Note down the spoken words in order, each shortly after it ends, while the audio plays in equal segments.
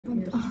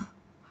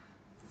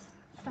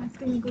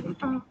Starting good.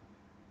 Start.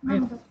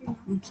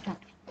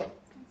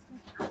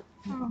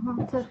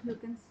 Sir, you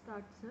can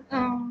start, sir.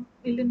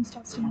 Ilin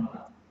start.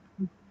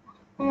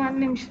 1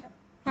 ನಿಮಿಷ.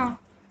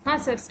 ಹಾ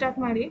sir start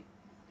ಮಾಡಿ.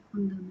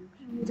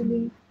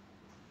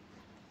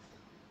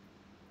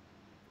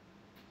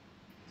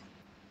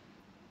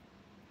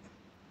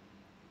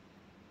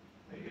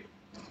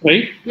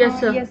 Right? Yes,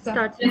 sir. Yes, sir.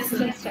 Start. Yes,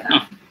 sir.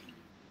 Start.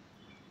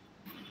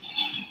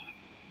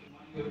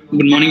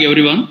 Good morning,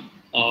 everyone.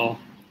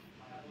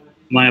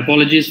 My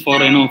apologies for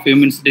few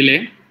minutes delay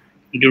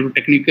due to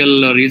technical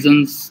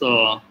reasons.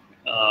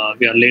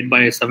 We are late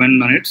by 7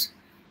 minutes,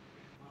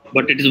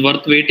 but it is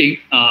worth waiting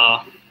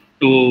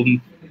to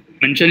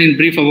mention in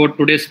brief about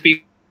today's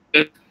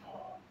speaker.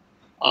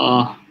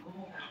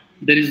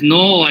 There is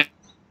no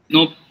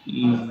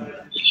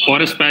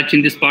forest patch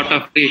in this part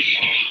of the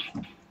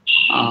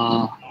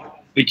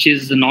which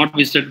is not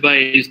visited by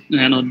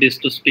these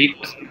two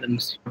speakers,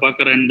 Mr.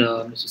 Krupakar and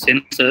Mr.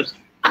 Senani sir.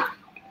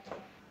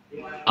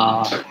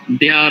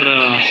 They are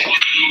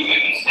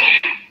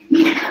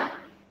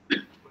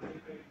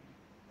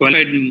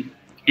qualified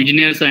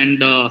engineers and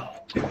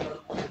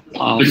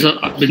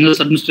business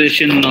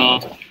administration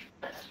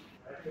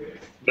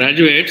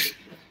graduates,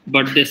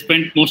 but they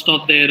spent most of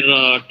their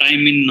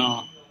time in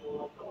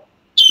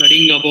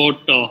studying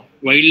about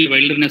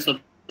wilderness of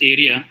the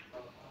area,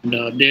 and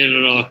their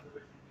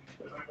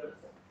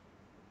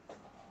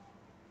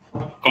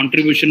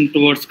contribution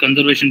towards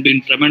conservation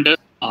being tremendous.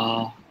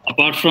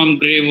 Apart from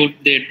grey wood,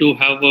 they too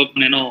have worked,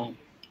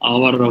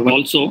 our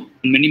also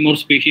many more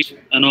species.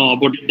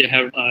 About it, they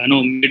have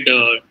made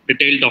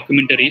detailed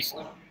documentaries.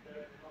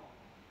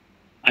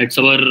 It's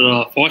our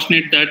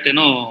fortunate that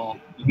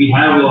we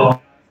have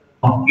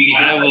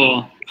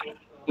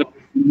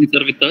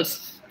sir with us.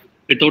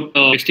 Without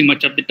wasting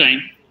much of the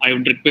time, I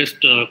would request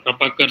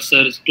Krupakar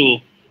sir to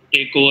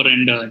take over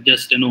and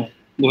just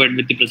go ahead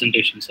with the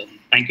presentation, sir.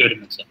 Thank you very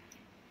much, sir.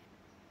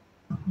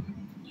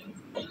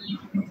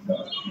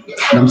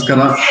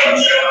 Namaskara.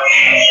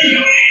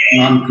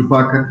 ನಾನು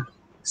ಕೃಪಾಕರ್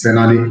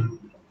ಸೆನಾನಿ.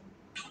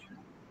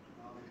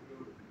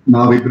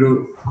 ನಾವಿಬ್ರು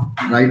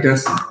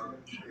writers,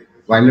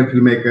 wildlife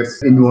filmmakers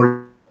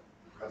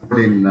involved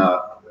in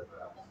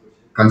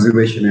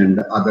conservation and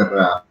other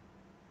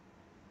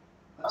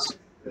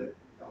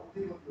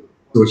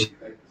social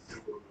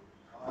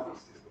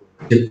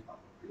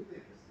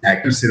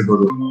actors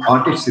ಇರ್ಬೋದು,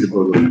 artist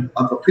ಇರ್ಬೋದು,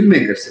 ಅಥವಾ film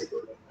makers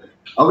ಇರ್ಬೋದು.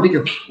 ಅವರಿಗೆ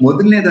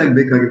ಮೊದಲನೇದಾಗಿ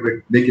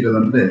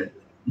ಬೇಕಿರೋದಂದ್ರೆ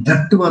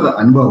ದಟ್ಟವಾದ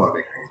ಅನುಭವ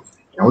ಬೇಕಾಗಿದೆ.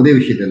 ಯಾವುದೇ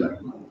ವಿಷಯದಲ್ಲ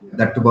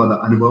ದಟ್ಟವಾದ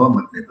ಅನುಭವ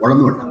ಮತ್ತೆ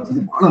ಒಳನೋಟ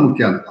ಇದು ಬಹಳ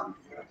ಮುಖ್ಯ ಅಂತ.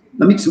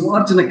 ನಮಗೆ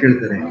ಸುಮಾರು ಜನ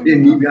ಕೇಳ್ತಾರೆ,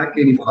 ನೀವು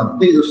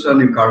 15 ವರ್ಷ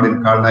ನೀವು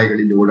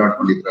ಕಾಡ್ನಾಯಿಗಳಿಂದ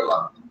ಓಡಾಡ್ಕೊಂಡಿದ್ರಲ್ಲ.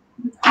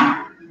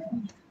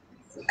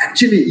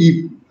 ಆಕ್ಚುಲಿ ಈ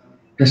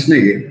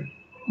ಪ್ರಶ್ನೆಗೆ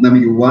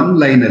ನಮಗೆ 1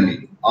 ಲೈನ್ ಅಲ್ಲಿ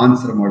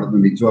ಆನ್ಸರ್ ಮಾಡೋದು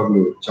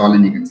ನಿಜವಾಗ್ಲೂ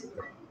ಚಾಲೆಂಜಿಂಗ್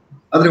ಅನ್ಸುತ್ತೆ.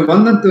 ಆದ್ರೆ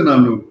ಒಂದಂತೂ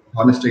ನಾನು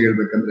ಹಾನೆಸ್ಟ್ ಆಗಿ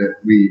ಹೇಳ್ಬೇಕಂದ್ರೆ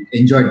ವಿ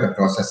ಎಂಜಾಯ್ಡ್ ದ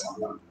ಪ್ರಾಸೆಸ್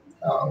ಅಂತ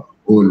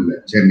ಹೋಲ್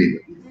ಜರ್ನಿ.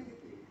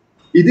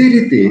 ಇದೇ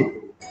ರೀತಿ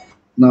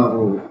ನಾವು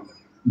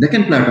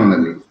ಡೆಕ್ಕನ್ ಪ್ಲಾಟೂನ್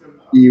ಅಲ್ಲಿ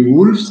ಈ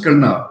ವೂಲ್ಫ್ಸ್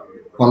ಗಳನ್ನ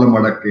ಫಾಲೋ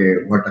ಮಾಡಕ್ಕೆ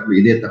ಹೊರಟು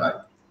ಇದೇ ತರ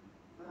ಆಯ್ತು.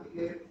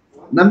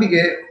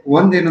 ನಮಗೆ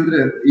ಒಂದೇನಂದ್ರೆ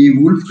ಈ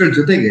ವೂಲ್ಫ್ ಗಳ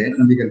ಜೊತೆಗೆ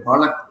ನಮಗೆ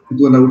ಬಹಳ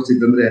ಕುತೂಹಲ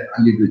ಹುಟ್ಟಿಸಿದಂದ್ರೆ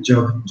ಅಲ್ಲಿ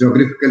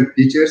ಜೋಗ್ರಫಿಕಲ್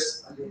ಫೀಚರ್ಸ್,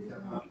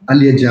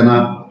 ಅಲ್ಲಿಯ ಜನ,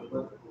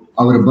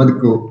 ಅವರ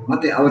ಬದುಕು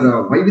ಮತ್ತೆ ಅವರ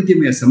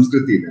ವೈವಿಧ್ಯಮಯ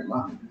ಸಂಸ್ಕೃತಿ ಇದೆಯಲ್ಲ,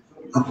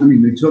 ಅದು ನಮಗೆ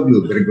ನಿಜವಾಗ್ಲೂ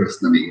ಬೆರಗೊಳಿಸ್.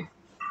 ನಮಗೆ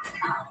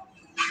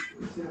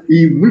ಈ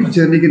ವೂಲ್ಫ್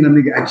ಜರ್ನಿಗೆ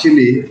ನಮಗೆ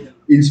ಆಕ್ಚುಲಿ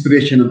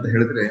ಇನ್ಸ್ಪಿರೇಷನ್ ಅಂತ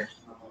ಹೇಳಿದ್ರೆ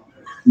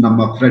ನಮ್ಮ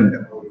ಫ್ರೆಂಡ್,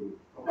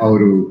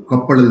 ಅವರು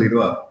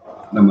ಕೊಪ್ಪಳದಲ್ಲಿರುವ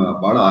ನಮ್ಮ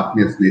ಬಹಳ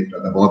ಆತ್ಮೀಯ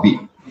ಸ್ನೇಹಿತರಾದ ಬಾಬಿ,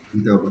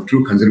 ಈತ ಒಬ್ಬ ಟ್ರೂ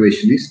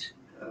ಕನ್ಸರ್ವೇಷನಿಸ್ಟ್.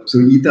 ಸೊ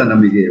ಈತ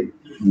ನಮಗೆ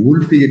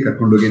ವೂಲ್ಫಿಗೆ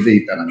ಕರ್ಕೊಂಡೋಗಿದ್ದೆ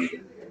ಈತ ನಮಗೆ.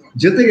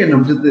 ಜೊತೆಗೆ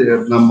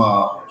ನಮ್ಮ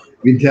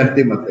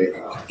ವಿದ್ಯಾರ್ಥಿ ಮತ್ತೆ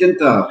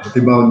ಅತ್ಯಂತ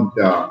ಪ್ರತಿಭಾವಂತ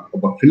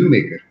ಒಬ್ಬ ಫಿಲ್ಮ್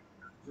ಮೇಕರ್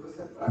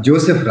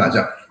ಜೋಸೆಫ್ ರಾಜ.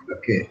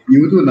 ಓಕೆ,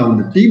 ಇವರು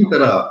ನಾವೊಂದು ಟೀಮ್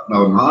ತರ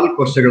ನಾವು 4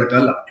 ವರ್ಷಗಳ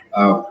ಕಾಲ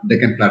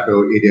ಡೆಕ್ಕನ್ ಪ್ಲಾಟೋ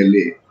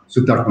ಏರಿಯಲ್ಲಿ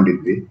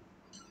ಸುತ್ತಾಡ್ಕೊಂಡಿದ್ವಿ.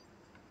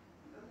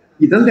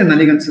 ಇದಲ್ಲದೆ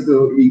ನನಗನ್ಸೋದು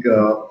ಈಗ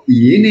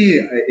ಏನೇ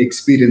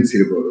ಎಕ್ಸ್ಪೀರಿಯನ್ಸ್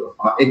ಇರ್ಬೋದು,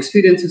 ಆ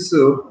ಎಕ್ಸ್ಪೀರಿಯನ್ಸಸ್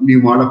ನೀವು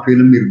ಮಾಡೋ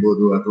ಫಿಲ್ಮ್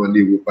ಇರ್ಬೋದು ಅಥವಾ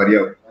ನೀವು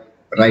ಬರೆಯೋ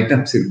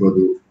ರೈಟಪ್ಸ್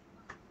ಇರ್ಬೋದು,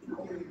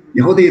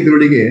 ಯಾವುದೇ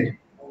ಇದ್ರೊಳಗೆ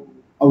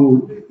ಅವು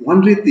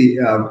ಒಂದ್ ರೀತಿ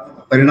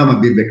ಪರಿಣಾಮ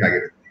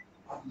ಬೀರ್ಬೇಕಾಗಿರುತ್ತೆ.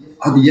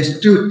 ಅದು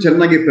ಎಷ್ಟು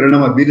ಚೆನ್ನಾಗಿ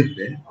ಪರಿಣಾಮ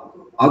ಬೀರುತ್ತೆ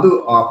ಅದು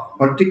ಆ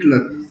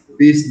ಪರ್ಟಿಕ್ಯುಲರ್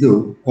ಪೀಸ್ದು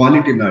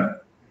ಕ್ವಾಲಿಟಿನ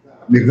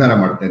ನಿರ್ಧಾರ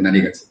ಮಾಡುತ್ತೆ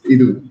ನನಗನ್ಸುತ್ತೆ.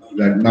 ಇದು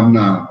ನಮ್ಮ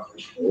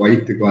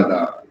ವೈಯಕ್ತಿಕವಾದ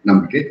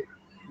ನಂಬಿಕೆ.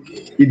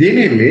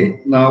 ಇದೇನೇ ಇರಲಿ,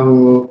 ನಾವು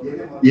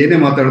ಏನೇ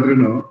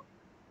ಮಾತಾಡಿದ್ರು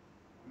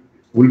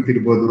ಉಲ್ಫ್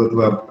ಇರ್ಬೋದು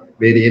ಅಥವಾ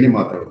ಬೇರೆ ಏನೇ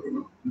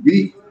ಮಾತಾಡಿದ್ರು, V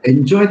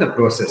enjoy the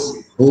process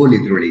hole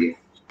ಇದ್ರೊಳಗೆ.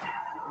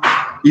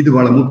 ಇದು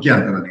ಬಹಳ ಮುಖ್ಯ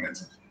ಅಂತ ನನಗೆ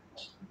ಅನ್ಸುತ್ತೆ.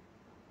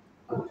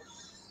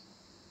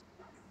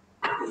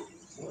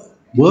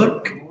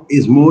 Work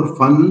is more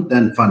fun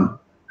than fun.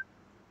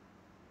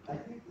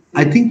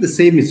 I think the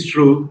same is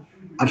true,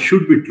 or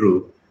should be true,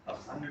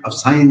 of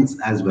science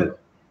as well.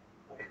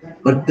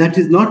 But that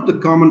is not the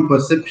common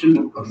perception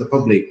of the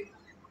public,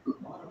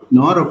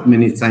 nor of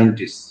many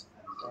scientists,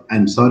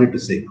 I'm sorry to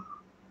say.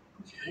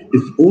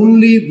 If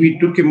only we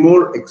took a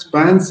more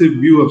expansive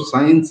view of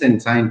science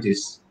and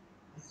scientists,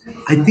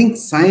 I think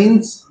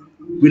science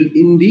will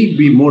indeed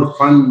be more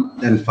fun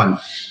than fun.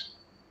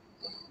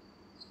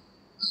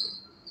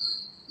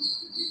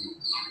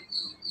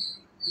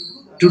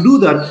 To do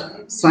that,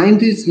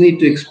 scientists need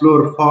to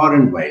explore far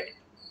and wide.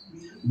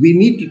 We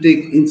need to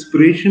take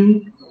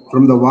inspiration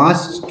from the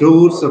vast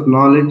stores of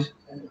knowledge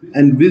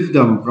and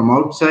wisdom from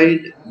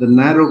outside the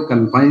narrow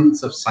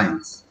confines of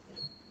science.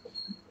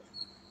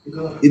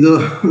 This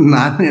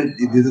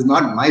is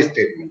not my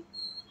statement.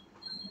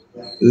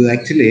 This is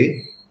actually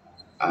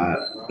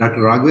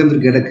Dr. Raghavendra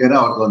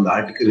Gedakara on the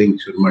article in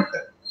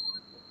Shurmata.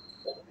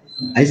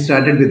 I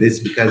started with this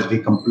because we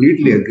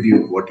completely agree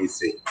with what he's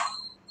saying.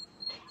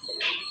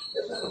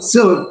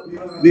 So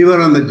we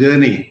were on the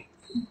journey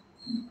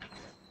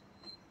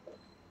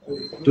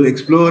to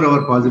explore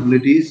our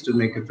possibilities to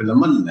make a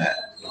film on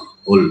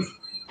wolf.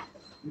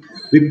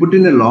 We put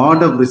in a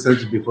lot of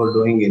research before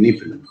doing any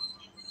film.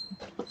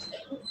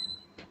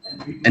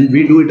 And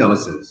we do it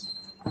ourselves.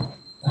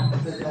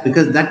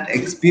 Because that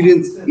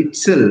experience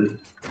itself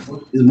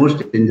is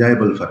most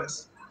enjoyable for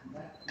us.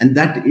 And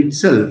that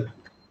itself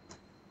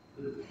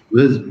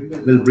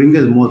will bring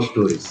us more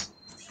stories.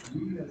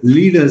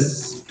 Lead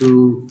us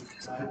to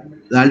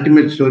the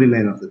ultimate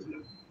storyline of the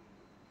film.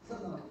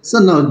 So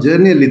now,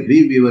 Journey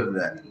Lidvi, we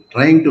were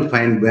trying to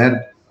find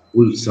where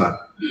wolves are.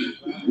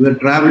 We were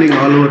traveling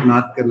all over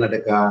North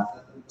Karnataka,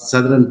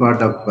 southern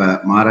part of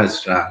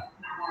Maharashtra.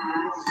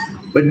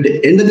 But at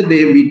the end of the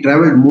day, we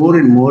traveled more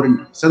and more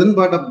in southern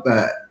part of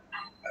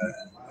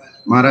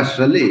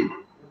Maharashtra.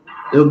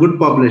 There was a good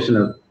population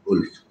of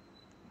wolf.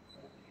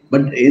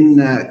 But in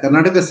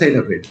Karnataka side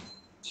of it,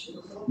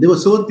 they were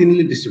so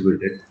thinly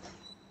distributed.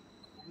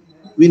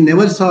 We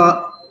never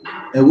saw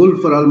a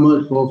wolf for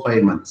almost 4 or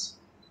 5 months.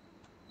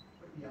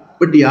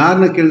 But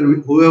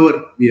whoever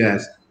we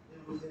asked,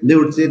 they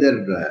would say there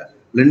are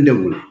plenty of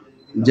wolf.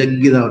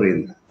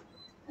 Jaggidavre.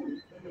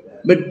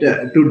 But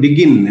to dig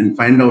in and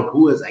find out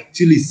who has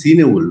actually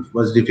seen a wolf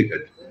was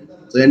difficult.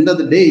 So end of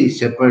the day,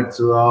 shepherds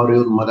or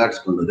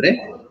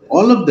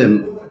all of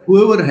them,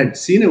 whoever had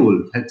seen a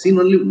wolf, had seen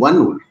only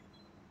one wolf.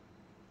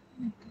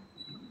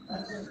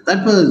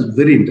 That was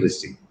very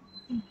interesting.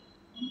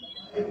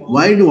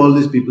 Why do all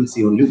these people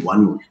see only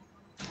one wolf?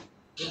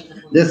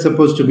 They're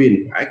supposed to be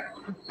in pack.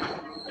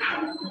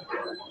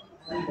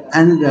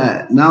 And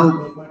now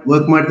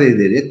work ಮಾಡ್ತಾ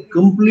ಇದ್ದಾರೆ,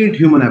 complete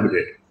human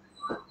habitat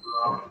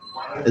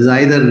is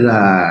either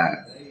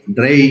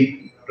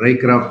dry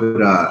crop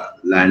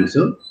lands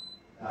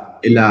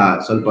ಇಲ್ಲ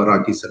ಸ್ವಲ್ಪ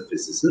rocky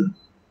surfaces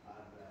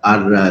or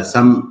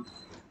some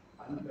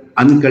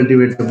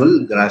uncultivatable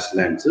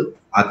grasslands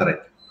ಆ ಥರ.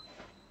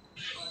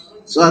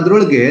 So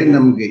ಅದರೊಳಗೆ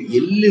ನಮಗೆ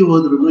ಎಲ್ಲಿ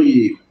ಹೋದ್ರೂ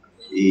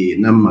ಈ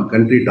ನಮ್ಮ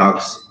ಕಂಟ್ರಿ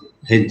ಡಾಗ್ಸ್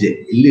ಹೆಜ್ಜೆ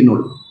ಇಲ್ಲಿ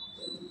ನೋಡ್ಬೋದು.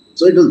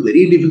 So it was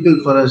very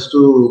difficult for us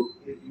to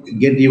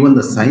get even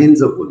the science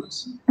of wolves.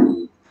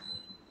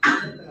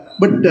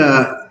 But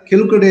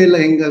ಕೆಲವು ಕಡೆ ಎಲ್ಲ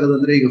ಹೆಂಗಾಗೋದು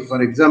ಅಂದ್ರೆ, ಈಗ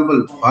ಫಾರ್ ಎಕ್ಸಾಂಪಲ್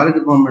ಫಾರೆಸ್ಟ್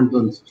ಡಿಪಾರ್ಟ್ಮೆಂಟ್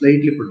ಒಂದು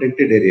ಸ್ಲೈಟ್ಲಿ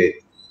ಪ್ರೊಟೆಕ್ಟೆಡ್ ಏರಿಯಾ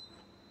ಇತ್ತು.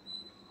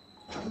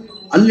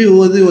 ಅಲ್ಲಿ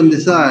ಹೋದ್ರೆ ಒಂದ್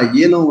ದಿವಸ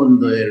ಏನೋ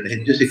ಒಂದು 2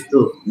 ಹೆಜ್ಜೆ ಸಿಕ್ತು.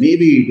 May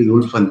be it is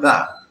wolf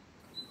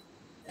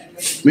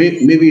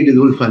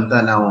ಅಂತ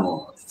ನಾವು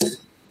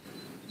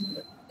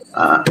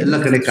ಎಲ್ಲ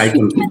ಕಡೆ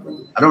ಕಾಯ್ಕೊಂಡು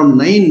around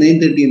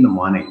 9:30 in the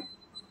morning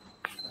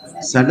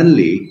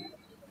suddenly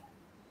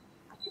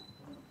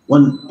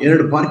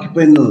 1-2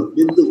 ಪಾರ್ಕಿಪೈನ್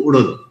ಬಿದ್ದು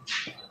ಓಡೋದು.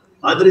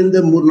 ಅದರಿಂದ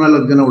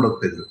 3-4 ಜನ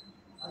ಓಡೋಗ್ತಾ ಇದ್ರು.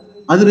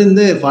 ಅದರಿಂದ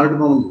ಫಾರೆಸ್ಟ್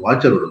ಡಿಪಾರ್ಟ್ಮೆಂಟ್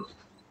ವಾಚರ್ ಓಡೋದು.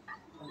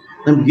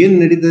 ನಮ್ಗೇನು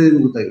ನಡೀತದೆ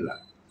ಅಂತ ಗೊತ್ತಾಗಿಲ್ಲ.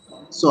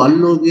 ಸೊ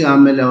ಅಲ್ಲೋಗಿ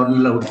ಆಮೇಲೆ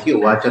ಅವ್ರನ್ನೆಲ್ಲ ಹುಡುಕಿ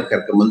ವಾಚರ್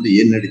ಕರ್ಕೊಂಡ್ಬಂದು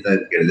ಏನ್ ನಡೀತಾ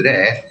ಅಂತ ಕೇಳಿದ್ರೆ,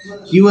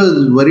 he was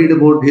worried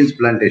about his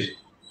plantation.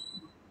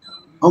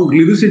 ಅವ್ನು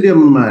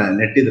ಗ್ಲಿರಿಸಿಡಿಯಂ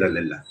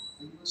ನೆಟ್ಟಿದ್ರಲ್ಲೆಲ್ಲ.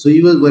 So he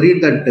was worried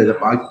that the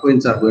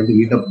porcupines are going to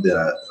eat up the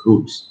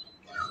roots.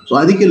 So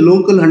ಅದಕ್ಕೆ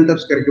ಲೋಕಲ್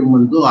ಹಂಟರ್ಸ್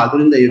ಕರ್ಕೊಂಡ್ಬಂದು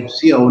ಅದರಿಂದ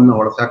ಎಬ್ಸಿ ಅವನ್ನ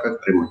ಹೊಡೆಸಾಕ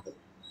ಟ್ರೈ ಮಾಡ್ತಾರೆ.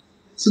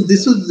 So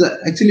this was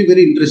actually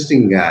very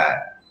interesting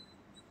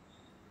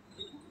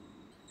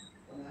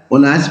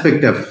one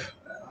aspect of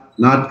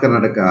north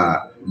Karnataka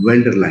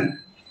ವೈಲ್ಡರ್ಲ್ಯಾಂಡ್.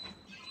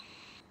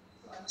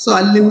 So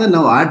ಅಲ್ಲಿಂದ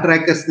ನಾವು ಆ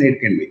ಟ್ರ್ಯಾಕರ್ಸ್ನ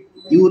ಇಟ್ಕೊಂಡ್ವಿ.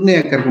 ಇವ್ರನ್ನೇ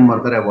ಯಾಕೆ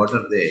ಕರ್ಕೊಂಡ್ಬರ್ತಾರೆ, what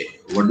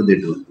do they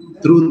do?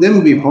 Through them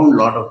we found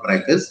lot of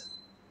trackers.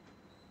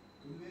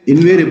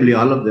 Invariably,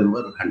 all of them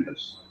were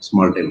hunters,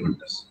 small-time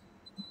hunters.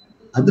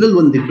 Adral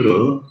ondibru,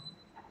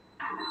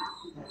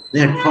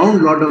 they had found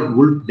a lot of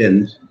wolf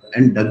dens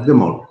and dug them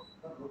out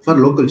for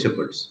local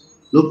shepherds.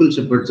 Local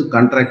shepherds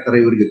contractor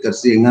ivrige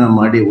karsi engana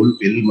ಮಾಡಿ wolf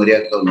ಎಲ್ಲಿ ಮರಿ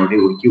ಆಗ್ತಾವ ನೋಡಿ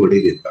ಹುಡುಕಿ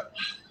ಹೊಡೆದಿರ್ತಾರೆ.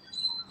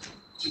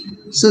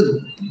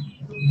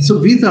 So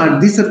we thought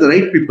these are the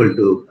right people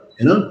to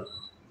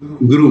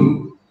groom.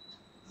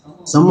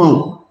 Somehow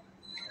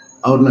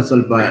ಅವ್ರನ್ನ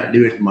ಸ್ವಲ್ಪ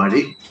debate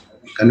ಮಾಡಿ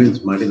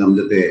convince ಮಾಡಿ ನಮ್ಮ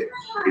ಜೊತೆ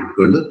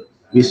ಇಟ್ಕೊಂಡು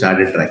we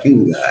started tracking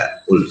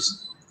wolves.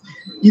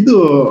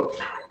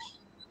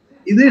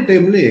 ಇದೇ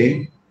timely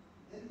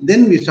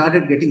then we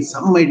started getting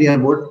some idea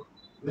about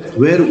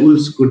where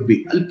wolves could be.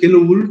 ಅಲ್ಲಿ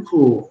ಕೆಲವು wolf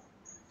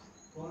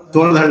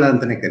ತೋಳದಹಳ್ಳ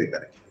ಅಂತಾನೆ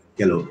ಕರೀತಾರೆ,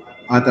 ಕೆಲವು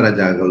ಆ ಥರ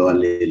ಜಾಗಗಳು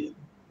ಅಲ್ಲಿ.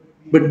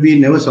 But we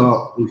never saw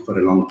wolf for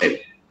a long time.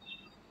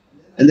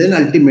 And then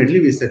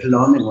ultimately we settled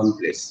on in one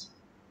place.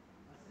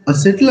 A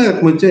settle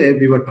munche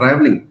we were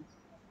traveling.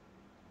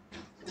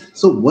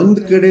 So one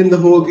kadeinda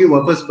hogi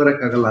vapas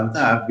barakagala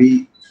anta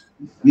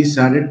we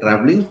started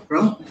traveling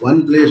from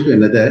one place to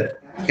another,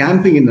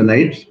 camping in the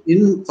night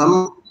in some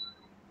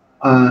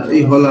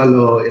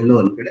holalo ello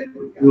one kade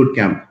we would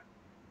camp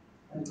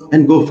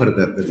and go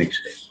further the next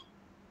day.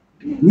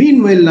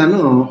 Meanwhile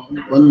nanu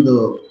ಒಂದು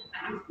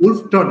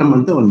wolf totem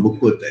ಅಂತ ಒಂದು book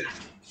ಓದ್ತಾ ಇದ್ದೆ.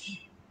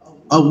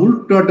 ಆ wolf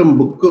totem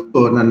book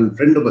ನನ್ನ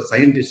friend ಒಬ್ಬ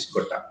scientist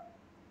ಕೊಟ್ಟ.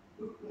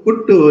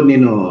 ಕೊಟ್ಟು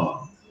ನೀನು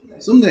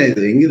ಸುಮ್ಮನೆ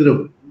ಇದು ಹೆಂಗಿದ್ರು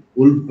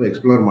wolf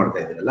ಎಕ್ಸ್ಪ್ಲೋರ್ ಮಾಡ್ತಾ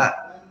ಇದ್ದೀರಲ್ಲ,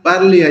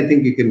 ಪ್ಯಾರಲಿ I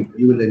think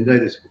you will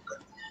enjoy this book.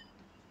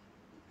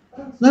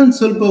 ನಾನು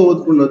ಸ್ವಲ್ಪ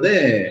ಓದ್ಕೊಂಡು ಹೋದೆ.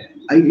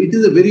 It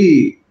is a very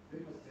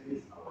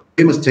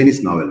famous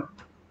Chinese ನಾವೆಲ್.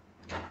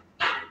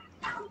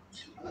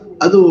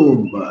 ಅದು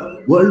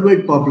world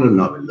wide popular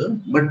novel,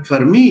 but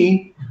for me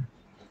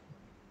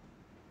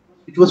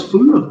it was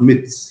full of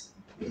myths.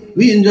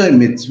 We enjoy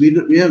myths.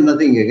 We have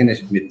nothing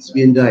against myths. We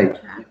enjoy,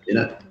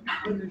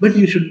 but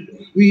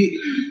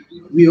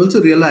we also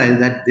realize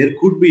that there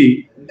could be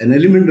an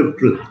element of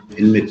truth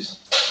in myths,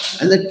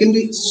 and that can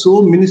be so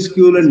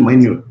minuscule and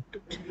minute.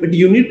 But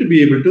you need to be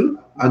able to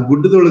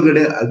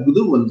guddadolagade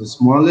agudu one the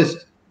smallest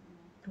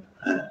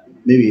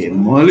maybe a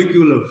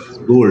molecule of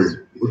gold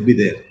would be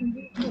there.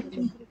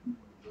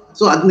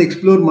 So adna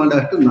explore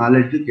ಮಾಡಷ್ಟು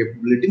knowledge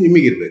capability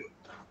ನಿಮಗೆ ಇರಬೇಕು.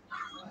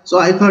 So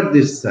I thought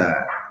this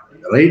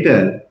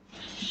writer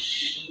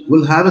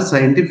will have a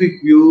scientific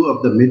view of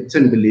the myths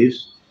and beliefs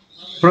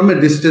from a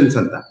distance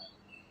and that.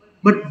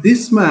 But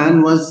this man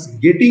was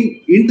getting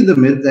into the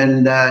myth,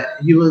 and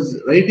he was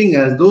writing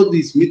as though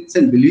these myths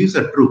and beliefs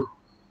are true.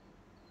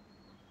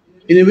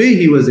 In a way,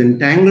 he was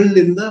entangled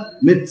in the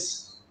myths,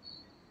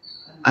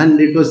 and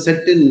it was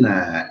set in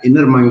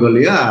Inner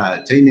Mongolia,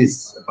 Chinese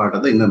part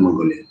of the Inner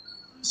Mongolia.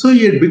 So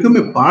he had become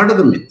a part of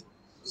the myth.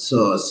 So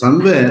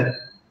somewhere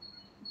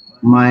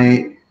my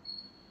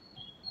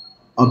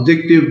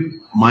objective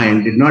mind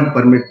did not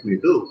permit me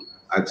to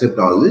accept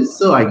all this.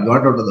 So I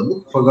got out of the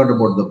book, forgot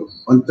about the book.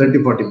 On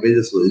 30-40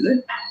 pages was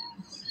there.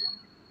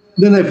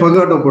 Then I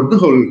forgot about the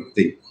whole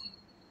thing.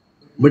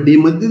 But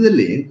in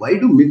Madhyadalli, why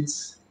do myths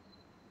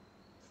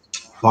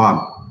form?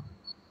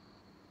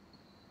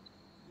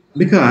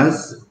 Because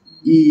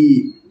the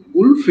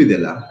wolf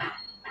idella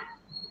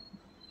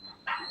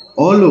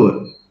all over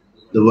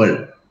the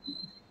world.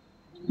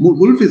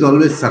 Wolf is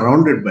always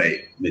surrounded by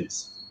myths.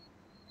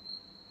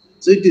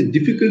 So it is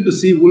difficult to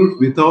see wolf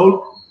without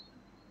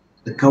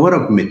the cover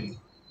of myth.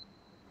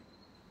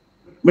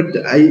 But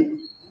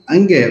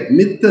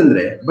myth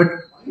andre, but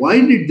why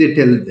did they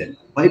tell them?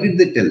 Why did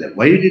they tell them?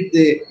 Why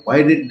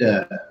did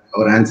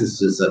our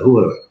ancestors or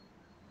whoever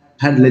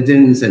had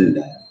legends and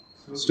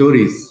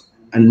stories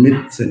and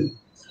myths, and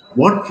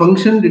what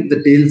function did the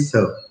tales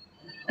serve?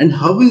 And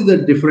how is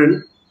that different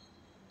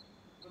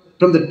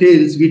from the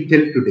tales we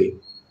tell today?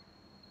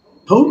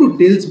 How do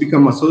tales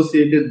become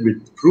associated with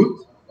truth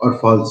or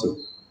falsehood?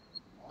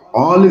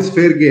 All is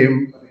fair game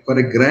for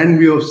a grand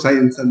view of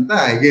science. And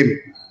again,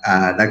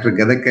 Dr.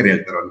 Gadakar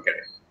ಹೇಳ್ತಾರೆ ಒಂದು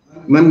ಕಡೆ.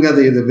 ನನಗೆ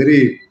ಅದು is a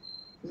very,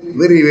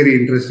 very, very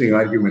interesting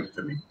argument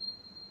for me.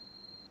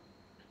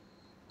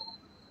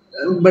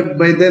 But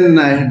by then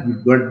I had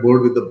got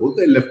bored with the book.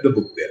 I left the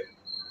book there.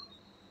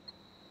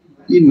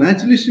 ಈ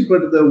naturalistic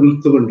ಪಡೆದ ಉಲ್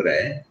ತಗೊಂಡ್ರೆ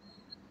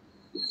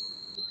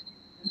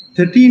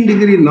 13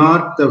 degree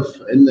north of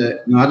in the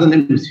northern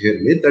hemisphere,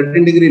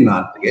 13 degree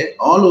north,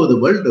 all over the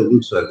world the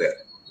wolves are there.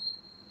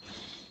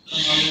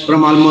 From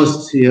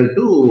almost here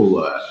to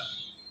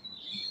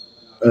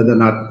the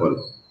North Pole.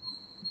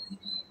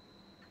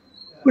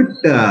 But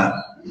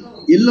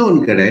illo one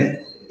kade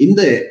in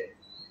the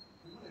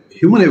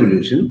human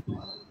evolution,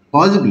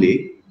 possibly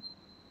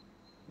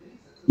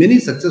many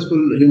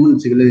successful human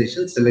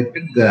civilizations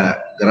selected the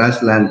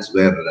grasslands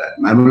where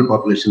mammal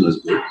population was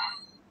good.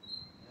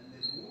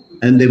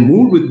 And they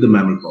moved with the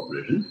mammal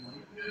population.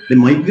 They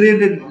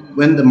migrated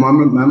when the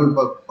mammal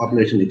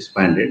population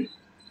expanded.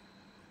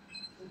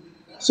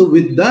 So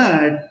with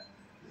that,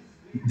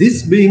 this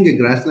being a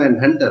grassland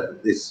hunter,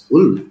 this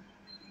wolf,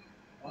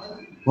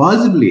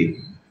 possibly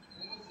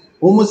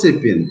Homo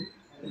sapien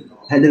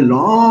had a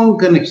long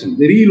connection,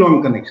 very long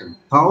connection,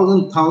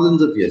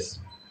 thousands of years.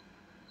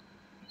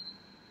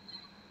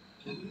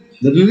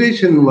 The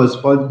relation was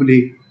possibly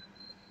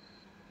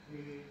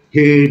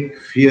hate,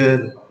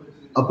 fear,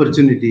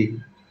 opportunity,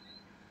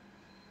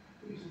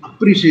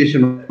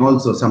 appreciation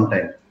also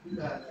sometimes,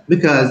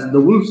 because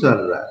the wolves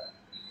are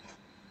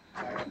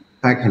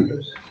pack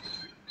hunters.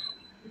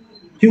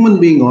 Human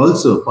being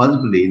also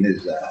possibly in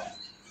his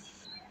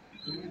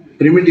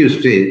primitive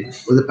state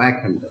was a pack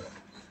hunter,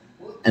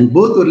 and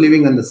both were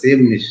living on the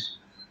same niche.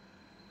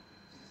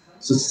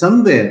 So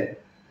somewhere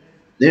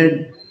they had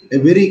a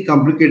very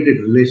complicated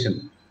relation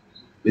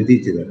with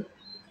each other.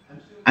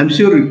 I'm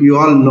sure you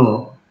all know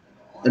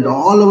that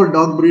all our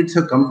dog breeds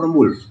have come from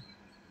wolf.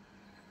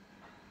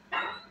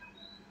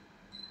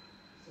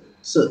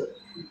 So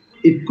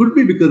it could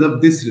be because of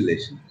this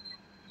relation.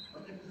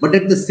 But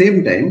at the same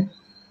time,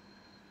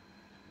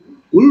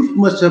 wolf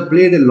must have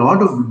played a lot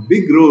of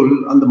big role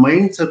on the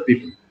minds of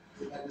people.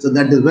 So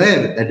that is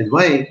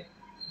why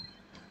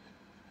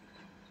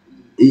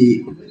The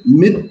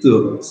myth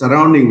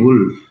surrounding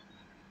wolf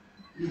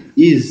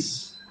is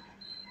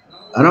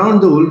around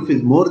the wolf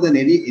is more than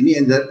any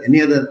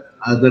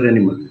other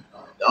animal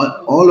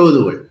all over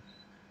the world.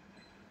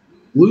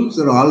 Wolves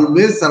are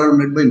always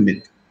surrounded by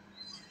myth.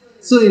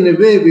 So in a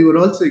way, we were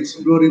also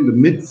exploring the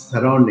myths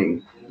surrounding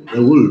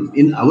the wolf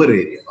in our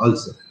area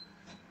also.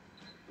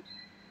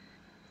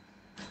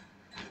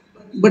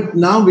 But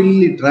now we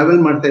travel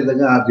Marta,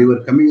 we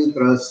were coming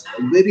across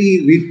a very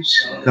rich,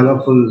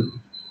 colorful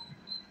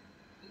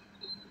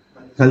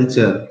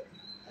culture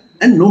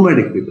and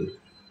nomadic people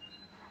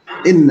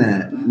in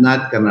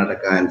North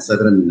Karnataka and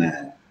southern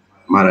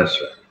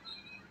Maharashtra.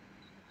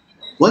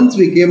 Once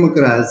we came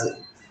across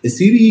a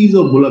series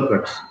of bullock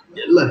carts,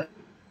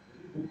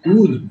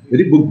 huge,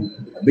 very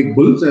big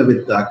bulls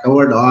with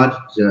covered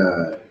arch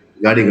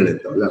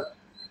ಗಾಡಿಗಳಿರ್ತಾವಲ್ಲ.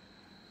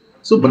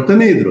 So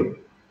ಬರ್ತಾನೆ ಇದ್ರು,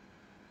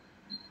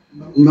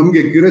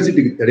 ನಮಗೆ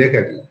curiosity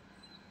ತಡೆಯಕ್ಕಾಗಲಿಲ್ಲ.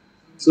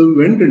 So we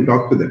went and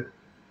talk to them.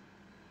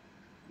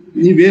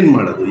 ನೀವೇನ್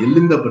ಮಾಡೋದು,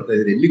 ಎಲ್ಲಿಂದ ಬರ್ತಾ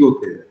ಇದ್ರಿ, ಎಲ್ಲಿಗೆ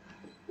ಹೋಗ್ತಾ ಇದ್ರಿ?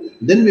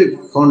 Then we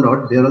found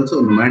out they are also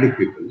nomadic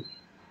people.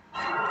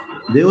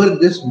 They were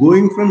just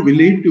going from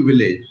village to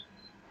village,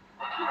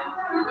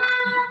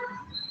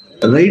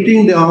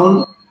 writing down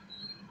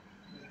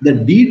the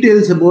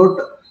details about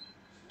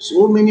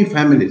so many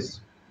families.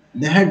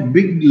 They had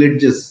big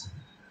ledgers,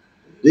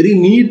 very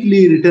neatly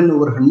written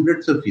over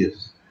hundreds of years.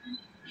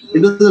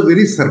 It was a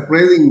very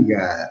surprising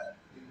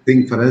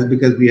thing for us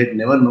because we had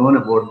never known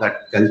about that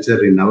culture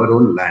in our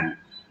own land.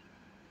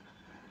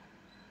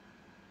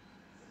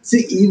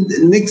 See,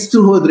 next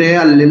ಹೋದ್ರೆ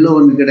ಅಲ್ಲೆಲ್ಲೋ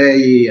ಒಂದ್ ಕಡೆ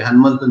ಈ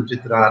ಹನುಮಂತನ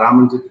ಚಿತ್ರ,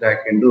 ರಾಮನ ಚಿತ್ರ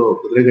ಹಾಕೊಂಡು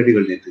ಕುದುರೆ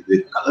ಗಾಡಿಗಳು ನಿಂತಿದ್ವಿ.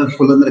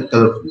 ಕಲರ್ಫುಲ್ ಅಂದ್ರೆ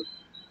ಕಲರ್ಫುಲ್.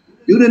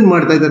 ಇವ್ರೇನ್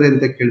ಮಾಡ್ತಾ ಇದಾರೆ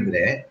ಅಂತ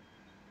ಕೇಳಿದ್ರೆ,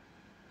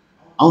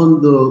 ಆ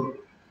ಒಂದು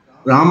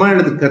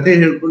ರಾಮಾಯಣದ ಕಥೆ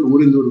ಹೇಳ್ಕೊಂಡು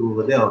ಊರಿಂದ ಊರಿಗೆ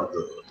ಹೋಗೋದೇ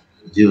ಅವ್ರದ್ದು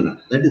ಜೀವನ.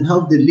 That is how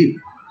they live.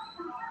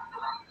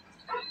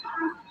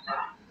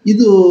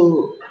 ಇದು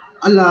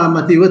ಅಲ್ಲ,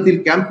 ಮತ್ತೆ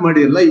ಇವತ್ತಿಲ್ಲಿ ಕ್ಯಾಂಪ್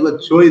ಮಾಡಿರಲ್ಲ,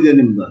 ಇವತ್ತು ಶೋ ಇದೆ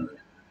ನಿಮ್ದು ಅಂದ್ರೆ,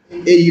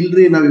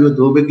 ಇಲ್ರಿ ನಾವ್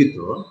ಇವತ್ತು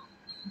ಹೋಗ್ಬೇಕಿತ್ತು,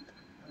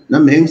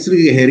 ನಮ್ಮ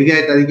ಹೆಂಗಸರಿಗೆ ಹೆರಿಗೆ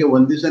ಆಯ್ತು, ಅದಕ್ಕೆ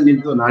ಒಂದ್ ದಿವಸ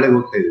ನಿಂತು ನಾಳೆ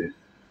ಹೋಗ್ತಾ ಇದ್ವಿ.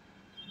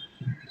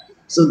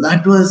 So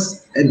that was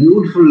A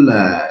beautiful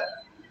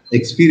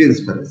experience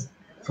for us.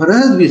 For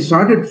us we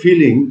started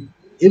feeling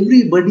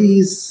everybody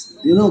is,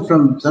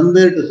 from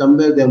somewhere to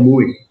somewhere they are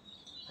moving.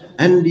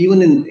 And even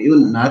in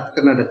North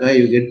Karnataka,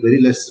 you get very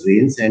less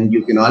rains and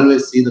you can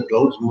always see the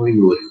clouds moving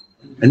over you.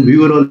 And we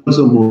were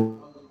also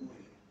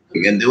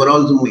moving and they were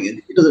also moving.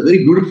 It was a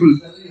very beautiful,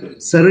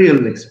 surreal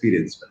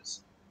experience for us.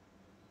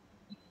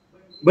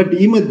 But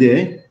ಈ ಮಧ್ಯೆ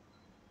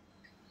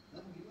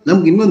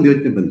ನಮ್ಗೆ ಇನ್ನೊಂದು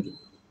ಯೋಚನೆ ಬಂತು.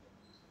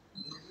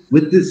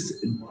 With this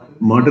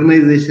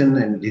modernization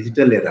and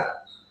digital era,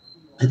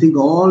 I think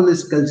all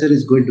this culture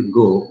is going to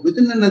go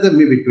within another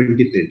maybe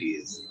 20-30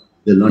 years.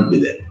 They'll not be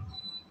there.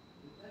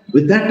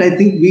 With that, I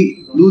think we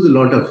lose a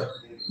lot of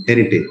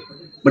heritage.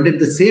 But at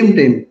the same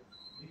time,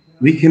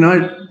 we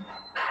cannot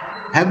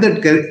have that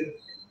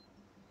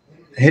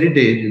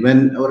heritage when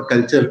our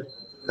cultural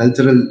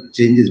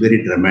change is very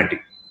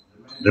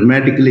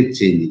dramatically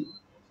changing.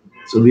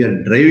 So we are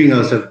driving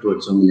ourselves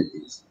towards so many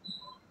things.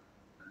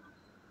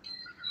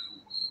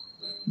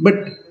 But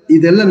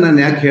ಇದೆಲ್ಲ ನಾನು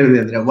ಯಾಕೆ ಹೇಳಿದೆ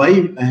ಅಂದ್ರೆ, why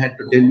I had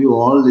to tell you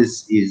all this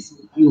is,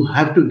 you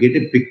have to get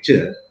a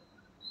picture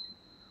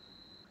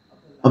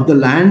of the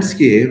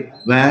landscape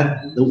where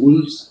the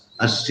wolves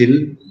are still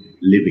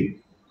living.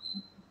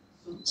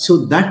 So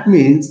that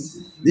means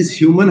this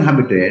human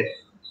habitat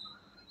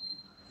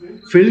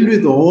filled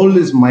with all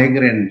these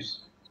migrants,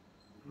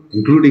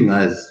 including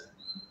us,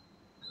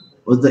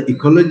 was the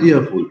ecology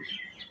of wolves.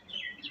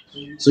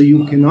 So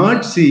you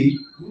cannot see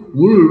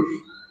wolf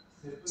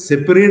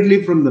separately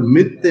from the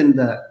myth and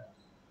the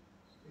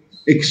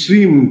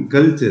extreme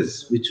cultures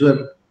which were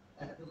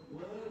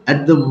at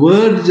the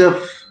verge of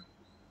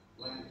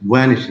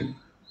vanishing.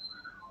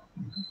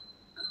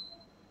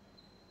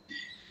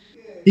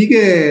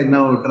 ಹೀಗೆ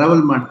ನಾವು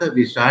travel ಮಾಡ್ತಾ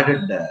we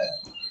started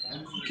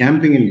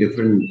camping in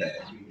different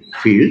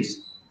fields.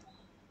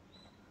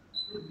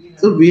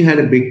 So we had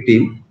a big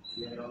team.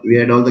 We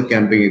had all the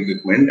camping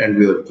equipment and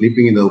we were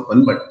sleeping in the open,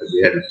 but we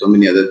had so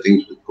many other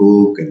things to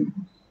cook. And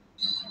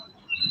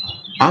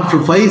after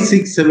 5,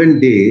 6, 7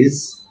 days,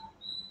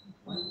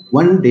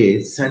 one day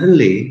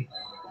suddenly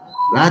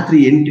ರಾತ್ರಿ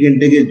 8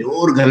 ಗಂಟೆಗೆ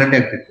ಜೋರ್ ಗಲಾಟೆ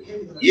ಆಗ್ತಿತ್ತು.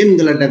 ಏನ್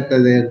ಗಲಾಟೆ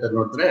ಆಗ್ತದೆ ಅಂತ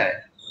ನೋಡಿದ್ರೆ,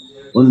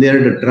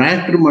 ಒಂದೆರಡು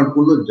ಟ್ರ್ಯಾಕ್ಟರ್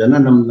ಮಾಡ್ಕೊಂಡು ಜನ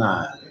ನಮ್ಮನ್ನ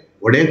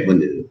ಹೊಡೆಯಕ್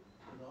ಬಂದಿದ್ರು.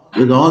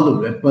 With all the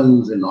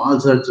weapons and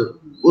all sorts of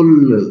full.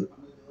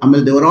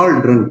 ಆಮೇಲೆ they were all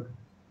drunk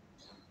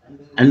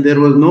and there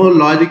was no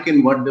logic in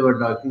what they were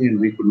talking and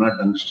we could not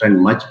understand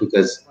much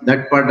because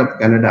that part of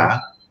Canada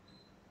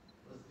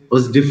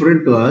was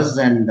different to us,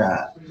 and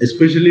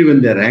especially when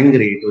they are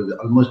angry, it was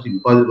almost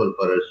impossible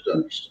for us to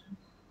understand.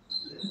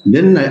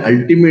 Then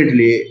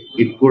ultimately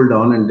it cooled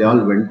down and they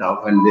all went off,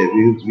 and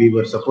we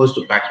were supposed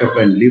to pack up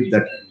and leave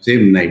that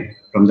same night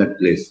from that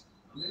place.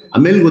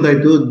 Amel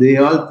Godaitu, they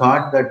all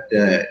thought that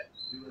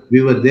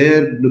we were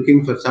there looking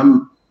for some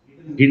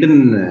hidden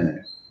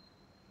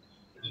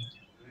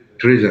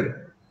treasure.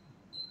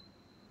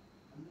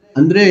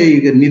 ಅಂದ್ರೆ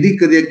ಈಗ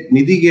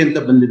ನಿಧಿಗೆ ಅಂತ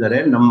ಬಂದಿದ್ದಾರೆ,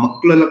 ನಮ್ಮ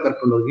ಮಕ್ಕಳೆಲ್ಲ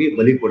ಕರ್ಕೊಂಡು ಹೋಗಿ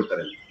ಬಲಿ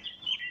ಕೊಡ್ತಾರೆ.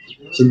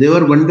 So they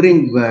were wondering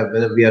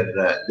whether we are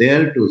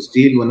there to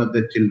steal one of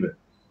their children.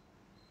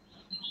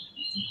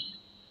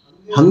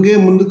 ಹಂಗೆ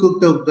ಮುಂದಕ್ಕೆ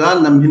ಹೋಗ್ತಾ ಹೋಗ್ತಾ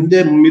ನಮ್ಮ ಹಿಂದೆ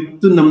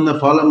ಮಿತ್ತು ನಮ್ಮನ್ನ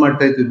ಫಾಲೋ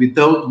ಮಾಡ್ತಾ ಇತ್ತು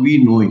ವಿತೌಟ್ ವಿ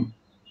ನೋಯಿಂಗ್.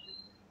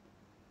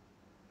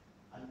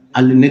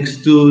 ಅಲ್ಲಿ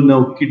ನೆಕ್ಸ್ಟ್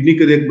ನಾವು ಕಿಡ್ನಿ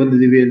ಕದಿಯಕ್ಕೆ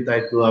ಬಂದಿದೀವಿ ಅಂತ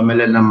ಆಯ್ತು.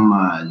 ಆಮೇಲೆ ನಮ್ಮ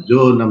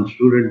ನಮ್ಮ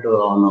ಸ್ಟೂಡೆಂಟ್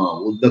ಅವನು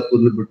ಉದ್ದ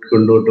ಕೂದಲು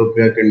ಬಿಟ್ಕೊಂಡು ಟೋಪಿ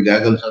ಹಾಕೊಂಡು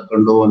ಗ್ಯಾಗಲ್ಸ್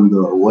ಹಾಕೊಂಡು ಒಂದು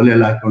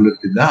ಓಲೆಲ್ಲ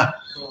ಹಾಕೊಂಡಿರ್ತಿದ್ದ.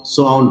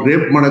 ಸೊ ಅವ್ನು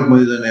ರೇಪ್ ಮಾಡಕ್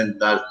ಬಂದಿದ್ದಾನೆ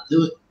ಅಂತ ಆಯ್ತು.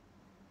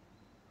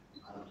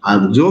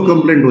 ಜೋ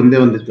ಕಂಪ್ಲೇಂಟ್ ಒಂದೇ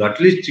ಒಂದಿತ್ತು,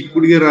 ಅಟ್ಲೀಸ್ಟ್ ಚಿಕ್ಕ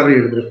ಹುಡುಗಿಯರು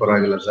ಹೇಳಿದ್ರೆ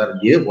ಪರವಾಗಿಲ್ಲ sir,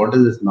 what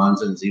is this non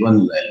sense, even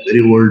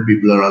very old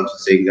people are also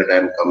saying that I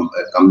am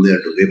come there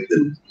to rape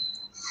them.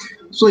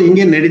 So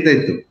ಹಿಂಗೆ ನಡೀತಾ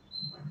ಇತ್ತು.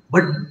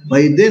 But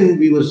by then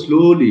we were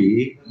slowly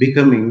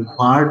becoming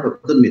part of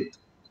the myth.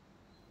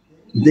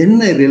 Then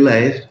I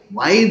realized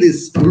why this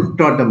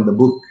Ulf-Totem, the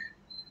book,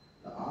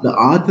 the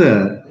author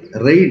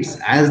writes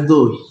as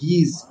though he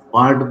is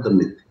part of the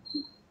myth.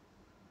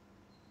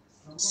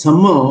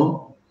 Somehow,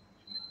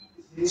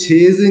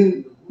 chasing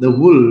the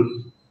wolf,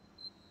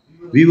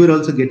 we were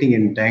also getting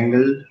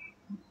entangled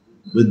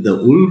with the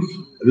wolf,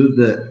 with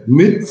the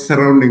myth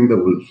surrounding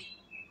the wolf.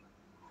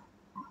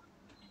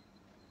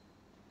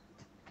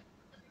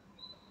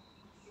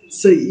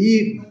 So,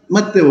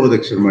 ಮತ್ತೆ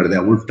ಓದಕ್ಕೆ ಶುರು ಮಾಡಿದೆ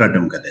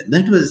Ulf-Totem ಕಥೆ.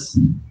 That was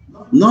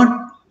not,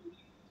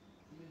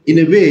 in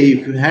a way,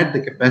 if you had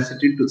the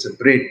capacity to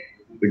separate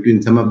between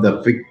some of the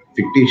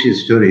fictitious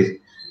stories,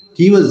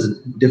 he was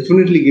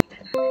definitely,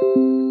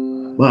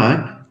 but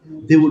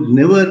they would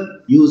never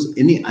use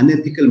any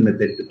unethical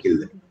method to kill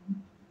them,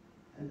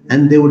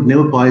 and they would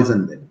never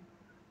poison them.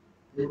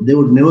 They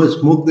would never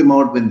smoke them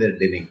out when they're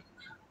dying,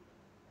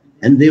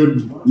 and they would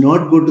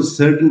not go to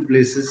certain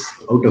places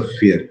out of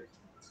fear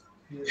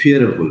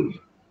of wolf.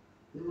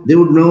 They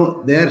would know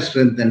their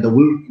strength and the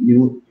wolf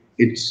knew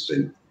its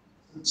strength.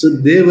 So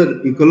they were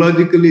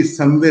ecologically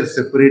somewhere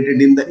separated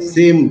in the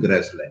same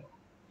grassland.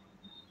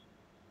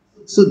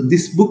 So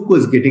this book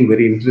was getting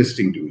very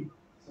interesting to me.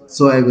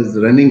 So I was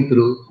running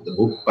through the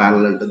book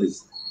parallel to this.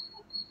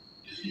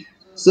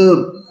 So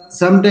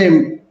sometime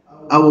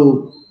our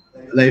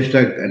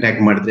livestock attack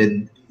madre,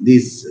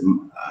 this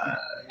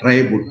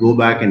tribe would go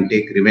back and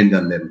take revenge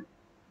on them.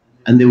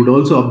 And they would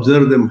also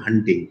observe them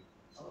hunting.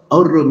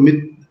 Our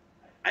myth,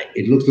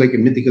 it looks like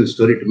a mythical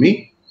story to me,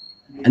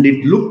 and it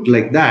looked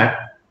like that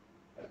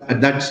at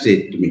that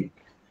stage to me.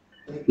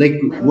 Like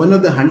one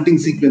of the hunting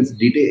sequence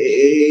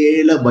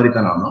detail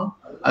baritanano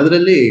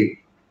adralli,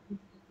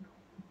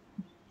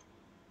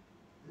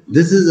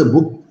 this is a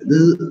book,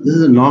 this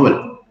is a novel.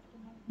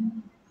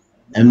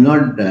 I'm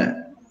not,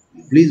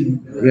 please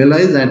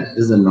realize that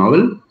this is a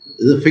novel,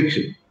 this is a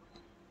fiction,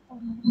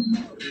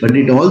 but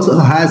it also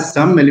has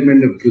some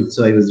element of truth.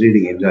 So I was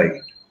reading, enjoying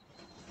it.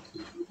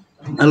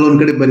 ಅಲ್ಲೊಂದ್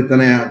ಕಡೆ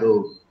ಬರೀತಾನೆ, ಅದು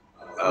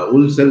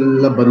owls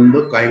ಎಲ್ಲ ಬಂದು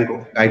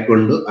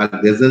ಕಾಯ್ಕೊಂಡು ಆ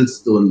ಗೆಜಲ್ಸ್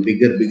ಒಂದು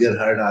bigger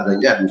heard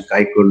ಆದಂಗೆ ಅದನ್ನ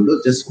ಕಾಯ್ಕೊಂಡು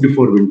just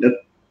before winter,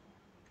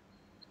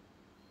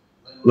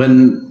 when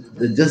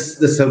just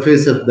the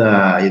surface of the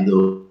ಇದು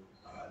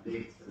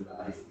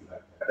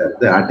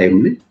ಆ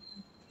timely,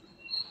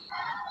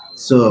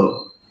 so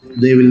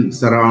they will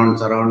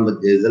surround the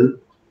ಗೆಜಲ್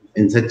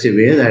in such a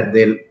way that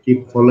they'll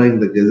keep following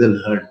the gazelle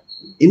herd.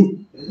 In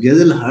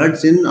gazelle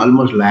herds in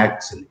almost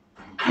lakhs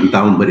ಅಂತ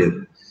ಅವ್ನು ಬರೆಯೋದು.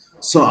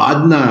 So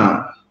ಅದನ್ನ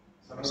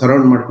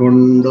surround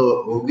ಮಾಡ್ಕೊಂಡು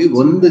ಹೋಗಿ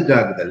ಒಂದು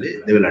ಜಾಗದಲ್ಲಿ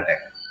ದೇ ವಿಲ್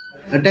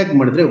ಅಟ್ಯಾಕ್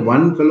ಮಾಡಿದ್ರೆ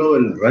one fellow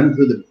will run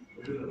through the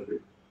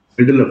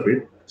middle of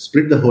it,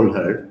 split the whole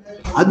heard.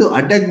 ಅದು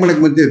ಅಟ್ಯಾಕ್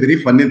ಮಾಡಕ್ ಮತ್ತೆ ವೆರಿ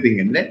ಫನ್ನಿ ಥಿಂಗ್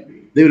ಅಂದ್ರೆ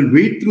they will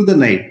wait through the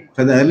night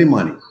for the early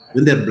morning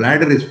when their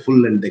bladder is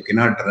full and they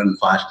cannot run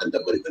fast ಅಂತ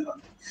ಬರೀತಾನೆ.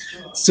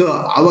 So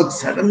ಅವಾಗ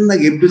sudden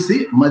ಆಗಿ ಎಬ್ಬಿಸಿ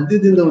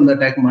ಮಧ್ಯದಿಂದ ಒಂದು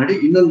ಅಟ್ಯಾಕ್ ಮಾಡಿ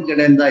ಇನ್ನೊಂದು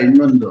ಕಡೆಯಿಂದ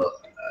ಇನ್ನೊಂದು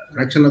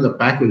fraction of the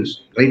pack will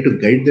try to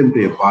guide them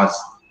to A pass.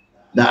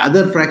 The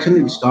other fraction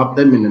will stop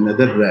them in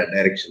another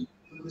direction.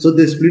 So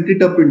they split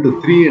it up into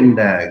three and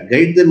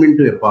guide them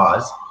into a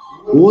pass.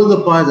 Over the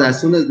pass, as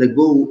soon as they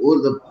go over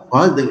the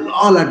pass, they will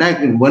all attack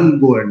in one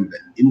go. And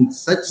in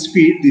such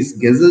speed, these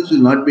gazelles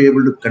will not be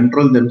able to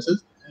control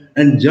themselves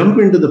and jump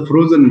into the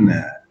frozen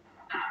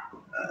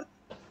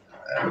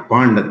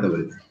pond at the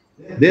well.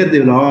 There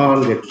they will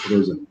all get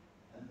frozen.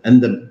 And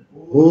the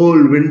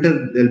whole winter,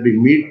 there will be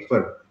meat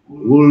for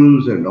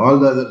wolves and all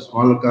the other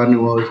smaller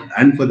carnivores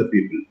and for the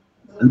people.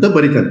 ಅಂತ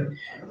ಬರೀತಾರೆ.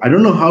 I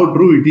don't know how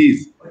true it is,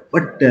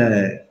 but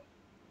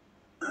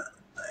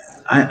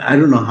I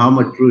don't know how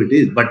much true it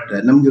is, but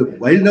ನಮ್ಗೆ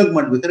wild dog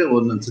ಮಾಡ್ಬೇಕಾದ್ರೆ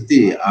ಒಂದೊಂದ್ಸತಿ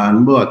ಆ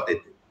ಅನುಭವ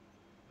ಆಗ್ತೈತೆ.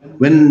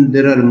 When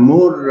there are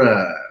more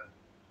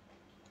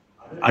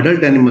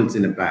adult animals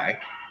in a pack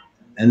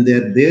and they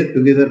are there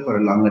together for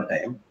a longer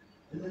time,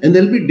 and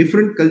there will be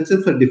different culture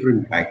for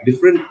different packs.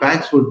 Different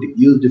packs would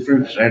use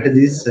different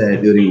strategies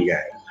during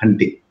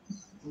hunting.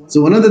 So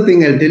one other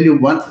thing I'll tell you,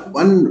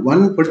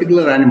 one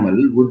particular animal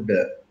would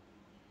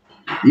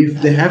if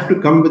they have to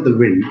come with the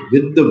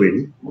wind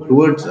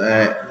towards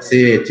say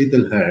a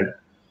cheetal herd,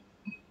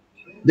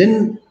 then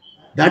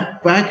that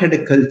pack had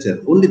a culture.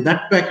 Only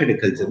that pack had a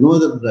culture. No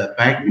other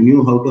pack knew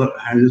how to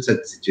handle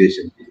such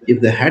situation. If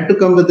they had to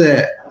come with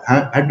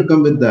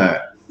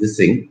this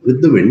thing with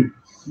the wind,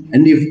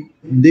 and if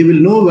they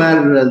will know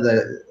where the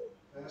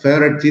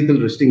favorite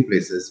cheetal resting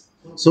places.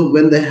 So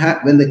when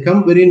they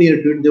come very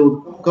near to it, they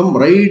would come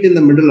right in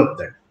the middle of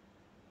that.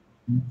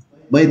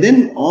 By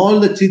then, all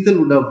the cheetal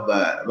would have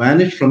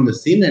vanished from the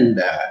scene, and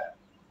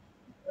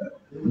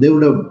they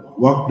would have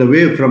walked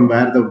away from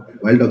where the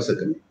wild dogs are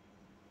coming.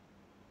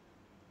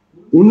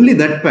 Only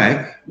that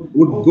pack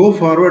would go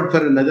forward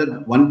for another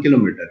 1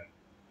 kilometer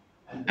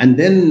and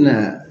then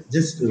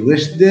just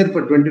rest there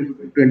for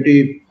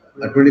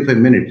 25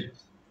 minutes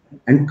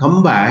and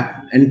come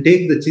back and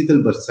take the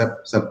cheetal by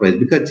surprise,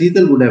 because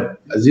cheetal would have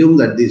assumed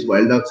that these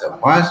wild dogs are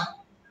passed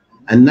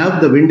and now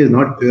the wind is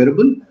not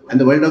favorable and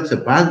the wild dogs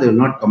are passed. They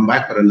will not come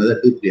back for another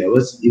 2-3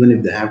 hours. Even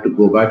if they have to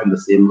go back on the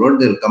same road,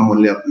 they will come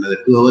only after another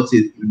 2 hours.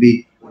 It will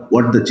be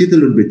what the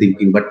cheetal would be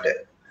thinking. But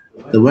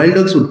the wild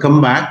dogs would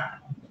come back,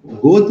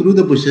 go through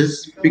the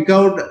bushes, pick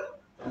out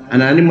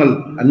an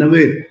animal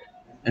unaware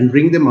and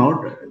bring them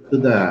out to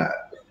the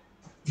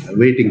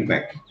waiting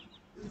pack.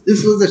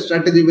 This was the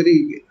strategy, a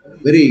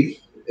very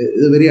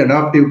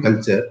adaptive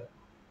culture,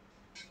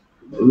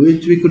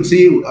 which we could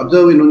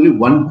observe in only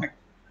one pack.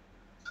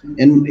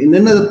 And in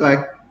another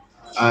pack,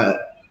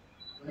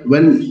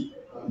 when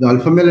the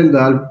alpha male and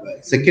the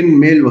second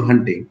male were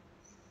hunting,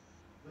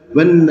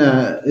 when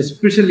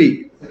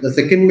especially the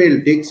second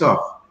male takes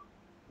off,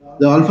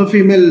 the alpha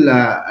female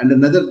and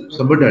another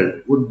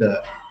subadult would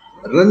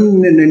run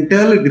in an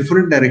entirely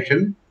different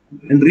direction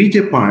and reach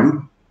a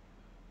pond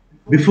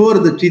before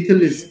the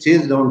cheetal is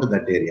chased down to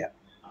that area.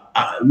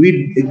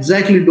 We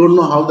exactly don't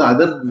know how the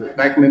other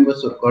pack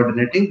members were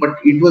coordinating, but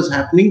it was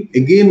happening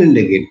again and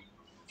again.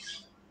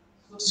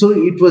 So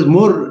it was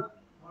more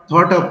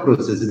thought of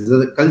process. It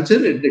was a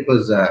culture. It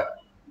was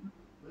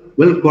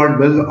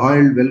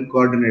well-oiled,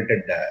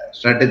 well-coordinated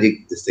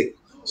strategic this thing.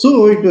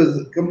 So it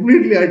was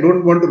completely, I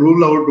don't want to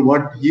rule out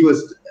what he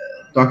was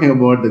talking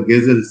about, the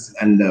gazelles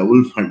and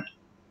wolf hunt.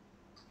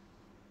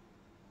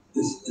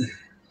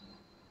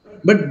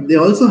 But they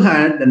also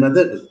had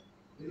another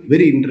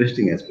very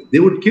interesting aspect. They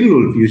would kill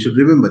wolf. You should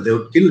remember, they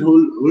would kill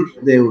wolf.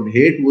 They would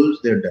hate wolves.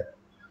 They would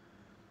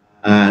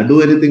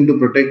do anything to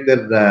protect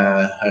their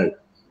herd.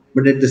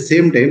 But at the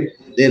same time,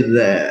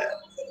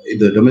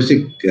 the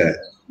domestic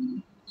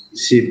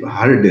sheep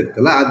herd,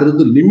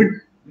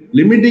 the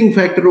limiting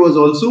factor was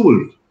also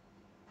wolf.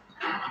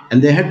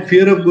 And they had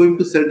fear of going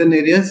to certain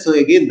areas. So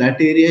again, that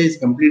area is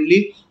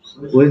completely,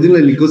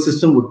 original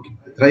ecosystem would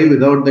thrive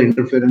without the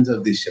interference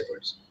of these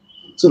shepherds.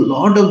 So a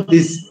lot of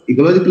this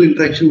ecological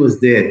interaction was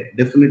there,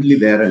 definitely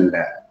there, and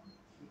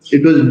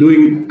it was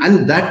doing,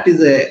 and that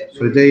is a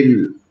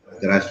fragile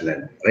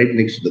grassland right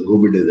next to the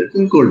Gobi Desert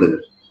in cold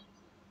desert.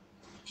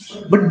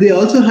 But they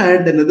also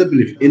had another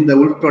belief in the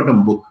Wolf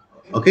Totem book.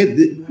 Okay,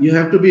 you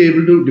have to be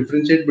able to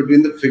differentiate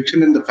between the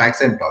fiction and the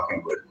facts I'm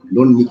talking about.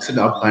 Don't mix it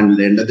up, and at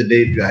the end of the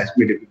day, if you ask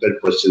me difficult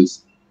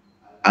questions,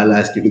 I'll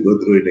ask you to go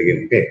through it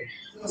again. Okay,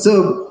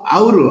 so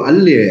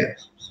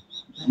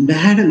they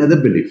had another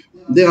belief.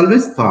 They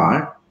always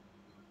thought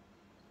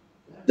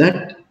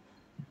that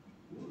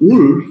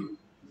wolf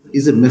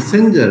is a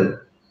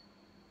messenger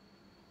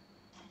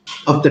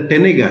of the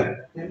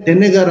Tenegar.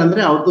 Tenegar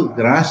andre avadu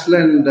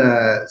grassland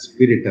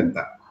spirit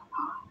anta.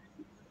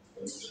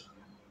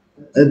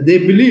 They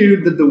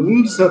believed that the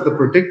wolves are the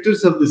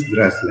protectors of this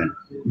grassland.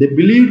 They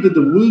believed that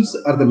the wolves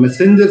are the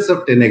messengers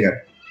of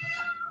Tenegar,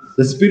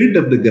 the spirit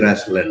of the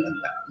grassland.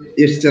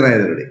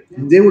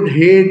 They would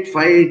hate,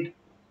 fight,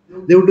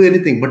 they would do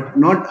anything, but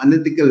not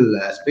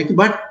unethical aspect.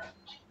 But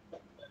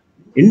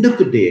end of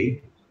the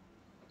day,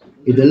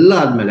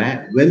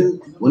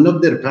 when one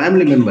of their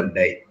family members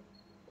died,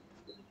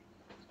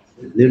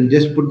 they would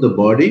just put the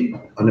body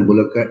on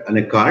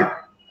a cart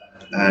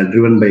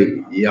driven by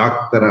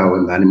yak tara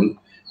one animal.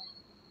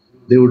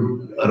 They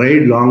would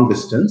ride long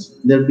distance.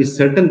 There would be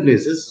certain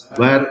places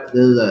where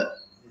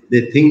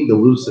they think the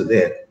wolves are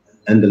there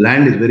and the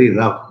land is very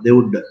rough. They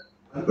would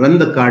run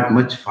the cart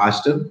much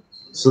faster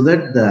so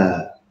that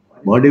the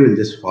body will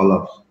just fall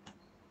off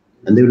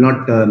and they will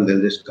not turn,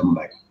 they'll just come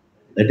back.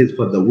 That is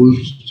for the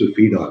wolves to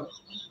feed on.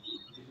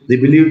 They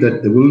believe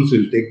that the wolves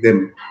will take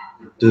them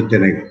to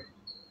Tenegar.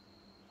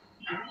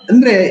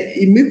 And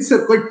the myths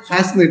are quite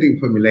fascinating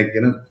for me,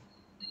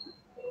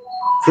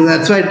 So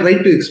that's why I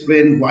tried to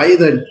explain why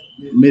that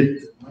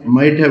myth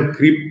might have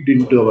creeped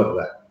into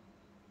our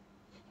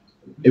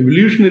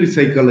evolutionary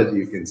psychology,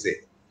 you can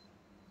say.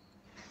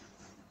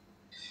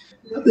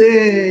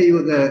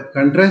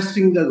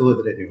 Contrasting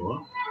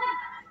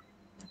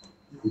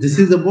this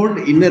is about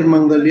Inner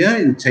Mongolia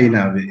in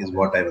China, is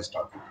what I was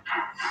talking.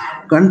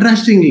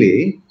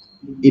 Contrastingly,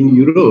 in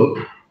Europe,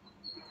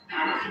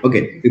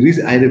 okay,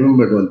 I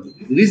remembered one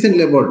thing.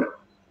 Recently, about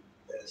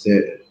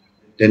say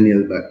 10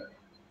 years back,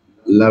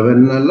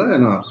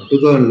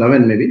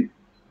 2011 maybe,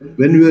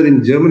 when we were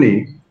in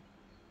Germany,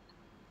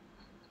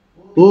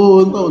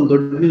 ಒಂದು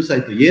ದೊಡ್ಡ news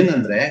ಆಯ್ತು.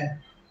 ಏನಂದ್ರೆ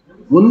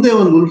ಮುಂದೆ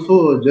ಒಂದು ಉಲ್ಫು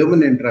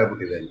Germany enter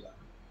ಆಗ್ಬಿಟ್ಟಿದೆ ಅಂತ.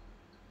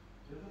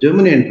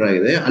 Germany enter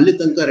ಆಗಿದೆ. ಅಲ್ಲಿ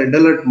ತನಕ ರೆಡ್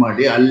ಅಲರ್ಟ್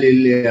ಮಾಡಿ, ಅಲ್ಲಿ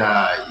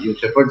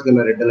ಶೆಪರ್ಡ್ಸ್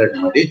ಗೆಲ್ಲ ರೆಡ್ ಅಲರ್ಟ್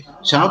ಮಾಡಿ,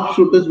 sharp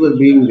shooters var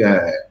being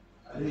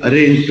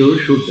arrange to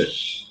shoot that.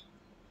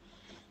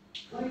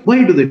 Why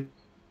do they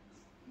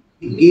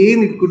Again,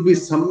 it could be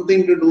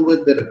something to do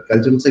with their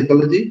cultural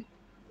psychology,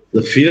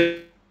 the fear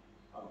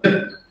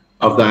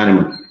of the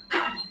animal.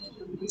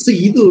 So,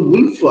 ಇದು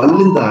wolf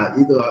ಅಲ್ಲಿಂದ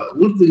ಇದು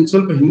wolf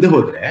ಸ್ವಲ್ಪ ಹಿಂದೆ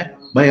ಹೋದ್ರೆ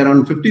by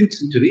around 15th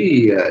century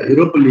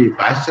ಯುರೋಪಲ್ಲಿ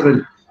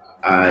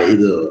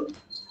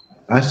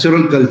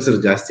pastoral culture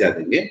ಜಾಸ್ತಿ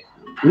ಆದಂಗೆ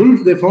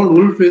they found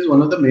wolf is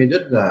one of the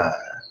major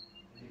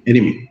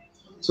enemy.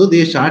 So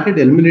they started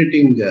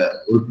eliminating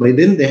wolf. By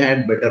then they had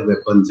better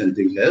weapons and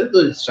things like that. So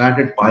they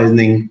started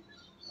poisoning,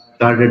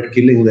 started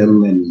killing them,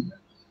 and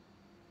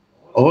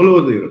all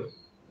over the Europe.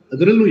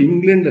 ಅದರಲ್ಲೂ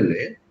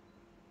ಇಂಗ್ಲೆಂಡಲ್ಲಿ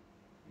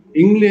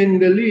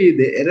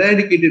they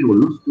eradicated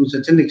wolves to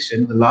such an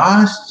extent. The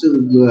last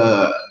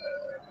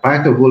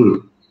pack of wolves,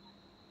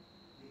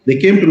 they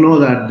came to know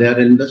that they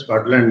are in the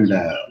Scotland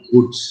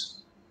woods.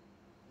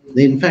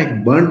 They in fact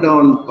burnt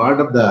down part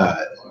of the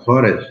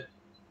forest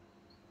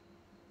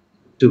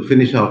to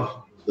finish off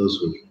those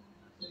wolves.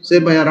 Say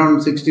by around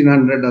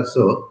 1600 or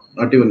so,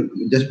 not even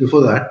just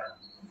before that,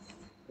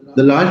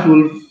 the large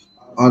wolf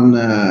on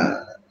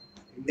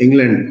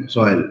England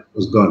soil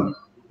was gone.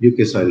 UK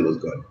soil was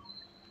gone.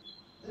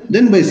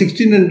 Then by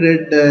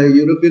 1600,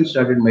 Europeans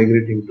started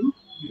migrating to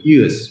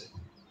US.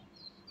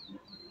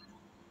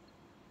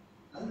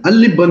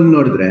 ಅಲ್ಲಿ ಬಂದು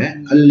ನೋಡಿದ್ರೆ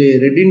ಅಲ್ಲಿ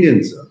red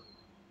Indians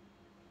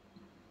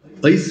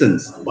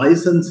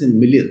bisons in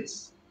millions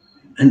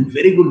and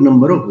very good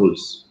number of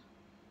wolves.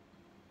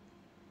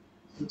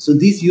 So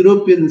these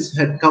Europeans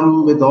had come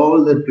with all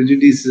their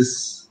prejudices,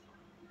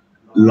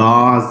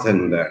 laws,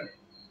 and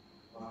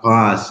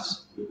past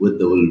with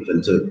the wolf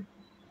and so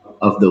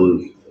of the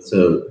wolf.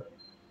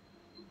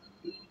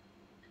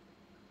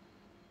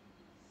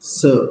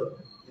 So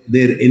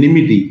their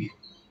enmity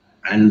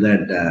and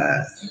that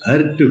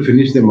urge to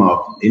finish them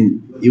off in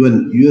even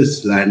US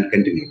land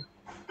continued.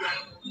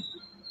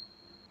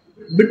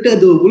 But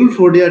the wolf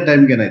odia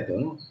time ಏನಾಯ್ತು,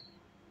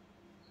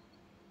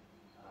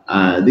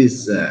 these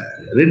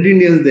Red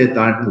Indians, they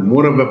thought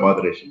more of a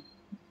botheration.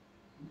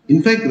 In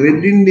fact,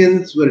 Red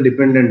Indians were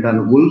dependent on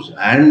wolves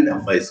and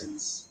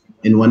bisons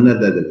in one or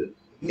the other.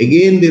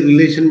 Again, the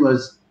relation was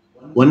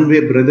one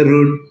way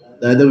brotherhood,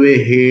 the other way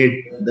hate,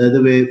 the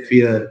other way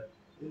fear.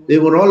 They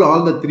were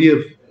all the three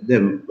of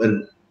them were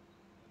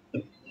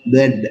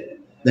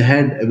they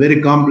had a very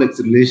complex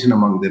relation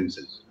among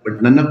themselves, but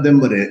none of them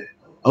were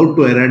out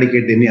to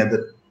eradicate any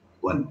other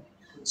one.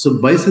 So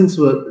bisons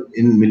were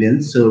in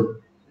millions. So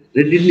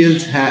Red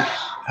Indians had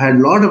a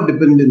lot of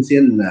dependency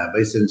on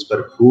bisons for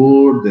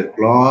food, their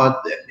cloth,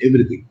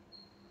 everything.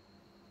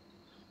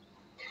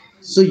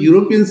 So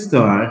Europeans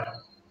thought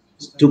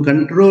to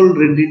control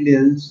Red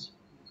Indians,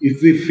 if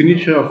we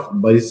finish off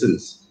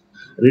bisons,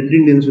 Red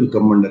Indians will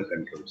come under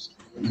control.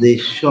 They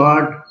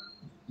shot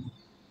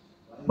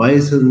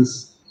bisons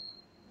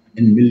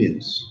in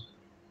millions.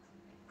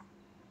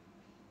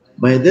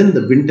 By then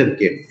the winter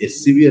came, a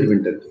severe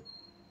winter came.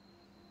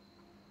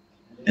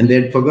 And they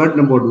had forgotten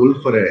about wolf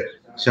for a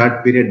short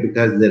period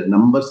because their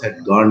numbers had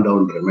gone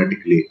down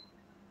dramatically.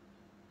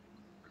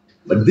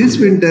 But this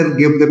winter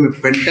gave them a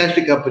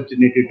fantastic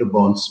opportunity to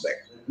bounce back.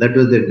 That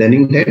was their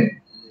dunning time,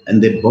 and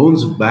they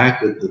bounced back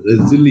with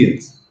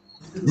resilience.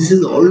 This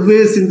is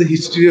always in the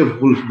history of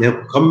wolf. They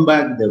have come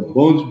back, they have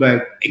bounced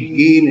back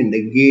again and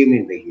again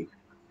and again.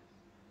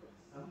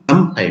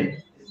 Sometimes,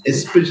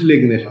 especially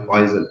against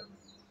poison,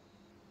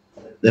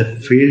 they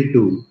fail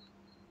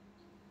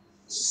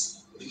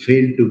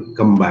to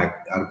come back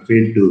or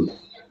fail to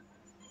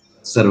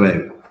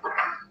survive.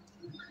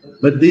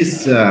 But this,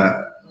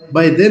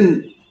 by then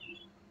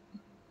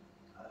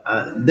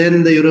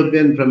the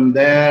European from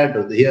there to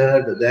here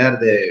to there,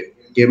 they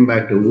came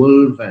back to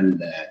wolf and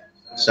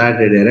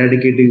started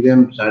eradicating them,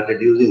 started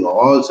using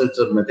all sorts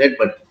of methods,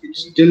 but it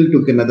still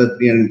took another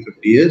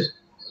 350 years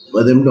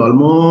for them to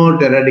almost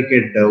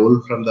eradicate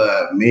wolf from the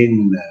main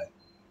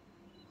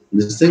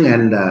this thing.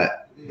 And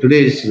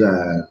today's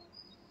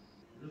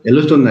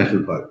Yellowstone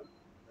National Park.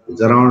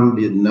 It's around,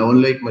 now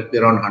lake must be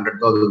around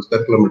 100,000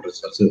 square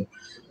kilometers or so.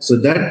 So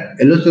that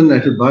Yellowstone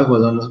National Park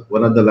was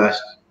one of the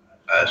last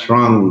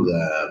strong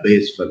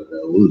base for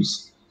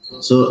wolves.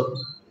 So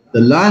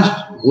the last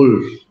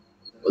wolf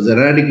was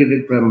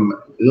eradicated from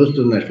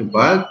Yellowstone National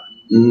Park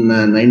in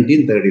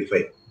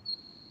 1935.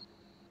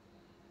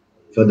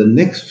 For the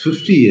next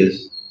 50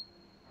 years,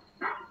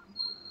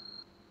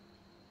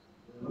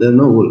 there are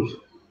no wolf.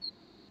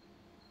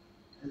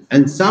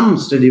 And some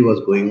study was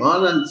going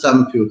on and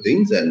some few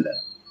things, and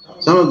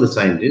some of the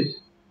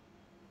scientists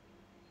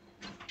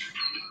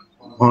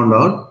found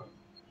out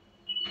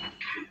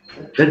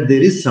that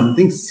there is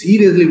something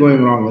seriously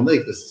going wrong in the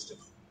ecosystem.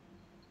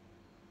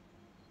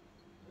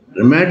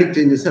 Dramatic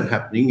changes are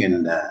happening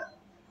and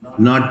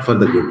not for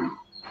the good.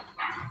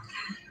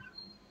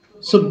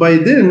 So by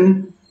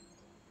then,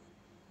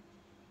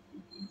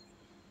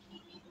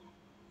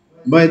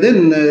 by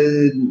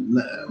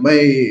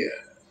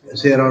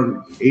say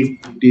around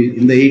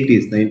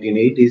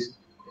 1980s,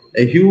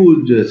 a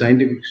huge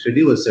scientific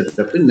study was set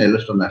up in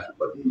Yellowstone National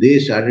Park. They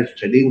started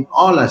studying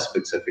all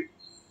aspects of it.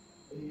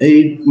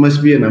 It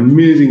must be an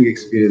amazing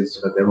experience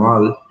for them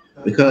all,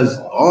 because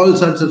all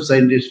sorts of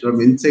scientists,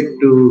 from insect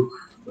to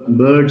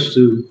birds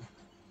to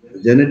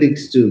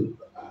genetics to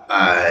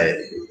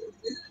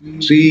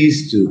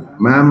trees to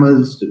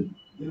mammals to,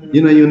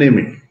 you name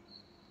it,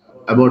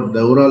 about the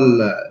overall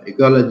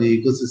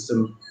ecology,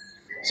 ecosystem.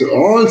 So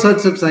all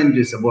sorts of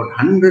scientists, about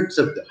hundred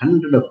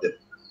of them,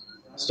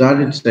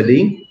 started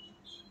studying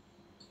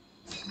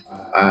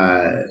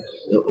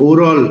the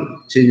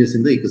overall changes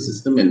in the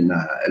ecosystem in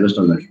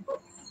Yellowstone National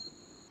Park.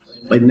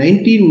 By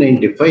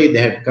 1995, they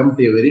had come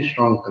to a very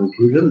strong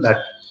conclusion that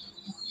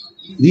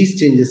these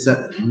changes,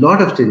 a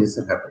lot of changes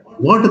have happened.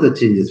 What are the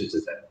changes which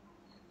has happened?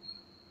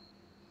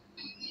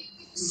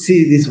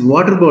 See, these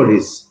water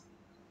bodies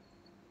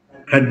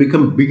had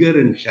become bigger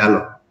and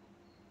shallow,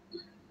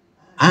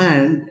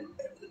 and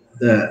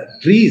the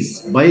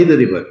trees by the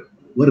river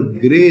were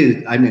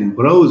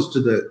browsed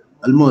to the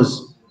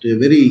almost to a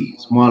very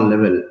small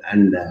level,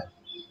 and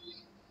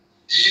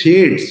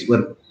shades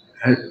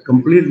had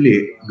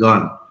completely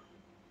gone.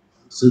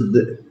 So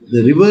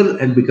the river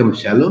had become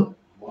shallow,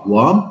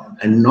 warm,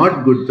 and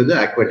not good for the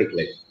aquatic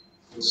life.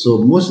 So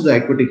most of the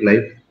aquatic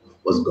life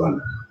was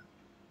gone.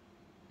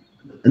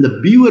 And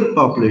the beaver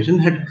population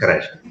had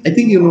crashed. I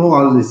think you know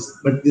all this,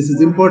 but this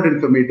is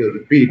important for me to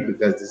repeat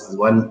because this is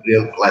one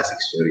real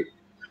classic story.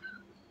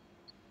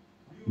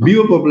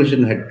 Beaver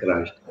population had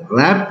crashed.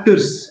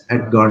 Raptors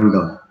had gone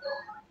down.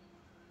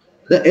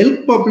 The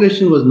elk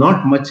population was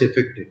not much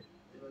affected.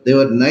 They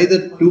were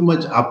neither too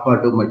much up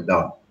or too much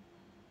down.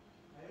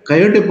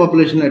 Coyote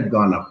population had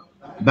gone up.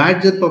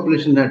 Badger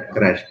population had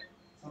crashed.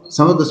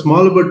 Some of the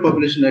smaller bird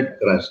population had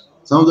crashed.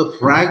 Some of the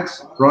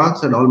frogs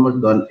had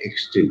almost gone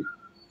extinct.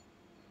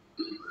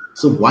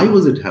 So why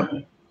was it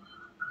happening?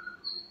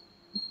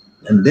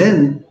 And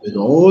then with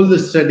all the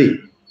study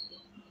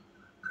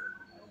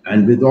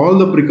and with all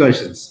the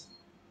precautions,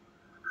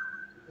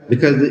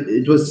 because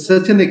it was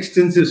such an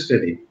extensive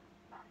study,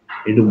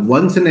 it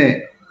once in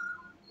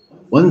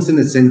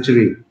a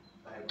century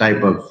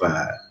type of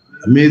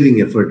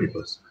amazing effort it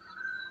was.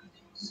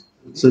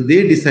 So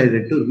they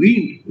decided to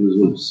reintroduce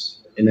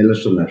wolves in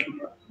Yellowstone National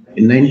Park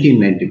in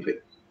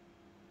 1995.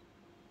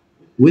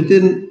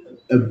 Within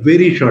a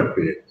very short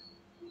period.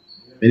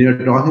 When you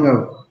are talking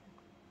of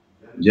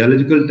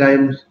geological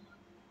times,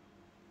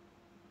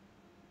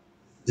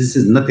 this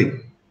is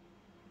nothing.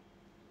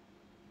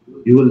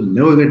 You will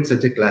never get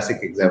such a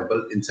classic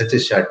example in such a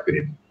short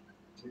period.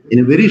 In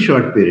a very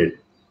short period,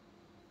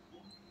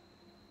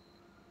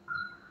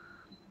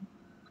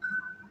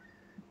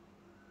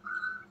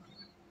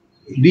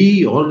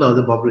 all the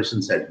other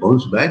populations had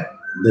bounced back.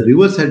 The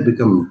rivers had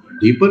become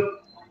deeper,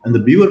 and the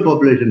beaver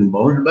population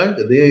bounced back.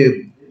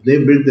 They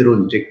built their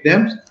own check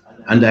dams,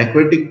 and the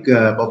aquatic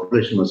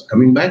population was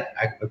coming back.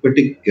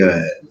 Aquatic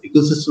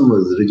ecosystem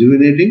was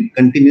rejuvenating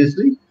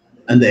continuously,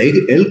 and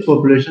the elk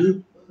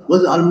population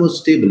was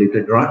almost stable. It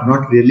had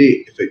not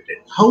really affected.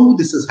 How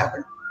this has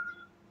happened?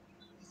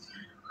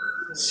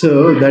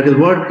 So that is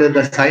what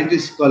the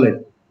scientists call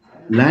it,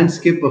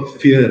 landscape of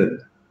fear.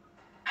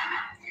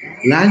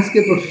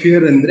 Landscape of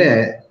fear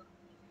andre,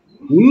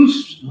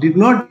 wolves did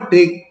not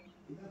take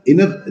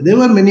enough. There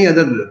were many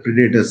other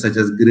predators such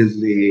as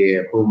grizzly,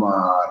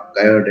 puma,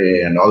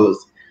 coyote, and all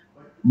those.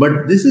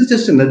 But this is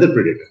just another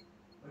predator.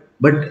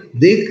 But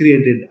they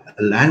created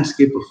a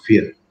landscape of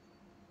fear.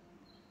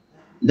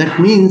 That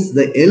means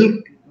the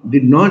elk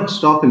did not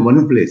stop in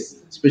one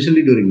place,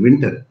 especially during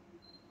winter,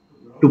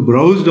 to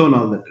browse down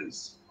all the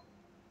trees.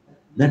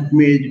 That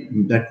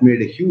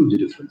made a huge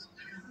difference.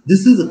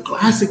 This is a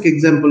classic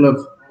example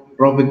of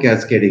trophic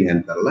cascading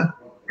antalla.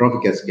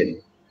 Trophic cascading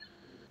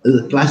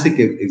is a classic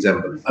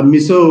example. A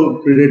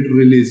meso predator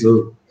release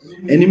or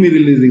enemy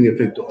releasing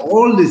effect.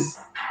 All this.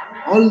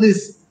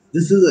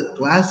 This is a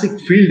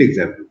classic field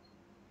example.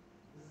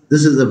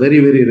 This is a very,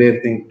 very rare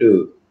thing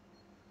to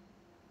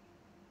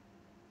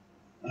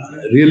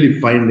really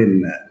find in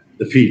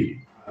the field.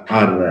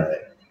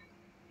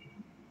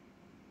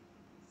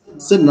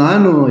 So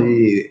ನಾನು ಈ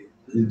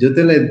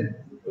ಜೊತೆಲೆ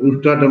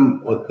ಉಲ್ಟಾಟಂ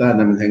ಓದ್ತಾ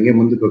ನಮ್ಗೆ ಹಂಗೆ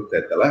ಮುಂದಕ್ಕೆ ಹೋಗ್ತಾ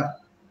ಇತ್ತಲ್ಲ.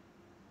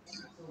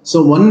 So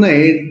one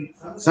night,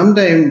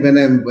 sometime when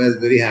I was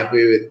very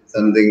happy with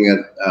something,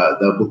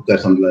 the book or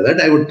something like that,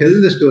 I would tell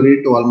the story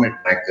to all my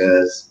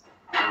trackers.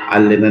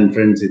 ಅಲ್ಲಿ ನನ್ನ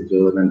ಫ್ರೆಂಡ್ಸ್ ಇದ್ರು,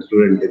 ನನ್ನ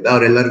ಸ್ಟೂಡೆಂಟ್ ಇದ್ದ,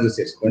 ಅವರೆಲ್ಲರಿಗೂ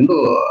ಸೇರಿಸ್ಕೊಂಡು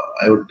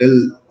I would tell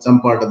some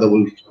part of the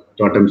wolf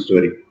totem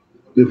story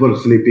before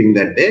sleeping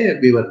that day.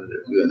 We were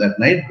that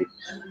night,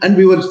 and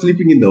we were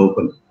sleeping in the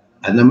open.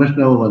 And ನಮ್ಮಷ್ಟು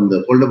ನಾವು ಒಂದು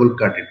foldable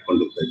cot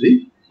ಇಟ್ಕೊಂಡು ಹೋಗ್ತಾ ಇದ್ವಿ.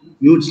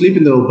 We would sleep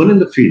in the open in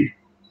the field.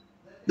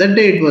 That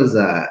day it was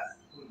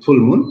full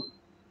moon,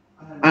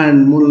 and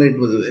moonlight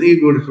was very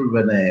beautiful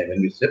when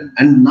we slept.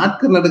 And North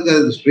Karnataka,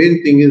 the strange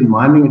thing is,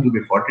 morning it will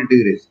be 40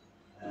 degrees,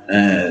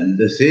 and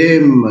the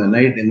same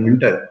night in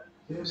winter,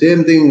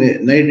 same thing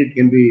night it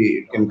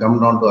can come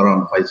down to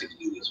around 5-6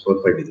 degrees,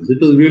 4-5 degrees.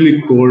 It was really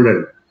cold,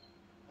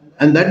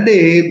 and that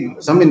day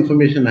some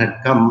information had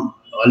come.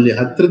 ಅಲ್ಲಿ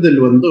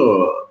ಹತ್ತಿರದಲ್ಲಿ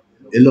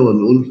ಎಲ್ಲೋ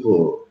ಒಂದು wolf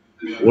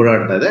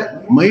ಓಡಾಡ್ತಾ ಇದೆ,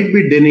 might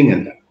be denning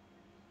ಅಂತ.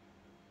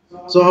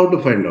 So how to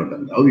find out?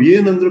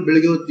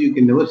 You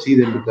can never see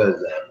them because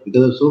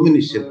of so many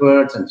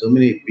shepherds and so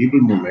many people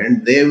movement.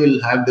 They will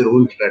have their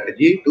own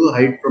strategy to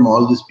hide from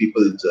all these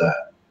people's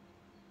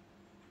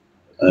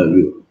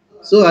view.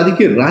 So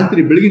ಅದಕ್ಕೆ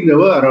ರಾತ್ರಿ ಬೆಳಗಿನ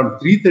ಜಾವ around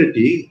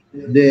 3:30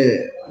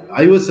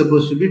 I was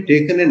supposed to be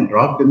taken and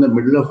dropped in the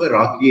middle of a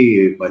rocky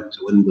bunch,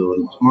 ಒಂದು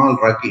small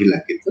rocky hill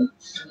ಆಗಿತ್ತು.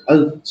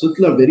 ಅದು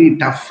ಸುತ್ತಲ very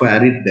tough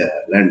arid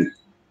land,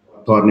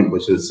 thorny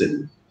bushes and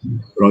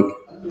rocky.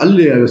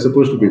 ಅಲ್ಲಿ I was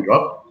supposed to be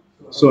dropped.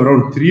 So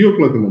around 3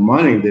 o'clock in the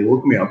morning they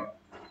woke me up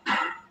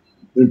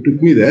and took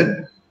me there.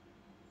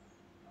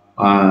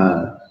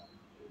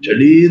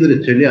 ಚಳಿ ಇದ್ರೆ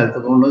ಚಳಿ ಅಲ್ಲಿ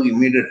ತಗೊಂಡೋಗಿ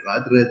immediate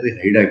ರಾತ್ರಿ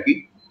hide hockey.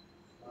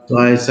 So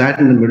I sat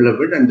in the middle of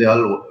it and they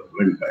all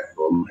went back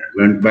home,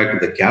 went back to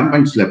the camp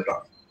and slept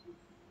off.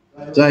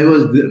 So I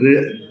was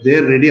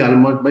there ready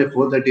almost by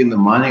 4:30 in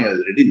the morning. I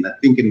was ready,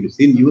 nothing can be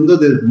seen. Even though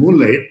there is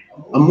moonlight,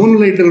 a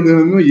moonlight,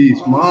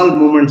 small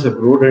movements of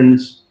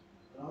rodents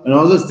and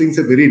all those things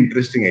are very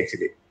interesting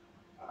actually.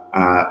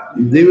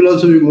 They will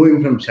also be moving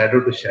from shadow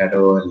to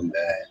shadow and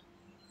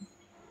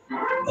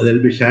there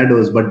will be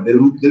shadows, but there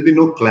will be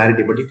no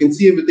clarity. But you can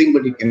see everything,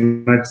 but you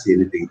cannot see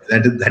anything.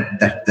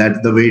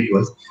 That's the way it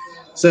was.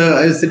 So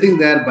I was sitting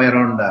there by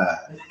around,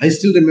 I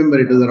still remember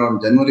it was around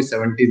January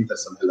 17th or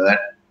something like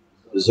that.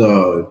 So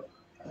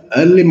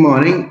early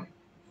morning,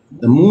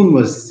 the moon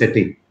was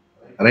setting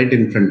right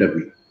in front of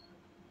me.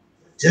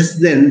 Just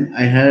then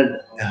I heard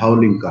a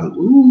howling call.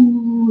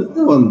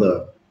 Ooh, on the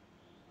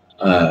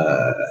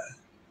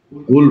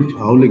wolf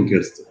howling.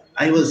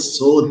 I was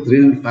so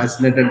thrilled,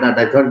 fascinated that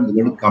I thought it was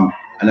going to come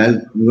and I was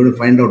going to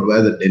find out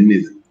where the den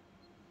is.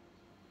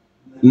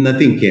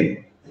 Nothing came.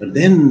 But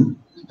then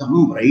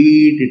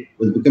it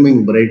was becoming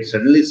bright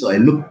suddenly. So I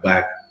looked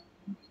back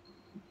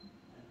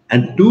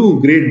and two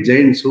great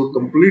giants who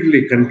completely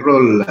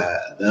control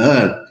the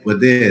earth were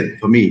there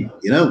for me.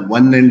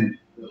 One end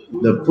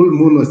the full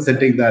moon was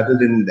setting, the other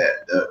end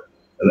the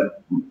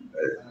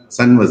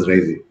sun was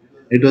rising.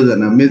 It was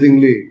an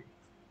amazingly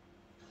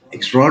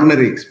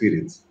extraordinary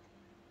experience.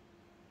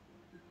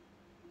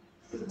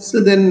 So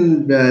then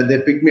they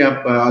picked me up,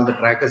 all the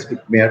trackers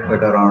picked me up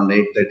at around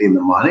 8:30 in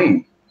the morning.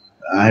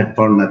 I had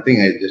found nothing.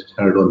 I just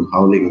heard one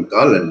howling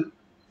call, and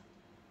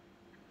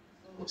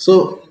so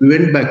we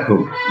went back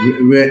home.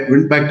 We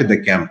went back to the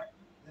camp.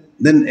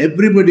 Then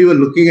everybody were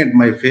looking at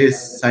my face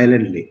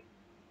silently.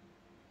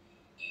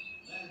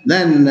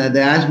 Then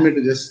they asked me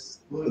to just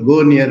go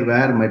near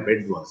where my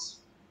bed was.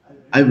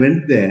 I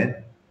went there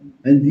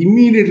and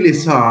immediately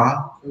saw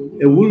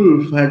a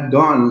wolf had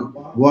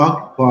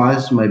walked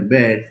past my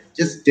bed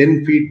just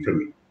 10 feet from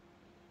me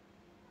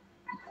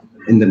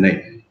in the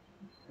night.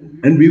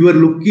 And we were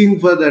looking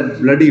for that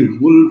bloody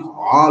wolf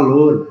all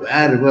over,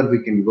 wherever we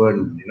can go.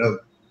 And,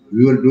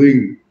 we were doing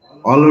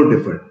all out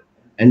effort.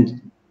 And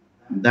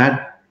that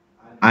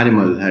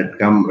animal had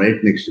come right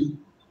next to me.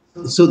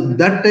 So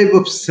that type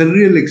of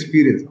surreal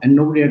experience, and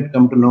nobody had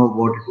come to know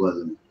what it was.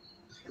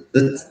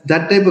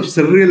 That type of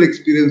surreal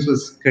experience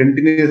was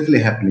continuously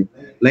happening.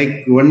 Like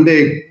one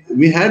day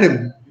we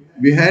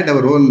had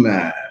our own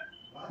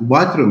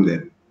bathroom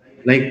there.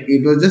 Like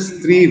it was just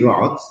 3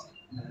 rocks.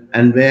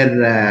 And where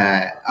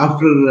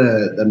after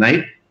the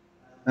night,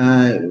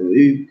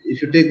 if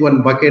you take one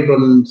bucket,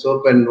 one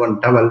soap, and one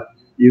towel,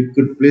 you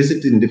could place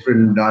it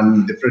on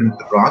different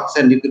rocks,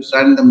 and you could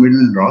stand in the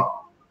middle rock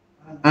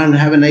and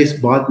have a nice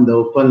bath in the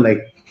open.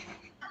 Like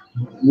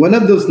one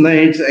of those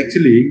nights,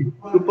 actually,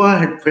 Krupa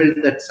had felt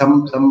that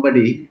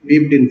somebody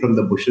peeped in from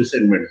the bushes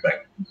and went back.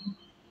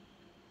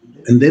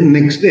 And then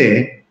next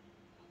day,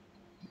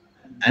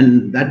 and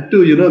that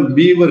too,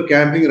 we were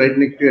camping right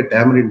next to a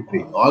tamarind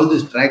tree. All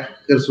these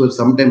trackers were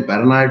sometimes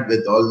paranoid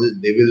with all these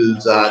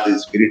devils,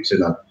 these spirits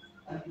and all.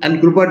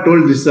 And Krupa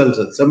told this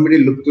also. Somebody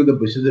looked through the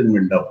bushes and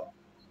went down.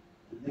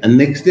 And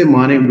next day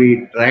morning, we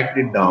tracked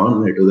it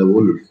down to the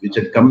wolf, which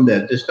had come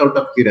there just out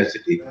of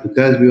curiosity,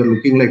 because we were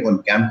looking like on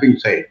camping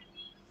site.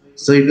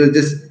 So it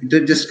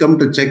had just come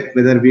to check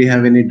whether we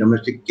have any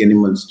domestic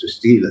animals to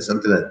steal or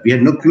something like that. We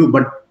had no clue,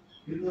 but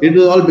it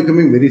was all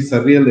becoming very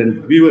surreal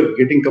and we were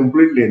getting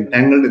completely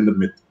entangled in the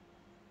myth.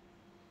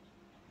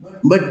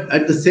 But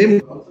at the same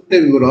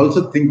time, we were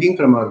also thinking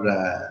from our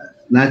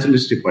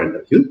naturalistic point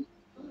of view.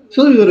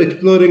 So we were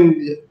exploring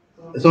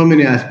so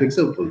many aspects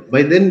of it.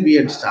 By then we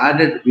had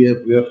started, we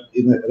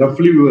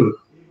were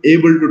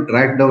able to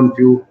track down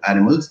few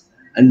animals,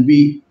 and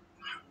we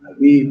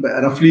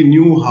roughly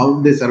knew how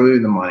they survive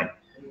in the morning.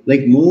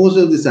 Like most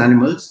of these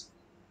animals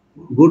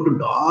go to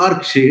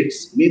dark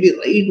shades, maybe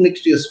right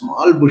next to a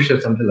small bush or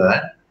something like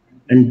that,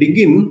 and dig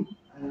in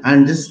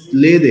and just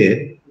lay there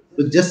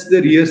with just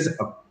their ears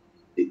up.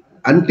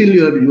 Until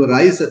your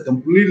eyes are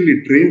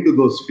completely trained to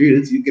those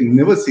fields, you can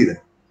never see them.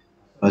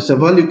 First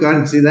of all, you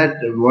can't see that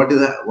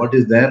what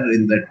is there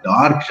in that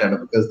dark shadow,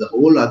 because the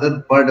whole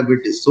other part of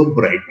it is so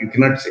bright, you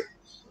cannot see.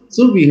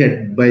 So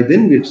by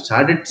then we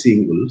started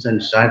seeing wolves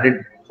and started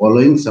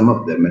following some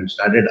of them and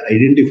started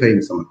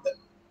identifying some of them.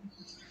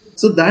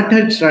 So that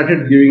had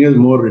started giving us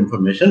more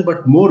information,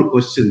 but more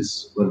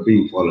questions were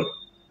being followed,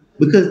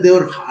 because there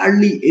were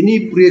hardly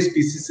any prey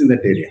species in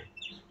that area.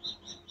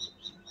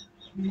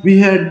 We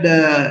had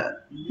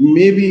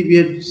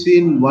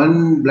seen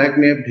one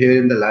black-napped hare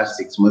in the last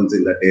 6 months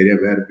in that area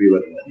where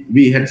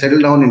we had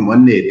settled down in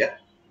one area,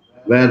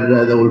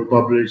 where the wolf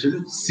population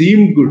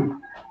seemed good.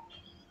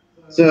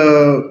 So,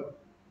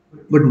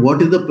 but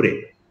what is the prey?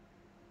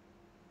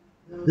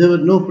 There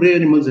were no prey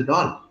animals at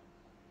all.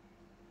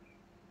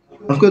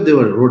 Of course, there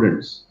were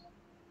rodents.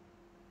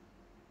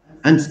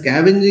 And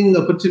scavenging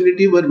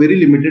opportunity were very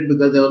limited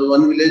because there was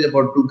one village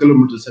about 2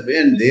 kilometers away,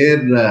 and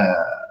there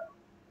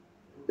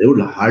they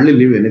would hardly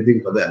leave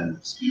anything for the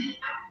animals.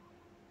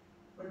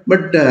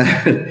 But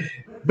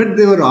but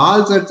there were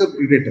all sorts of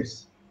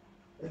predators.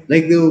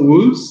 Like there were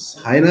wolves,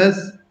 hyenas,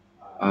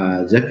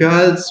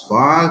 jackals,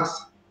 fox,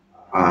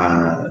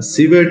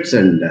 civets,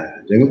 and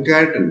jungle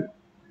cat. And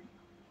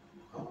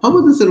how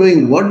was they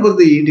surviving? What were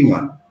they eating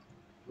on?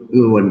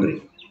 We were wondering.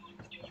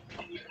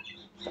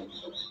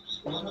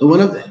 So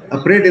one of the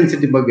prey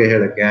density ಬಗ್ಗೆ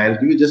ಹೇಳಕ್ಕೆ, I'll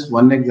give you just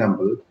one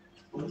example.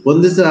 One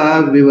ದಿವಸ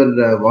we were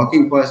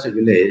walking past a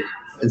village,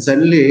 and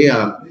suddenly a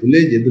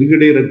village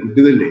ಎದುರುಗಡೆ ಇರೋ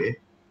ಗುಡ್ಡದಲ್ಲಿ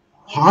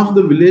half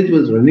the village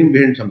was running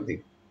behind something,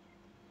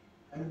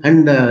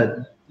 and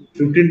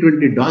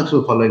 15-20 dogs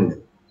were following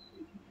them.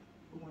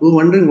 We were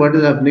wondering what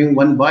is happening.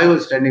 One boy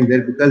was standing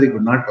there because he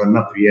could not run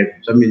up. He had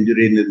some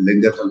injury in his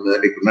leg or something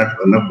that he could not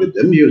run up with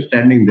them. He was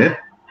standing there.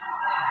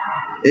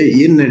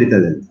 ಏನು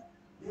ನಡೀತದೆ ಅಂತ,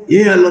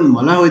 ಅಲ್ಲೊಂದು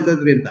ಮಲ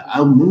ಹೋಯ್ತದ್ರಿ ಅಂತ. ಆ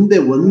ಮುಂದೆ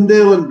ಒಂದೇ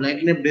ಒಂದು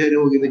ಬ್ಲ್ಯಾಕ್ ನೆಪ್ ಡೇರಿ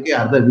ಹೋಗಿದ್ದಕ್ಕೆ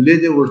ಅರ್ಧ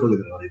ವಿಲೇಜೇ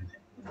ಹೊರಟೋಗಿದ್ರು ಅವರಿಂದ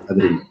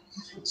ಅದರಿಂದ.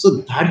 So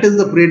that is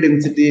the pray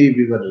density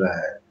we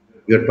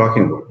are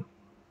talking about.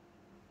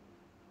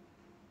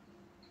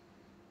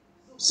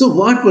 So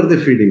what were the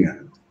feeding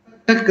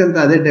ಟಕ್ ಅಂತ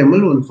ಅದೇ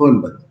ಟೈಮಲ್ಲಿ ಒಂದು ಫೋನ್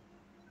ಬಂತು.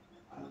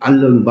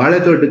 ಅಲ್ಲೊಂದು ಬಾಳೆ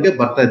ತೋಟಕ್ಕೆ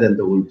ಬರ್ತಾ ಇದೆ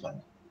ಅಂತ ಉಲ್ಫ.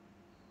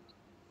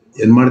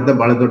 ಏನ್ ಮಾಡ್ತಾ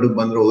ಬಾಳೆ ತೋಟಕ್ಕೆ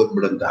ಬಂದ್ರೆ ಹೋಗೋದ್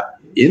ಬಿಡಂತ.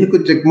 ಏನಕ್ಕೂ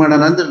ಚೆಕ್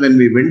ಮಾಡೋಣ ಅಂತ when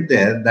we went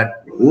there, that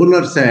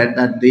owner said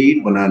that they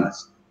eat bananas.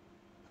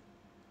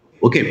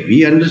 Okay, we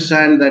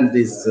understand that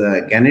these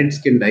canids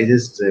can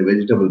digest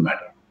vegetable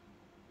matter,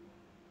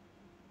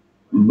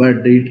 but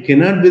it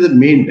cannot be the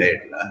main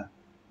diet.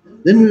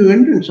 Then we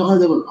went and saw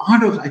there were a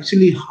lot of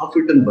actually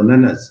half-eaten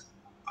bananas,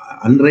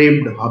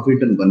 unripe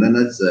half-eaten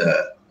bananas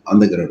on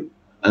the ground,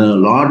 and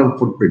a lot of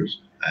footprints.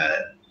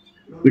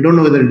 We don't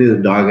know whether it is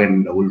a dog and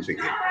a wolf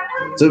again.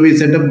 So we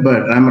set up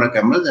camera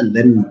cameras and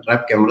then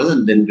trap cameras,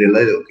 and then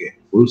realized, okay,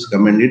 wolves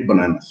come and eat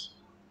bananas.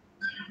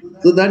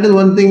 So that is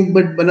one thing,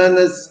 but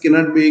bananas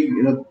cannot be,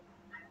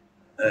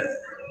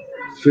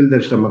 fill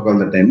their stomach all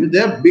the time.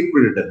 They are big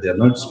predators, they are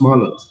not small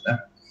ones.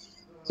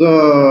 So,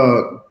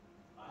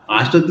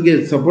 ಅಷ್ಟೊತ್ತಿಗೆ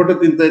ಸಪೋಟ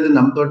ತಿಂತ ಇದ್ದೆ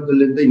ನಮ್ಮ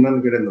ತೋಟದಲ್ಲಿ ಅಂತ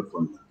ಇನ್ನೊಂದು ಕಡೆ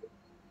phone ಮಾಡ್ತಾರೆ.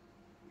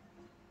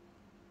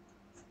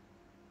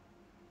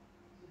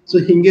 So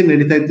ಹಿಂಗೆ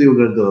ನಡೀತಾ ಇತ್ತು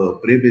ಇವುಗಳದ್ದು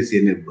ಪ್ರೇ ಬೇಸ್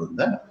ಏನಿರ್ಬೋದು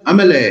ಅಂತ.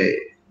 ಆಮೇಲೆ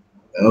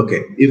okay,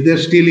 if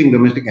they're stealing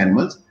domestic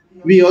animals,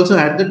 we also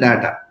had the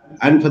data,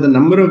 and for the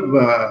number of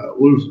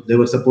wolves they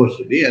were supposed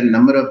to be and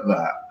number of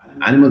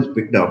animals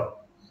picked up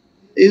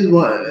is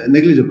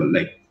negligible,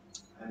 like,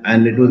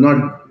 and it was not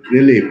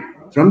really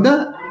from the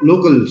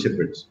local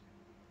shepherds.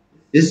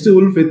 Just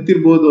wolf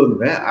ettirbodu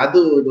andre adu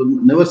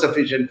never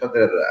sufficient for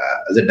their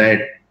as a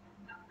diet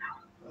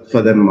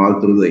for them all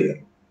through the year.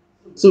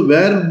 So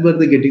where were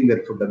they getting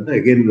their food? And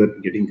again we were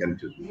getting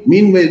confused.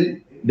 Meanwhile,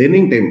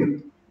 denning time ಬಂತು.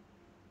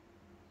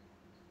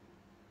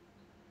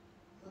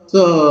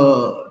 So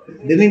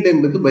denning time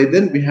ಬಂತು. By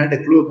then we had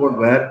a clue about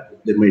where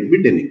there might be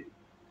denning.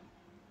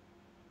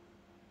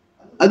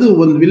 ಅದು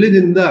ಒಂದು village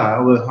ಇಂದ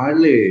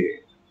hardly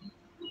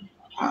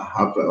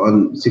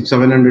ಒಂದು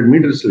 600-700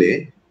 meters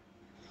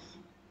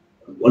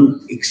one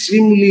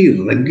extremely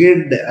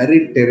rugged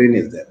arid terrain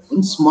is there.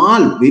 One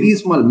small, very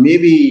small,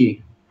 maybe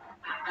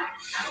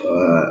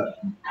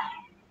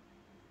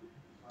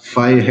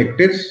 5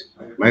 hectares,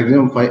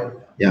 maximum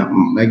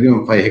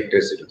 5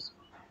 hectares it is.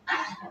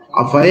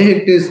 A 5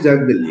 hectares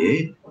ಜಾಗದಲ್ಲಿ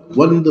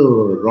ಒಂದು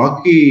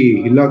rakhi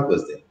hillock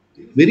was there,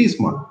 very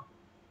small.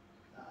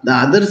 The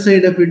other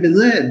side of it is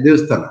a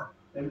devasthana,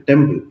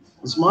 temple,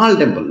 a small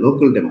temple,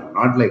 local temple,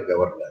 not like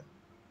our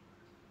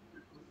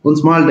one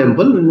small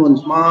temple in one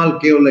small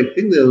cave-like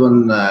thing. There's one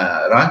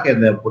rock and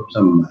they put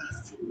some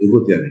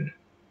vibhuti on it.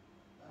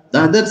 The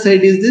other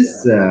side is this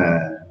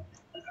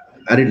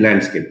arid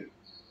landscape.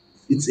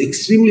 It's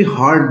extremely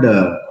hard,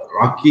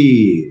 rocky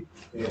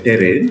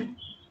terrain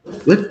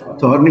with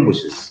thorny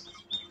bushes.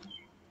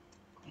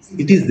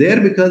 It is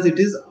there because it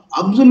is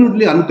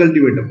absolutely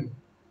uncultivatable.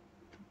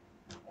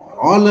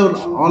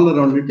 All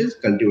around it is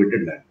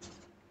cultivated land.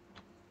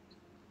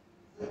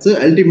 So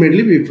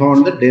ultimately we found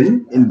the den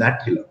in that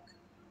hillock.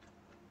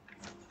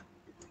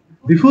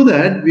 Before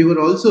that, we were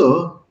also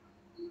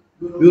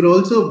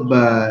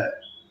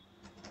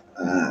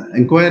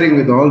inquiring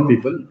with all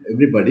people,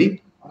 everybody,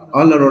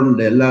 all around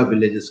Ella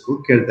villages.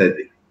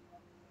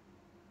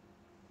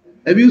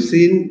 Have you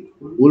seen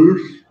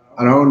wolf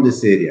around this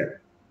area?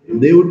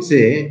 They would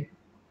say,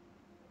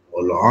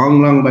 oh,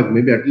 long back,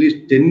 maybe at least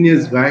 10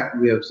 years back,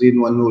 we have seen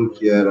one wolf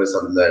here or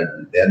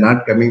something. They are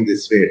not coming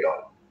this way at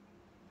all.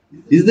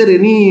 Is there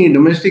any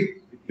domestic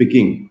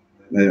picking,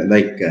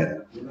 like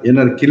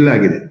kill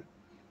agide?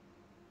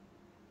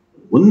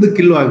 ಒಂದು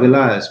kilo ಆಗಲ್ಲ,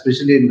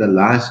 especially in the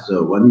last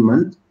 1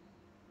 month.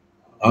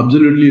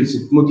 Absolutely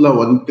ಸುತ್ತಮುತ್ತಲ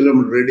 1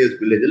 kilometer radius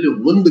village ಅಲ್ಲಿ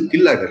ಒಂದು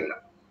kill ಆಗಲ್ಲ.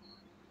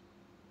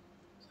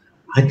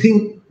 I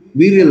think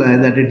we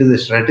realized that it is a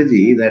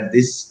strategy that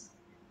this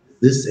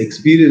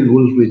experienced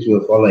wolf which we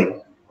were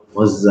following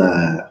was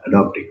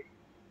adopting.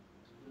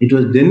 It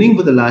was denning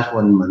for the last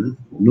 1 month.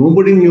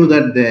 Nobody knew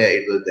that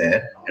it was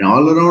there, and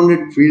all around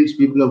it, fields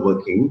people are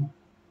working.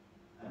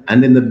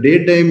 And in the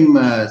daytime,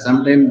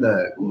 sometimes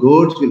the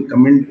goats will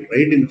come in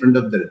right in front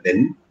of the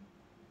den,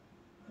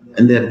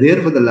 and they are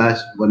there for the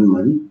last 1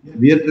 month.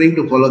 We are trying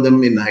to follow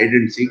them in hide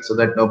and seek so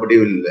that nobody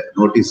will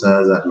notice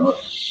us or not.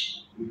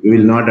 We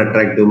will not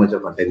attract too much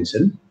of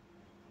attention.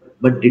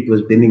 But it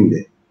was denning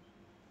there.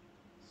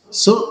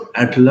 So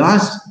at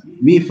last,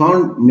 we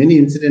found many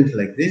incidents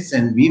like this,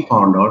 and we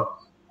found out,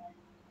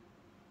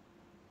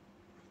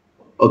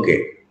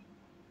 okay,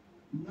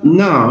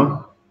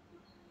 now,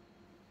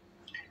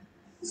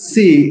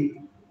 see,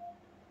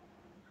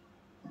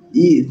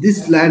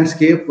 this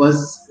landscape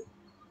was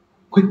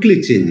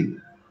quickly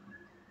changing.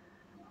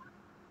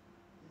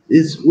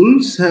 These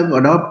wolves have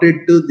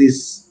adopted to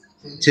this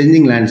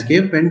changing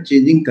landscape and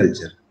changing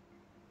culture.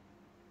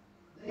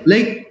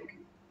 Like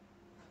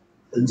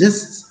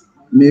just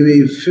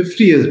maybe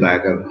 50 years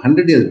back or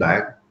 100 years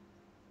back,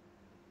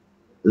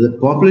 the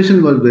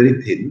population was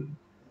very thin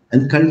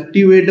and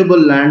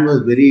cultivatable land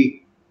was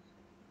very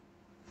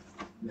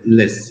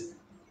less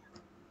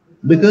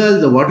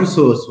because the water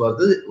source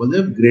was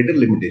a greater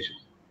limitation.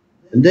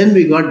 And then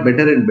we got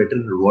better and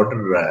better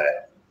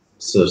water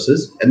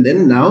sources. And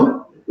then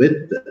now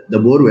with the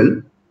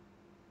borewell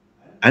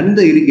and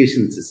the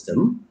irrigation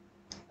system,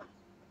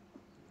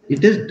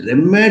 it has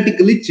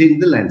dramatically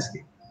changed the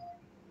landscape.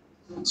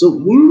 So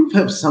wolves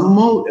have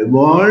somehow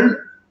evolved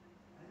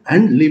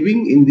and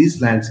living in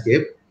this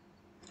landscape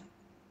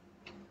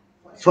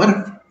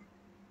for,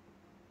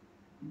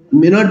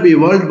 may not be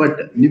evolved,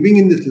 but living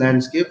in this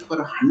landscape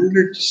for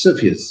hundreds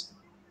of years.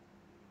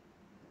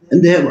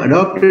 And they have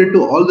adapted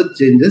to all the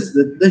changes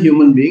that the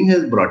human being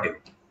has brought in.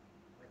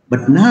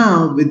 But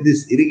now with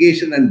this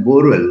irrigation and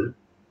borewell,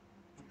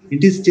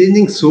 it is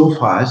changing so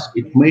fast,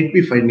 it might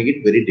be finding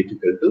it very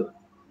difficult to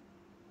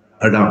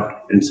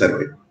adapt and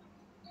survive.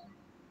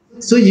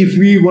 So if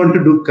we want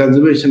to do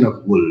conservation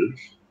of wolves,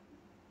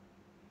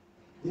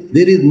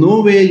 there is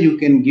no way you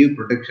can give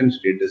protection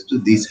status to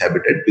this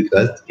habitat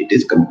because it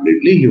is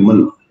completely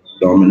human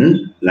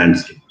dominant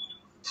landscape.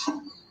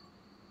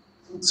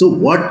 So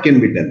what can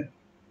be done?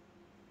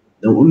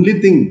 The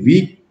only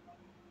thing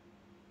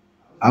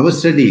our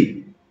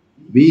study,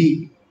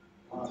 we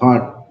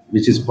thought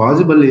which is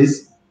possible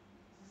is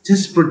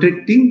just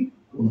protecting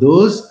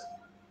those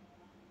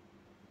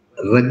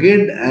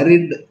rugged,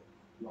 arid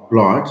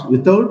plots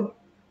without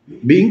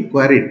being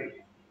quarried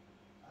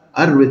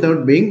or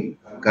without being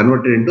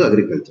converted into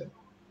agriculture.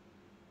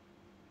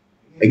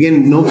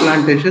 Again, no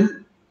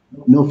plantation,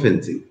 no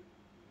fencing,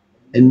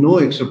 and no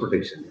extra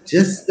protection.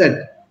 Just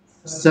that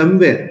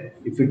somewhere,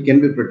 if it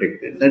can be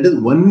protected, that is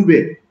one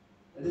way.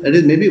 That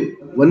is maybe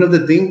one of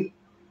the things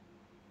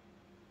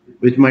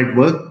which might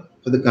work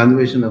for the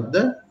conservation of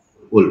the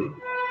wolf.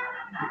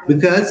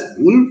 Because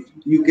wolf,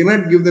 you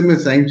cannot give them a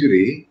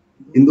sanctuary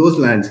in those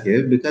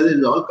landscapes because it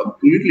is all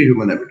completely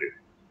human habitat.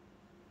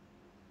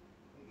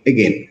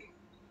 Again,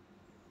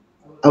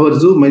 our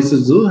zoo, Mysuru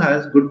Zoo,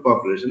 has good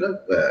population of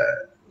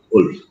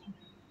wolves.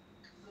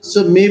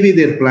 So maybe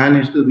their plan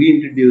is to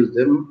reintroduce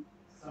them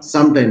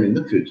sometime in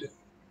the future.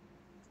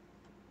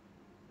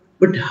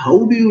 But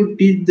how do you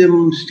teach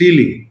them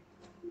stealing?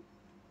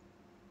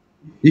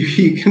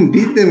 You can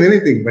teach them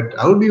anything, but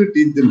how do you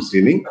teach them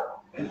stealing?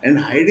 And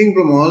hiding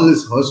from all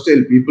this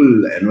hostile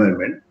people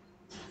environment,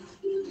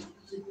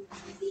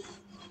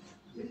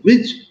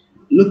 which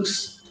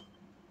looks,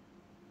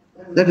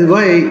 that is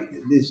why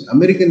this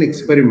American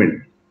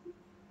experiment,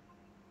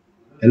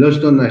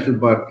 Yellowstone National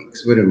Park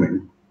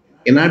experiment,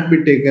 cannot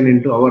be taken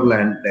into our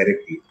land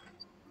directly.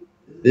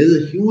 There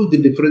is a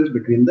huge difference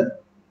between the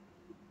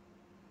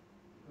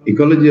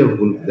ecology of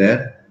wolf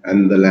there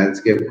and the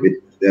landscape which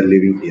they are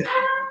living here.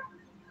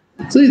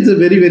 So it's a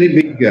very, very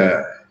big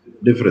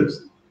difference.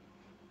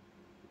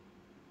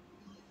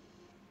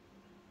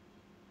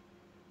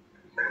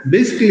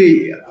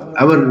 Basically,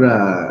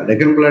 our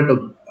Deccan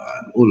Plateau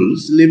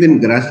wolves live in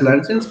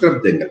grasslands and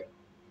scrub jungle.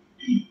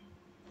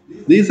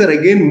 These are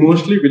again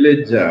mostly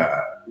village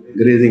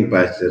grazing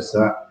pastures,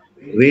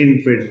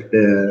 rain-fed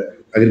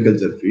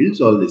agriculture fields,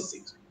 all these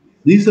things.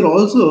 These are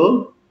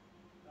also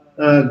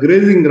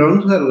grazing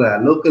grounds for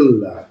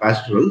local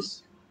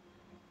pastorals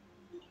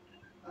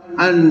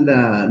and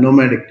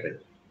nomadic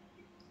tribes.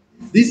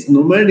 These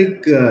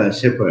nomadic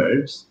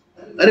shepherds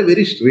are a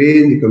very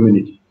strange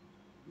community.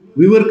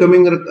 We were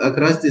coming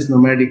across these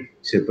nomadic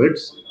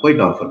shepherds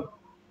quite often.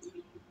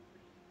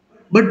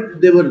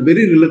 But they were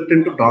very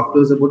reluctant to talk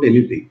to us about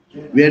anything.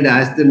 We had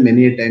asked them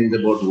many times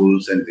about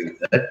wolves and things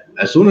like that.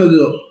 As soon as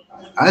you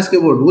ask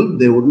about wolves,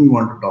 they wouldn't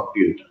want to talk to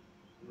you.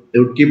 They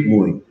would keep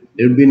moving.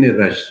 They would be in a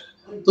rush.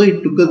 So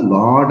it took us a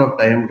lot of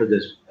time to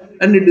just,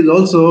 and it is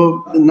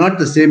also not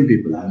the same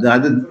people. The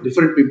other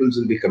different people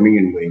will be coming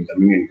and going,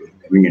 coming and going,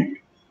 coming and going.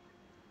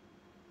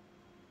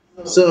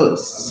 So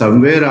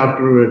somewhere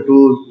after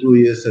two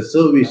years or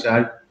so, we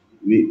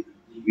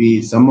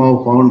we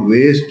somehow found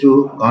ways to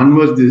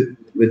converse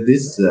with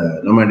this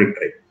nomadic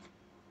tribe.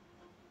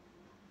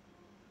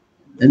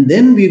 And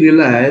then we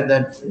realized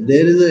that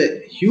there is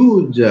a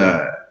huge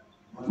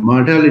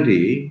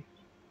mortality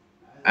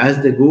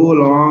as they go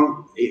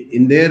along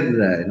in their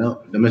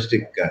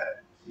domestic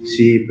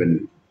sheep,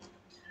 and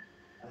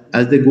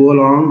as they go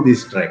along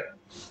this track.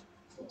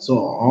 So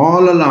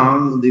all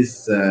along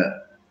this,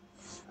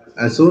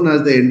 as soon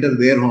as they enter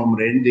their home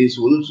range, these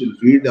wolves will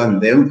feed on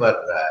them for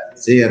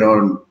say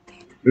around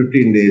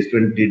 15 days,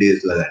 20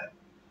 days like that.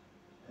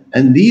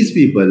 And these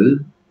people,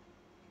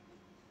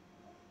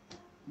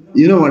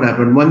 you know what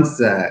happened?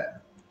 Once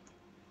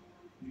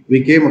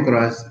we came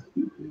across,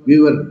 we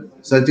were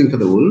searching for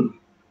the wolf,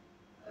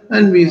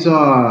 and we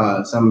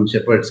saw some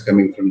shepherds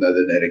coming from the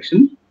other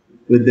direction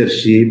with their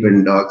sheep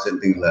and dogs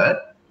and things like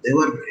that. They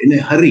were in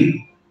a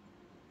hurry.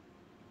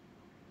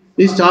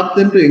 We stopped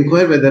them to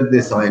inquire whether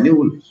they saw any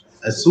wolf.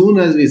 As soon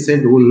as we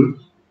said wolf,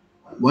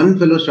 one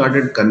fellow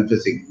started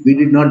confessing. We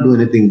did not do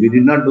anything. We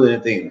did not do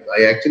anything.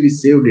 I actually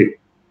saved it.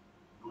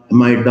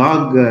 My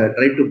dog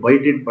tried to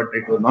bite it, but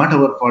it was not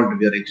our fault.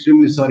 We are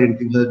extremely sorry. And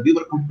things like that. We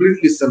were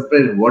completely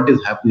surprised what is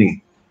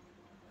happening.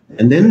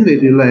 And then we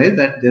realized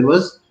that there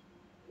was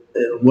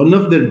one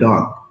of the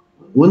dog,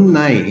 one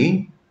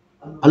night,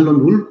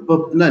 allon wolf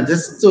pup,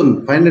 just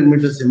on 500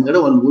 meters in there,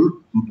 one wolf,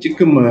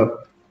 chicken,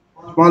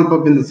 small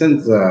pup in the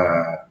sense,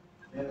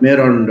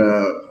 around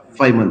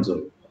 5 months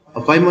old.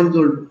 A 5 months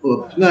old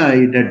pup,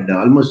 it had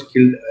almost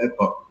killed a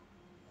pup.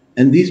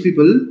 And these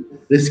people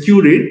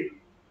rescued it,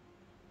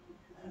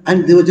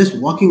 and they were just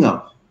walking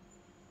off.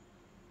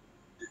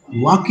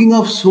 Walking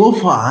off so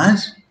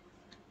fast,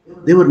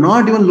 they were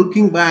not even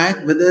looking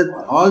back whether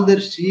all their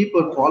sheep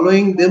are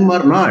following them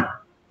or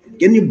not.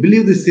 Can you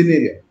believe this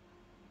scenario?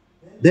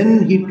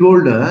 Then he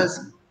told us,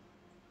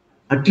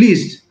 at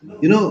least,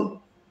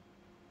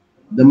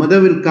 the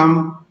mother will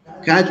come,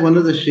 catch one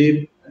of the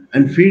sheep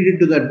and feed it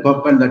to that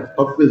pup, and that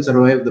pup will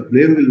survive. The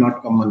blame will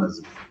not come on us.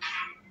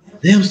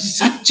 They have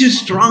such a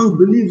strong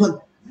belief.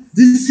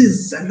 This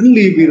is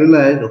suddenly we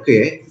realized,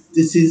 okay,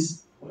 this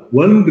is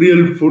one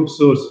real food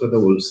source for the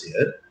wolves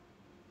here,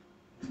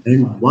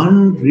 and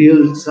one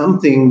real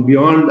something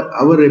beyond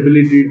our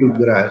ability to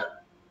grasp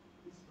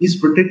is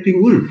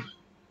protecting wolf.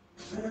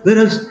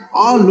 Whereas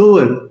all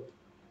over,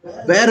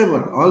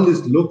 wherever, all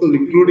these local,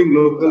 including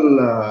local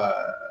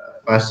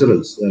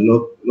pastorals,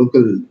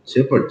 local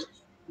shepherds,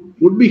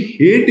 would be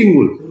hating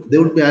wolf. They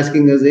would be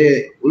asking us,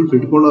 hey, wolf,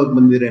 itkondu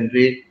bandir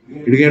enri,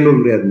 idgandu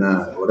hogri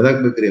adna,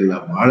 hodakbekri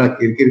alla, baala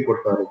kirkiri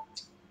kottaru.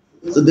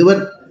 So they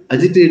were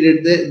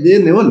agitated, they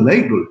never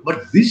liked wolf.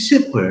 But this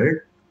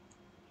shepherd,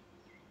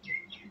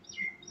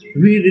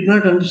 we did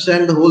not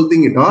understand the whole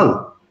thing at all.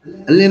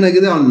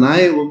 ಅಲ್ಲೇನಾಗಿದೆ ಅವ್ನ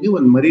ನಾಯಿ ಹೋಗಿ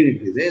ಒಂದು ಮರಿ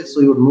ನಿಂತಿದೆ. So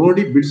ಇವ್ರು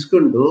ನೋಡಿ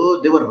ಬಿಡಿಸ್ಕೊಂಡು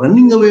they were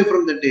running away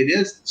from that area,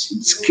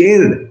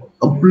 scared,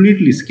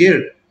 completely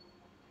scared.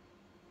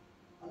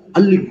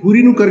 ಅಲ್ಲಿ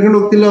ಕುರಿನೂ ಕರ್ಕೊಂಡು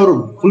ಹೋಗ್ತಿಲ್ಲ, ಅವರು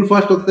ಫುಲ್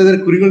ಫಾಸ್ಟ್ ಹೋಗ್ತಾ ಇದಾರೆ,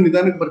 ಕುರಿಗಳು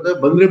ನಿಧಾನಕ್ಕೆ ಬರ್ತವೆ.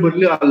 ಬಂದ್ರೆ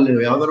ಬರ್ಲಿ, ಅಲ್ಲಿ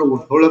ಯಾವ್ದಾರ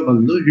ತೋಳ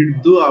ಬಂದು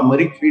ಹಿಡಿದು ಆ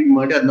ಮರಿಗೆ ಫೀಡ್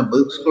ಮಾಡಿ ಅದನ್ನ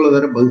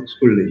ಬದುಕಿಸ್ಕೊಳ್ಳೋದಾರೆ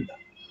ಬದುಕಿಸ್ಕೊಳ್ಳಿ ಅಂತ.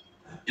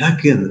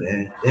 ಯಾಕೆ ಅಂದ್ರೆ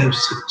they have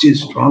such A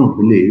strong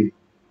believe.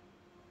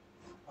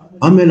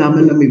 ಆಮೇಲೆ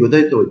ನಮಗೆ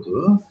ಗೊತ್ತಾಯ್ತು ಹೋಯ್ತು.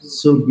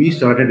 So we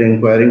started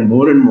ಎಂಕ್ವೈರಿಂಗ್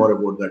more and more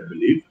about that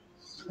believe.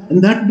 And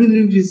that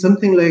belief is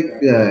something like,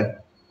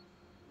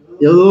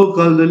 ಯಾವುದೋ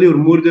ಕಾಲದಲ್ಲಿ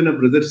ಇವ್ರು 3 ಜನ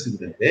ಬ್ರದರ್ಸ್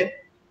ಇದ್ರಂತೆ.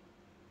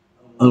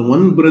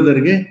 ಒನ್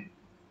ಬ್ರದರ್ಗೆ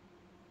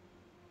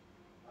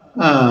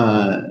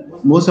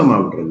ಮೋಸ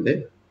ಮಾಡ್ಬಿಟ್ರಂತೆ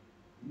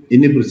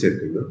ಇನ್ನಿಬ್ರು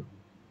ಸೇರ್ಕೊಂಡು.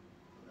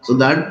 ಸೊ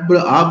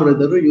ಆ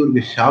ಬ್ರದರು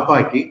ಇವ್ರಿಗೆ ಶಾಪ್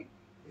ಹಾಕಿ,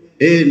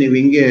 ನೀವು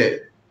ಹಿಂಗೆ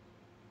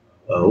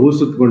ಊರು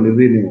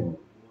ಸುತ್ಕೊಂಡಿದ್ರಿ,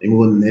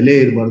 ನಿಮ್ಗೊಂದು ನೆಲೆ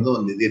ಇರಬಾರ್ದು,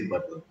 ಒಂದು ಇದು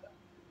ಇರಬಾರ್ದು ಅಂತ.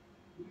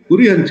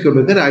 ಕುರಿ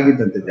ಹಂಚ್ಕೋಬೇಕಾದ್ರೆ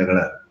ಆಗಿದ್ದಂತೆ ಜಗಳ.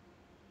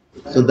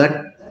 So that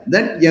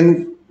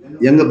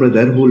younger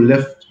brother who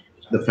left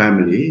the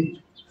family,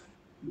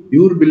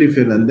 ಇವ್ರ ಬಿಲೀಫ್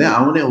ಏನಂದ್ರೆ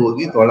ಅವನೇ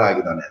ಹೋಗಿ ತೋಳ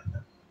ಆಗಿದ್ದಾನೆ ಅಂತ.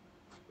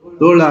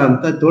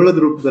 ತೋಳದ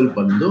ರೂಪದಲ್ಲಿ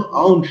ಬಂದು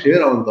ಅವನ್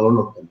ಶೇರ್ ಅವನ್ ತಗೊಂಡು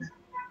ಹೋಗ್ತಾನೆ.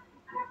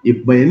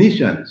 ಇಫ್ ಬೈ ಎನಿ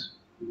ಚಾನ್ಸ್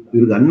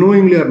ಇವ್ರಿಗೆ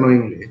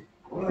ಅನ್ನೋಯಿಂಗ್ಲಿ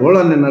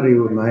ತೋಳನ್ನೇನಾರು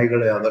ಇವ್ರ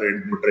ನಾಯಿಗಳು ಯಾವ್ದಾರು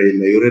ಹಿಡ್ಬಿಟ್ರೆ,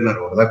 ಇಲ್ಲ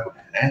ಇವ್ರೇನಾರು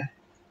ಹೊಡೆದಾಕ್ಬಿಟ್ರೆ,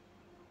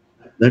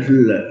 that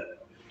will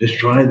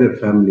destroy their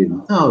family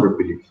ಅಂತ ಅವ್ರ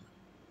belief.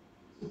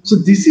 So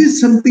this is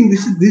something,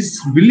 this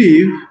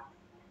belief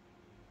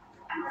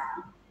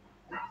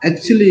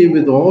actually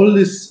with all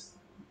this,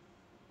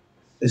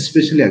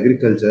 especially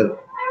agriculture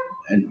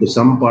and to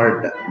some part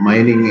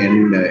mining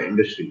and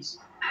industries,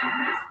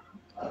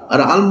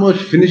 are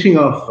almost finishing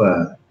off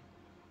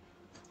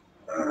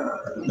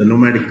the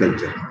nomadic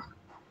culture.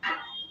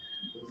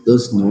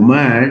 Those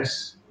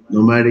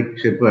nomadic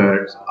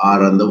shepherds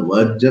are on the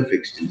verge of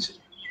extinction.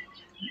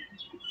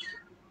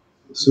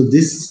 So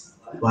this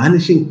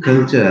vanishing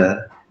culture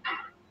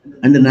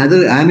and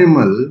another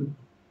animal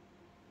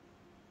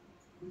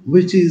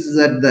which is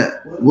at the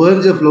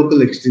verge of local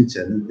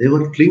extinction, they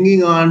were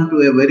clinging on to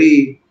a very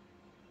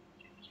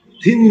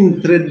thin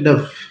thread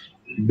of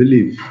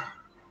belief.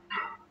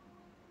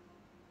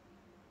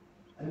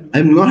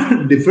 I'm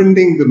not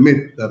defending the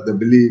myth or the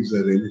beliefs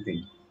or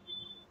anything,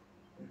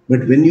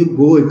 but when you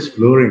go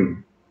exploring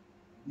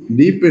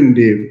deep and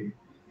deep,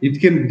 it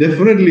can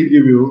definitely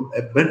give you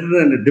a better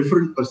and a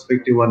different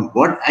perspective on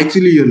what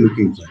actually you're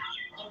looking for.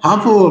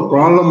 Half of our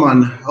problem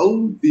on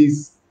how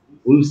these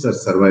wolves are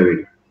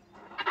surviving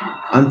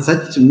on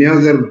such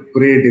meager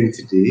prey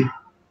density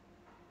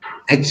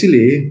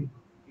actually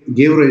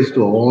gave rise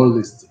to all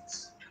these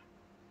things.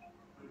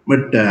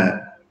 But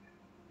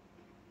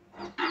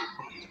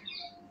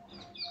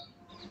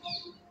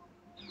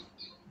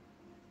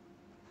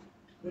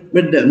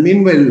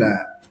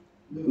meanwhile,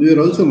 we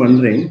were also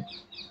wondering,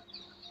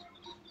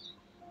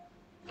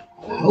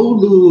 how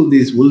do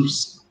these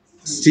wolves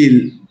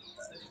steal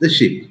the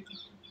sheep?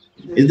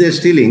 If they're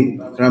stealing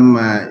from,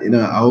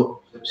 our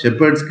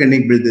shepherds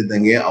kannig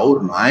bildidange, our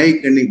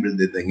naai kannig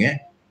bildidange,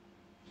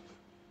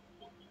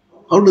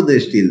 how do they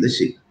steal the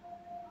sheep?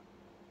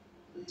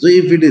 So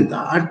if it is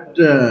that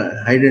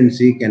hide and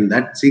seek and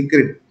that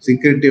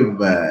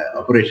secretive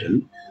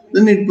operation,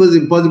 then it was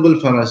impossible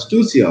for us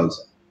to see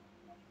also.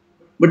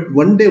 But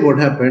one day what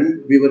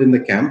happened, we were in the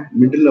camp,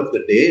 middle of the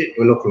day,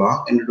 12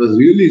 o'clock, and it was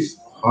really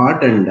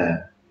hot and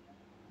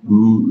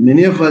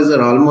many of us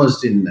are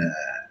almost in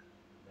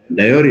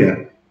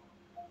diarrhea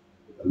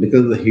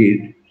because of the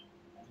heat.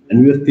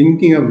 And we were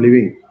thinking of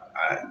leaving,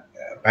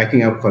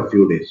 packing up for a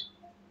few days.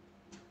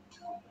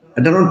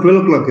 At around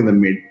 12 o'clock in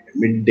the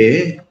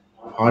midday,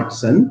 hot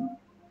sun,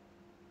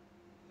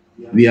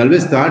 we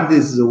always thought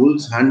this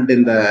wolves hunt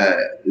in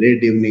the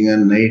late evening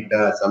and night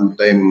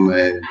sometime.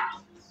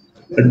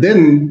 But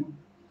then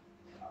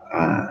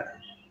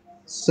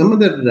some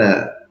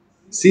other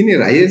senior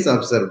IAS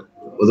officer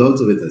was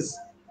also with us.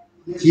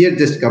 He had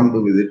just come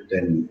to visit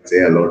and say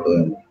hello to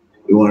him.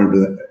 We wanted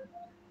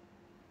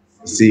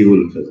to see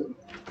wolf.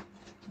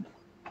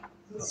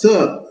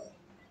 So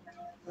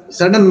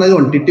suddenly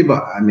on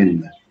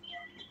Titiba,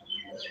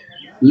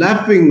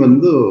 laughing on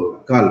the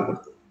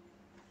call.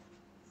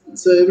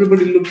 So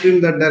everybody looked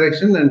in that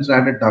direction and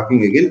started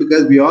talking again,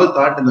 because we all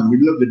thought in the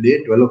middle of the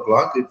day, 12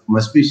 o'clock, it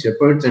must be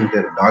shepherds and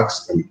their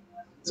dogs coming.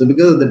 So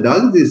because of the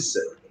dogs,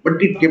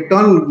 but it kept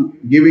on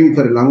giving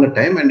for a longer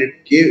time, and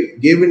it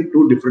gave in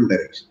two different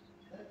directions.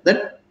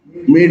 That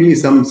made me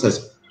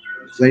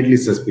slightly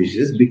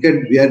suspicious,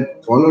 because we had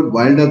followed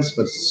wild dogs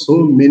for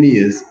so many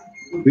years.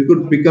 We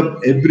could pick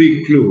up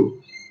every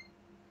clue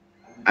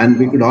and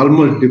we could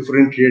almost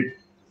differentiate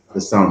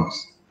the sounds.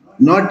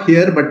 Not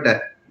here, but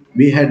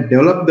we had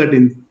developed that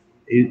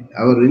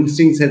our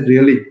instincts had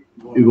really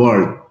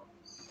evolved.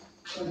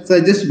 So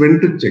I just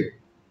went to check.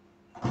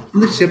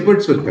 And the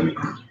shepherds were coming.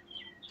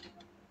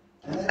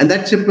 And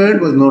that shepherd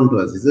was known to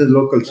us. He's a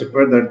local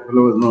shepherd. That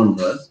fellow was known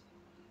to us.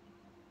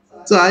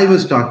 So I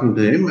was talking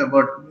to him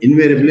about,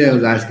 invariably I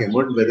was asking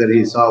about whether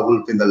he saw a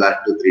wolf in the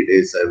last 2-3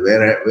 days, or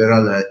where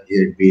all he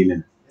had been.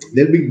 And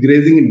they'll be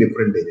grazing in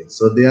different areas.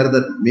 So they are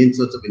the main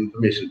source of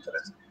information for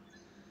us.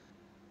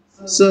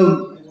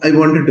 So I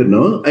wanted to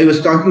know. I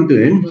was talking to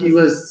him. We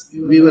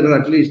were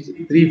at least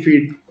 3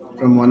 feet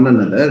from one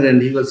another,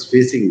 and he was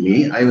facing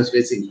me. I was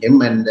facing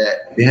him, and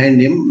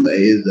behind him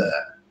his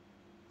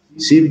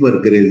sheep were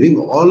grazing.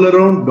 All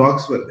around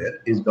dogs were there.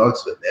 His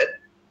dogs were there.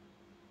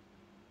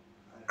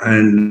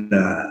 And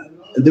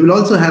they will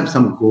also have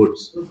some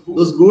goats.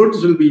 Those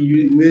goats will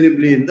be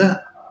invariably in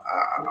the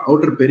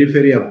outer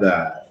periphery of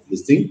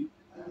this thing,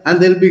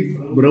 and they'll be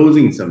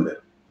browsing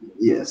somewhere.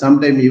 Yeah,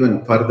 sometime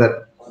even far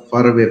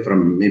away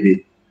from,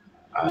 maybe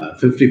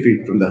 50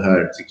 feet from the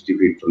herd, 60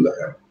 feet from the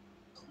herd.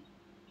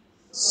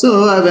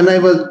 So when I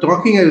was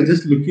talking, I was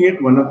just looking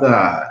at one of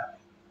the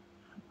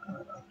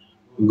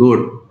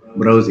goat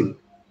browsing.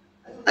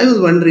 I was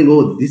wondering,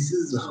 this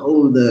is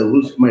how the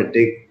wolf might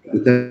take,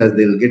 because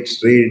they'll get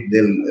strayed,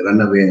 they'll run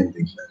away and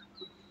things like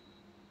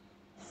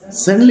that.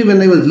 Suddenly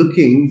when I was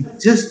looking,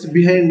 just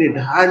behind it,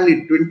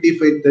 hardly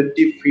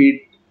 25-30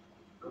 feet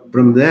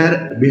from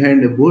there,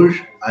 behind a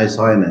bush, I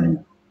saw an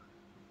animal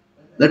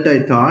that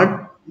I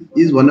thought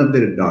is one of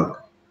their dogs.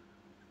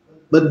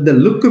 But the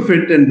look of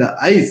it and the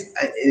eyes,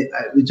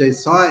 which I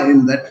saw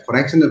in that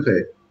fraction of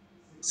a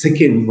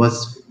second,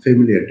 was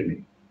familiar to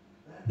me.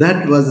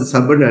 That was a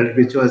sub-adult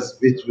which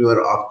we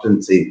were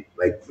often seeing,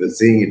 like we're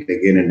seeing it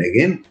again and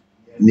again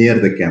near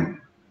the camp.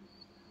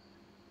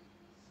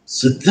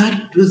 So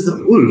that was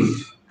the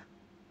wolf.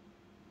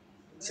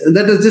 So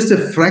that was just a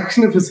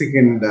fraction of a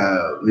second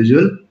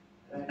visual.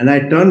 And I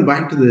turned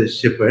back to the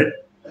shepherd,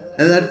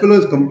 and that fellow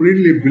was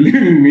completely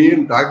believing me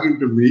and talking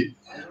to me.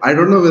 I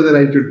don't know whether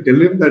I should tell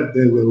him that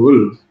there's a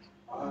wolf,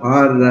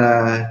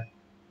 or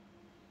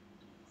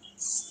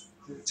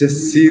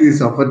just see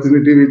this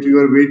opportunity which we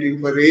were waiting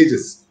for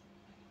ages.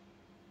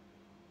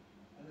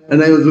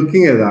 And I was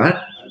looking at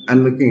that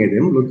and looking at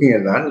him, looking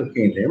at that,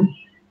 looking at him.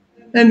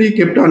 And he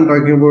kept on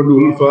talking about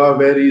wolf,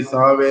 where he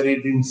saw, where he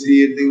didn't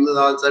see, things,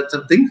 all sorts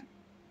of things.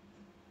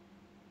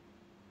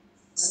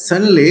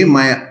 Suddenly,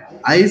 my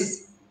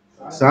eyes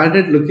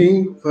started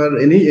looking for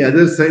any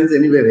other signs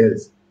anywhere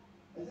else.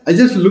 I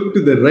just looked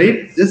to the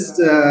right, just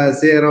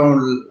say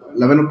around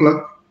 11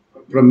 o'clock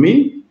from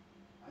me.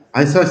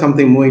 I saw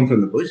something moving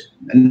from the bush,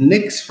 and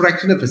next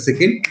fraction of a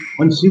second,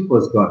 one sheep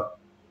was gone.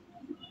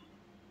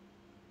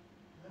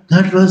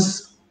 That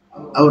was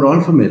our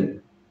alpha male.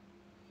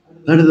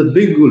 That is a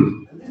big wolf.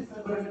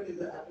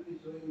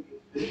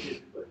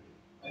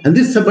 And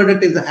this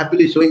subadult is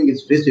happily showing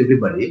his face to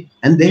everybody,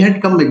 and they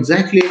had come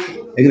exactly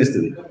against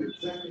the wind.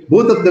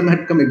 Both of them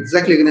had come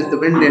exactly against the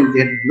wind, and they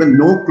had given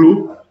no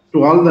clue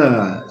to all the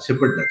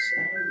shepherd ducks.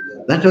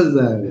 That was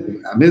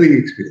an amazing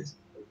experience.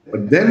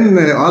 But then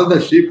all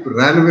the sheep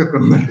ran away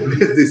from that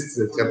place. This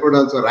shepherd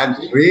also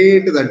ran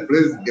straight to that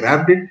place,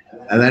 grabbed it,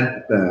 and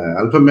that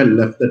alpha male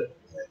left that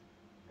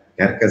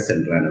carcass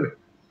and ran away.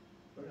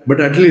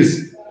 But at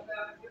least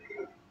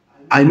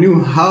I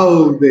knew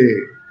how they.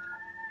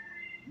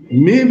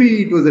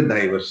 Maybe it was a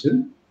diversion,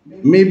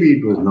 maybe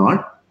it was not,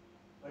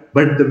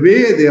 but the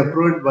way they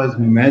approached was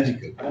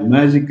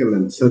magical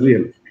and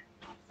surreal.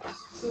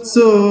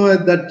 So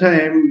at that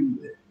time,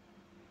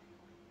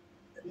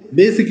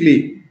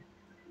 basically,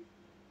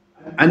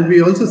 and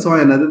we also saw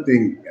another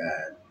thing.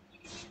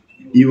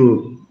 You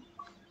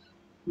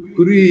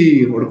kuri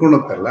hodಕೊಂಡು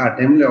ಹೋಗ್ತಾರಲ್ಲ ಆ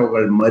timely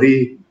ಅವುಗಳ ಮರಿ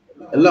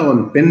ಎಲ್ಲ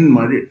ಒಂದು pen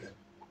ಮಾಡಿ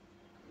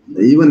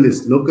even this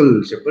local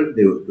shepherd,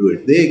 they would do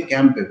it. They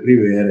camp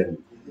everywhere and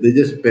they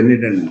just pen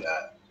it and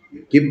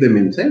keep them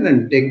inside and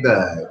take the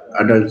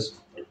adults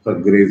for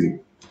grazing.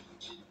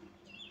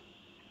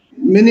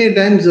 Many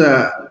times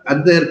at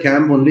their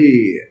camp only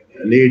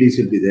ladies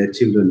will be there,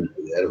 children will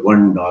be there,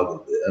 one dog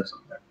will be there.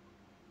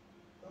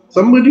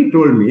 Somebody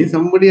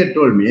had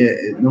told me, a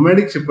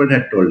nomadic shepherd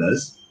had told us,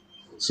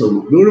 so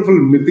beautiful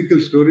mythical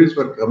stories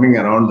were coming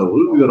around the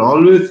wolf. We were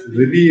always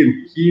ready and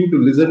keen to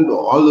listen to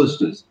all those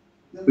stories.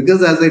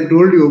 Because as I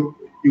told you,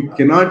 you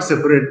cannot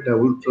separate a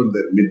wolf from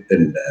their myth.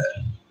 And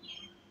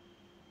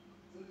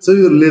so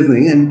we were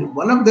listening, and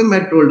one of them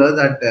had told us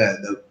that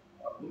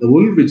the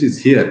wolf which is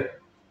here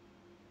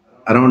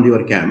around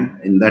your camp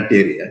in that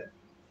area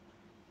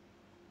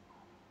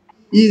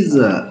is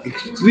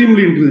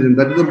extremely intelligent.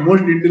 That is the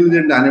most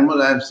intelligent animal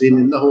I have seen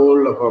in the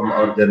whole of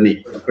our journey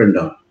up and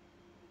down.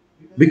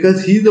 Because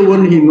he's the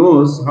one, he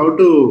knows how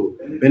to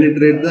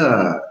penetrate the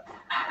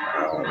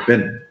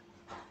pen.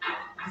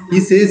 He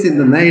says in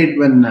the night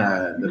when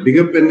the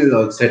bigger pen is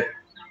all set,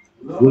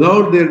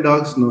 without their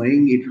dogs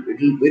knowing, it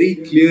will very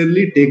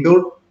clearly take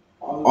out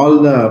all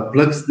the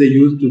plugs they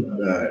use to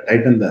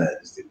tighten the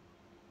thing.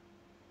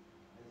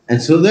 And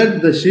so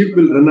that the sheep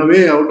will run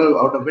away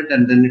out of it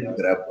and then it will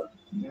grab one.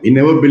 He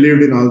never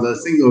believed in all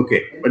those things.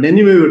 Okay. But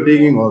anyway, we were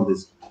taking all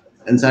this.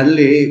 And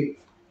suddenly,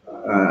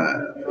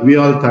 we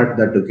all thought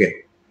that, okay,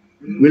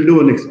 we'll do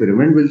an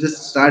experiment. We'll just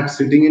start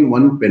sitting in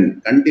one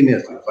pen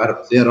continuously for,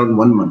 say, around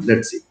 1 month.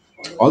 Let's see.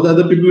 All the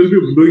other people will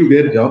be doing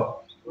their job,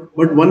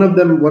 but one of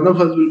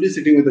us will be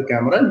sitting with the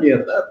camera near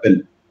the pen.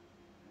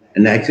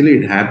 And actually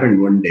it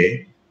happened one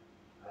day,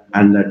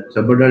 and that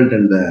subadult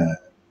and the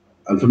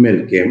alpha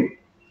male came,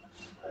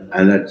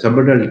 and that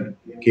subadult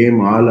came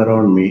all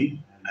around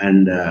me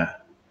and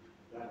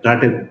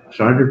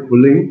started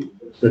pulling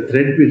the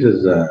thread which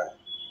is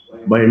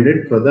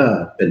binded for the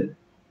pen.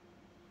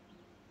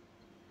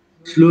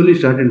 Slowly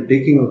started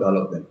taking out all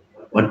of them.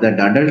 But that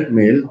adult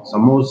male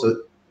somehow,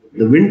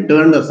 the wind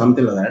turned or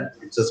something like that.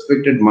 It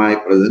suspected my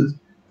presence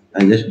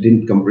and just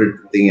didn't complete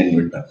the thing and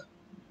went off.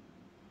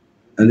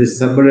 And this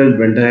subadult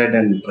went ahead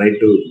and tried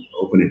to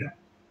open it up.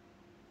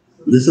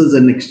 This is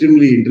an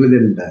extremely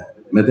intelligent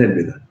method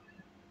with that.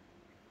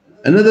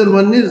 Another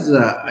one is,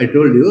 I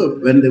told you,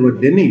 when they were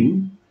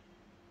denning,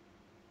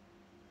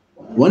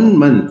 1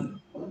 month,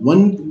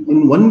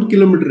 in 1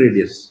 kilometer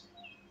radius,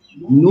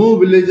 no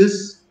villages,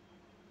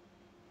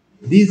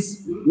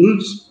 these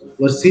wolves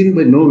were seen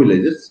by no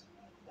villages.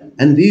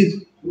 And these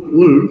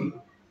wolves,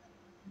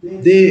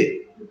 they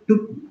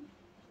took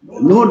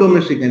no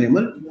domestic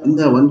animal in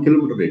the 1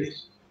 kilometer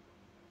radius.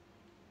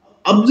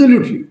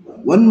 Absolutely.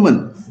 1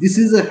 month. This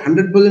is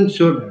 100%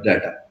 sure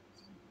data.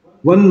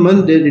 1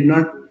 month they did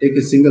not take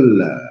a single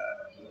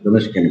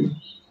domestic animal.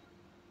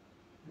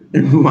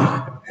 And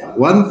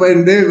one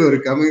fine day we were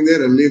coming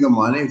there early in the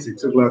morning,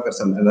 6 o'clock or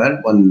something like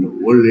that. One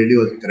old lady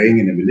was crying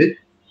in a village,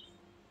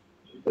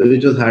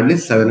 which was hardly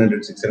 600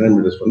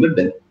 meters from the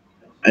den.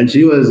 And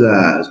she was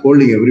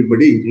scolding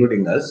everybody,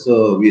 including us.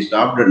 So we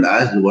stopped and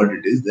asked what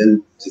it is.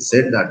 Then she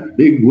said that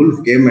big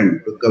wolf came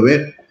and took away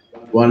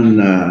one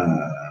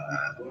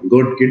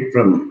goat kid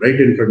from right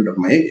in front of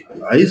my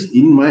eyes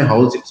in my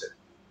house itself.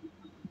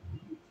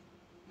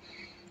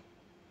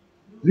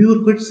 We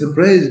were quite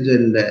surprised,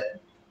 and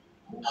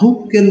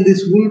how can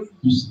this wolf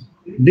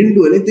didn't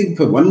do anything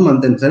for 1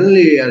 month and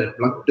suddenly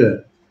plucked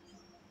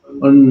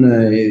one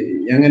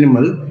young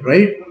animal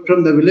right from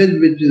the village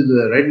which is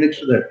right next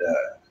to that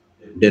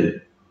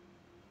den.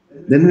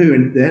 Then we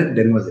went there,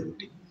 den was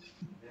empty.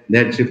 They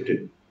had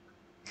shifted.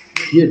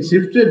 He had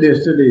shifted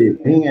yesterday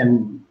evening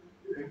and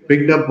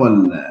picked up one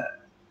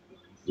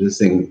this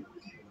thing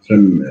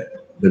from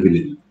the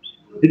village.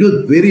 It was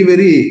very,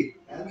 very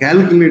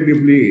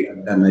calculatively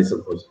done, I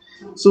suppose.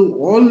 So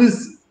all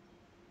this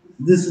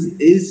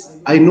is,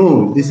 I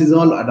know this is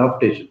all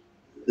adaptation.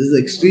 This is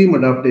extreme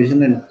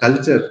adaptation and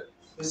culture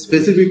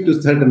specific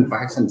to certain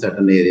facts and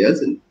certain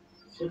areas.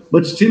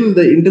 But still,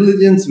 the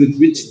intelligence with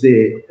which they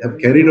have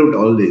carried out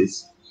all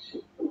this,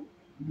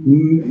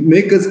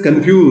 make us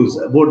confused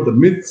about the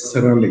myths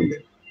surrounding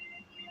them.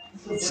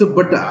 So,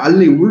 but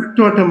ಅಲ್ಲಿ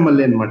ಉಲ್ಟಾಟಮ್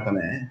ಅಲ್ಲಿ ಏನ್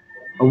ಮಾಡ್ತಾನೆ,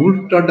 ಆ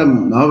ಉಲ್ಟಾಟಮ್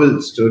ನಾವೆಲ್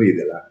story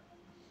ಇದೆಲ್ಲ,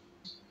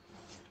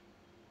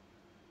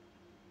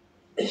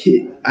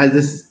 I'll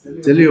just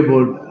tell you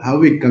about how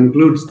he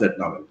concludes that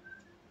novel.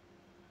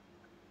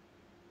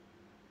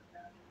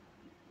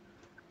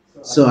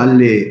 So,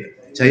 ಅಲ್ಲಿ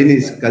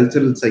Chinese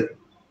cultural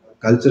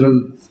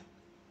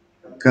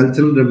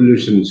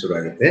revolution ಶುರು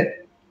ಆಗುತ್ತೆ.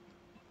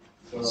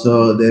 So,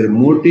 their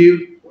motive,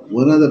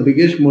 one of the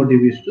biggest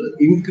motive is to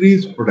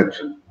increase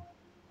production.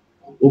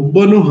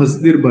 ಒಬ್ಬನು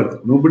ಹಸ್ದಿರ್ಬಾರ್ದು,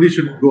 nobody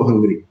should go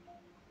hungry.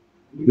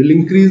 Will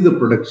increase the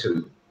production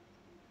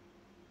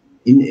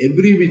in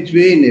every which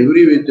way, in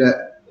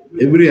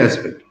every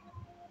aspect.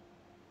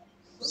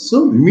 So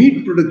meat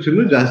production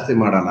ಜಾಸ್ತಿ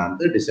ಮಾಡೋಣ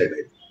ಅಂತ decide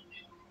ಆಯ್ತು.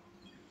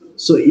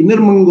 So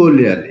inner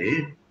ಮಂಗೋಲಿಯಲ್ಲಿ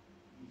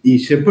ಈ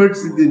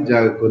shepherds ಇದ್ದಿದ್ದ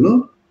ಜಾಗಕ್ಕೂ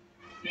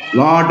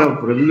lot of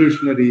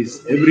revolutionaries,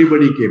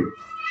 everybody came.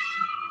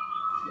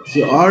 So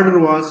order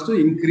was to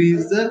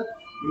increase the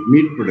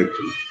meat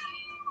production.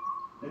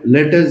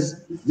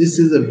 This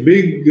is a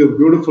big,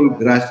 beautiful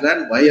grassland.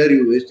 Why are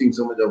you wasting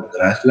so much of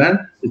grassland?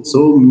 It's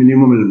so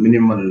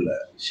minimal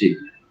sheep.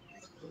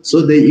 So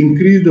they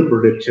increase the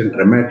production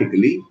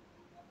dramatically.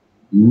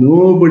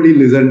 Nobody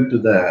listened to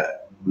the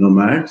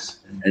nomads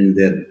and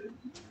their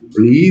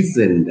pleas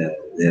and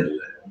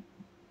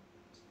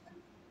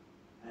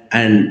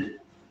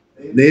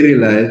they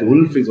realized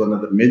wolf is one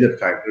of the major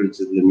factors which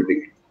is limiting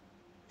it.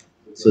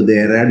 So they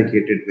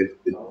eradicated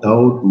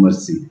without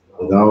mercy,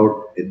 without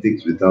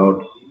ethics, without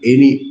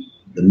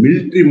the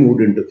military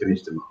moved in to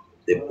finish them off.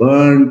 They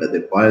burned,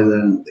 they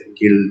poisoned, they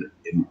killed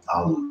in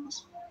thousands.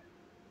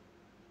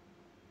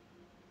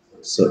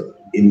 So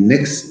in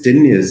next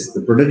 10 years,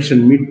 the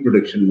meat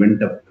production went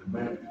up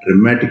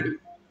dramatically.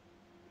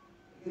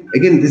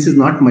 Again, this is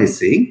not my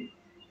saying.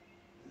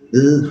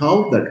 This is how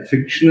that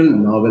fictional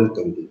novel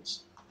concludes.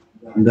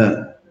 The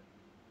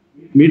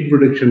meat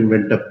production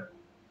went up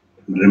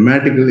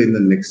dramatically in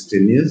the next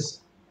 10 years.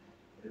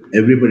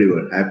 Everybody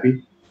were happy.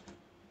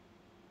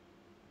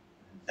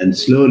 And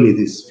slowly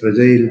this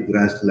fragile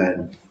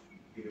grassland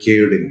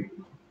caved in.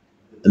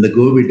 And the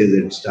Gobi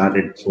Desert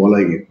started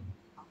swallowing it.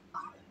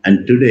 And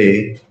today,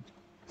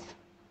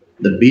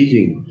 the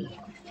Beijing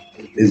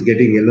is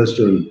getting yellow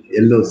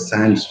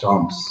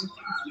sandstorms.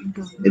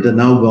 It has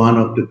now gone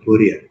up to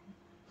Korea.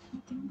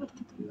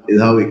 Is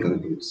how he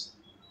concludes.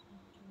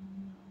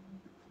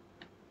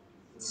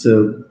 So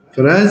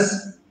for us,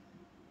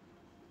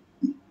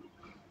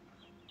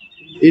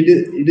 it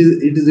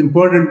is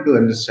important to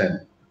understand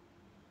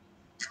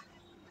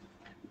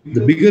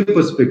the bigger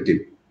perspective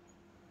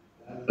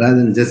rather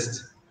than just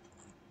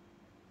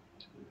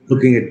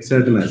looking at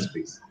certain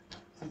aspects.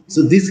 So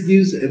this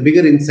gives a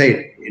bigger insight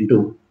into,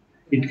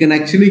 it can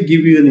actually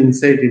give you an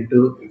insight into,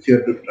 if you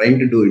are trying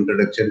to do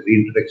introduction,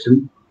 reintroduction,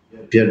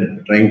 if you are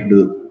trying to do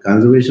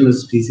conservation of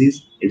species,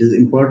 it is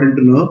important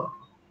to know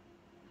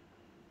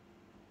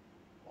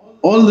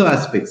all the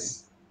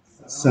aspects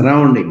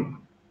surrounding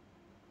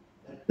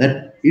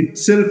that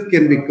itself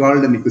can be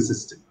called an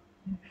ecosystem.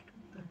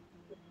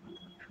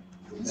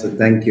 So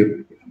thank you.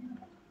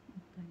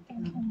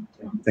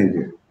 Thank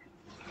you.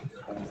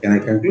 Can I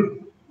conclude?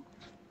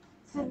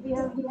 Sir, we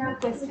have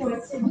questions.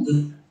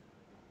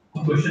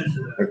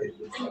 Okay.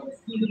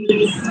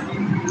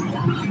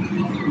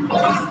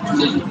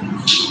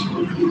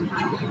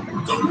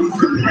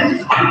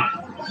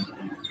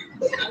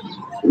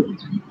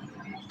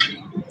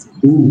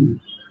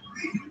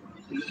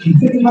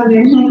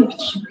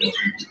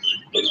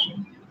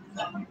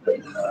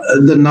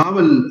 The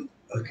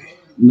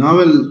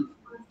novel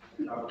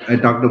I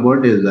talked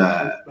about is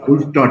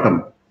Wolf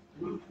Totem.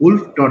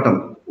 Wolf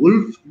Totem.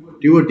 Wolf,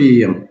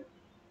 T-O-T-E-M.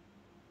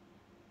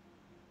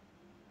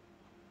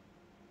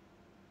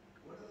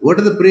 What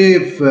are the prey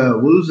of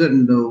wolves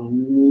and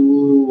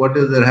what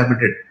is their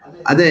habitat?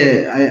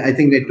 I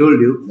think I told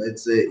you,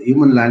 it's a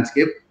human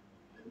landscape.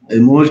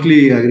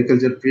 Mostly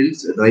agriculture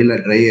fields,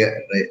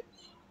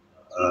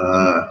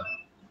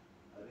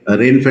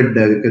 rain-fed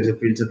agriculture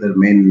fields are their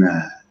main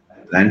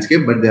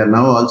landscape, but they are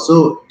now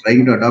also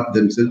trying to adapt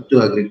themselves to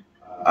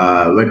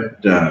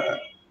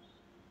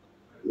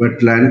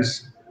wet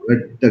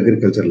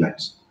agriculture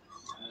lands.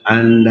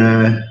 And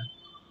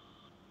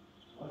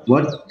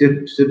what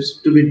steps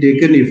to be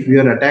taken if you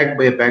are attacked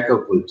by a pack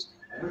of wolves?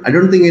 I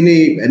don't think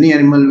any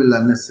animal will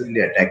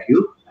unnecessarily attack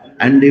you.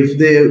 And if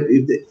they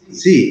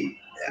see,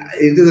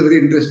 it is a very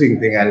interesting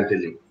thing. I'll tell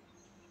you.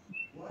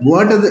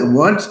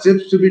 What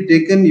steps to be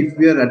taken if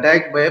we are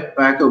attacked by a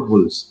pack of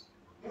wolves?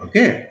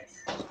 Okay.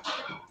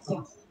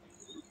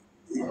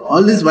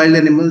 All these wild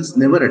animals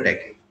never attack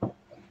you.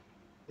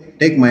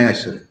 Take my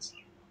assurance.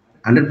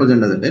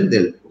 100% of the time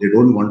they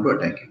don't want to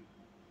attack you.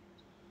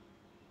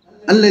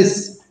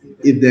 Unless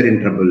if they're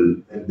in trouble,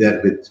 if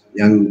they're with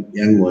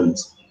young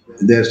ones, if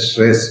they're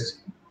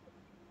stressed,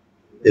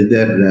 if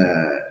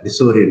they're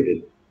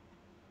disoriented,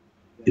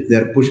 if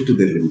they're pushed to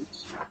their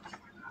limits.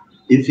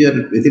 If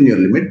you're within your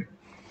limit,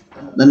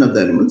 none of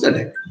the animals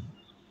attack.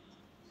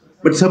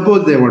 But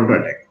suppose they want to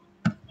attack.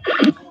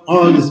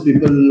 All these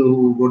people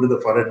who go to the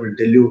forest will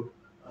tell you,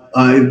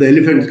 if the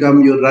elephants come,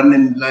 you run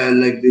in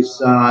like this,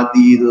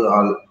 these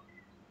all.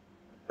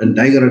 When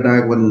tiger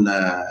attack, when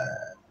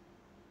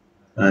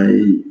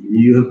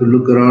you have to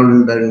look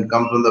around and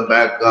come from the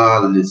back,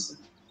 all this.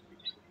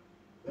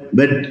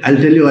 But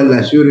I'll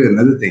assure you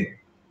another thing.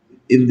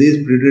 If these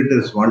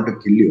predators want to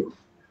kill you,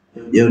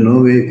 you have no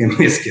way you can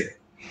escape.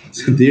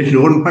 So they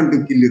don't want to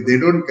kill you. They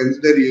don't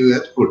consider you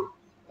as food.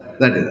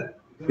 That is it.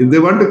 If they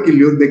want to kill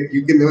you,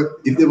 you can never.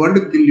 If they want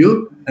to kill you,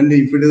 and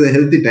if it is a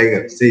healthy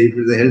tiger, say if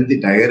it is a healthy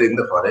tiger in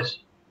the forest,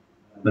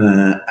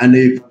 and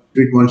if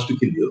it wants to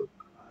kill you,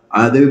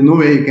 there is no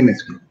way you can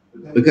escape.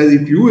 Because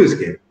if you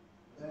escape,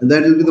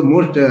 that will be the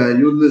most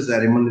useless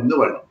animal in the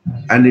world,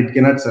 and it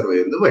cannot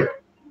survive in the wild.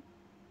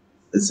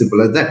 As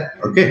simple as that.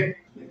 Okay.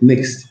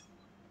 Next.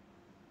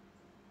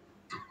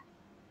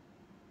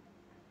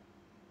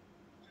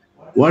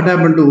 What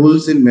happened to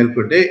wolves in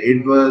Melkote?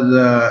 It was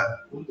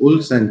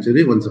wolf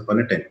sanctuary once upon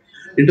a time.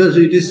 It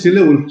is still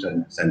a wolf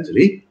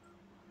sanctuary.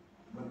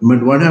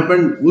 But what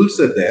happened? Wolves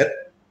are there,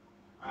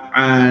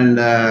 and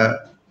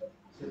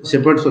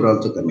shepherds were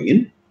also coming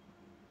in.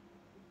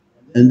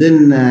 And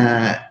then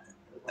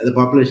the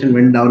population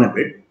went down a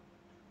bit.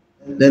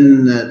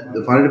 Then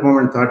the fire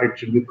department thought it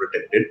should be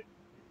protected.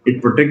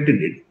 It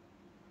protected it.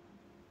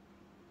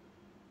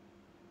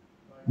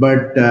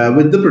 But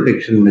with the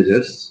protection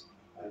measures,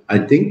 I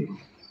think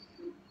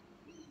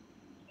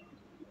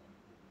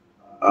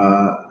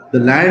the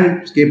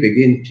landscape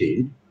again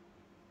changed,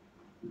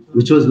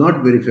 which was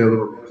not very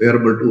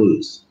favorable to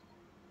wolves.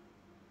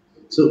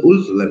 So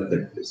wolves left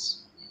that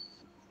place.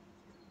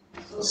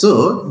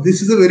 So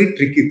this is a very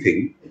tricky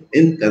thing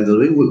in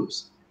conserving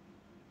wolves.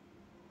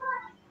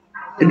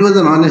 It was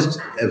an honest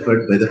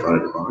effort by the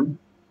forest department.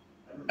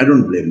 I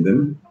don't blame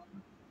them.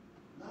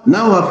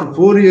 Now, after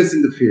 4 years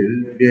in the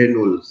field behind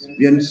wolves,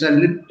 we understand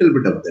a little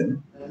bit of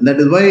them.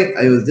 That is why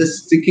I was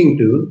just sticking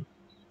to,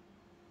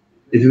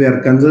 if we are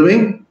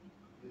conserving,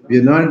 we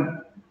are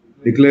not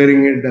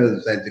declaring it as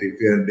a sanctuary. If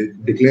we are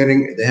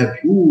declaring, they have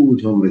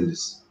huge home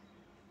ranges.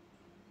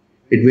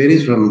 It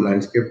varies from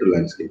landscape to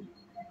landscape.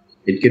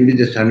 It can be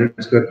just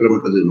 100 square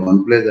kilometers in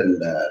one place and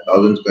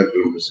 1,000 square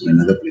kilometers in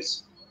another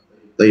place.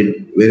 So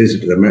it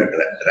varies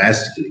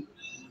drastically.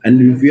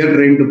 And if we are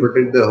trying to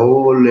protect the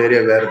whole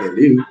area where they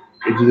live,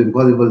 it is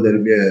impossible. There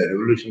will be a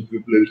revolution.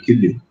 People will kill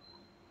you.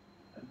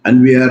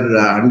 And we are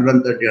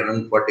 130,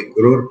 140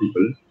 crore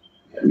people.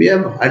 And we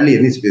have hardly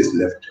any space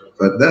left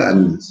for the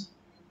animals.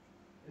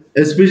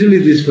 Especially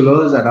these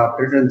fellows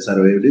adopted and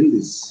survived in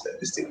this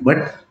thing.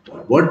 But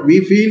what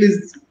we feel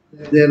is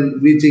they are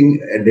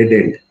reaching a dead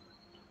end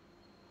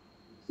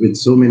with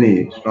so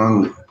many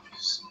strong,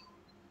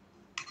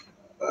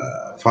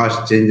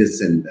 fast changes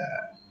and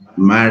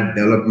mad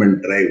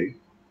development drive.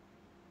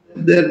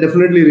 They are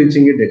definitely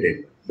reaching a dead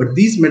end. But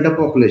these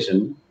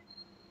metapopulation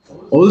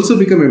also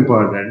become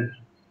important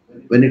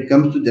when it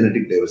comes to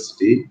genetic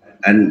diversity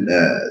and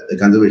the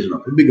conservation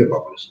of a bigger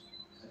population.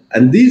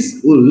 And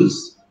these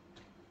wolves,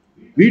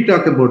 we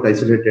talk about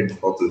isolated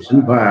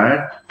population,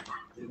 but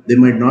they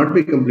might not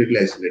be completely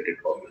isolated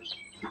population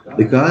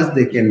because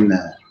they can,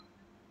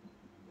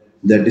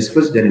 the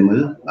dispersed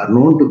animal are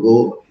known to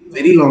go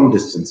very long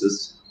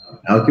distances,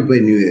 occupy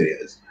new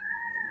areas.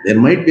 There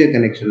might be a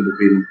connection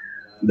between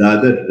the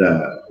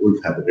other wolf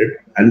habitat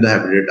and the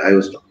habitat I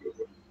was talking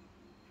about.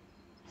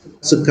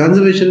 So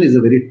conservation is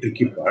a very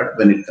tricky part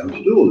when it comes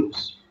to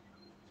wolves.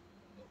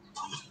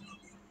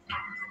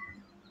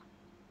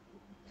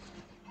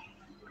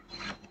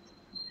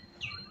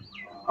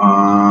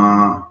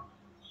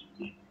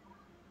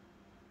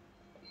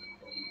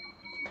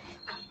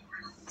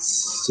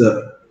 So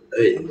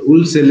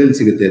wolves ಎಲ್ಲೆಲ್ಲಿ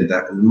ಸಿಗುತ್ತೆ ಅಂತ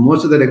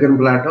most of the Deccan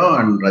Plateau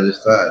and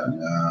Rajasthan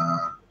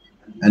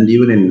and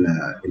even in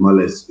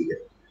Himalayas we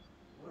get.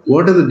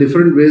 What are the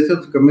different ways of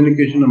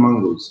communication among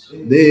wolves?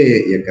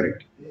 Yeah,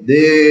 correct.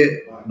 They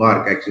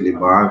bark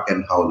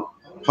and howl.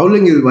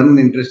 Howling is one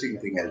interesting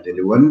thing, I'll tell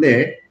you. One day,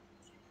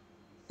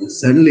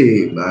 suddenly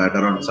at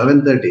around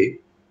 7:30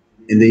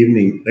 in the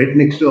evening, right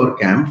next to our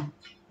camp,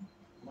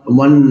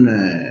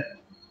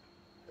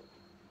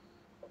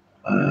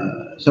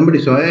 somebody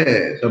saw a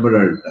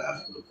subadult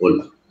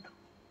wolf.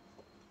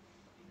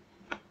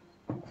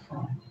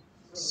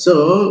 So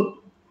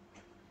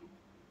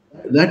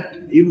that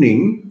evening,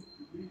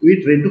 we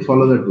tried to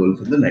follow that wolf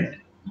in the night.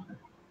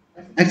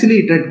 Actually,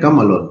 it had come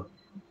alone.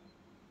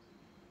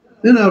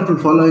 Then after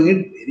following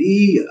it,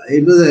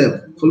 it was a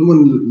full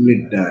moon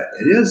lit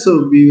area, so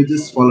we were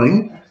just following.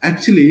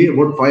 Actually,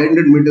 about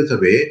 500 meters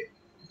away,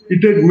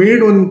 it had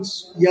made one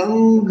young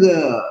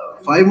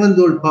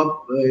 5-month-old pup.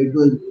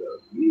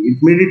 It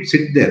made it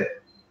sit there,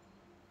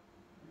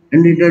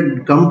 and it had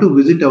come to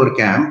visit our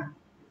camp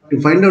to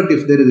find out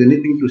if there is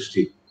anything to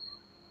steal.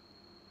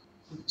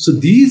 So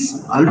these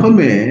alpha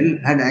male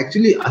had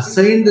actually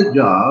assigned the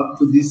job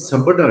to these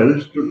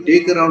subadults to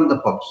take around the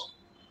pups.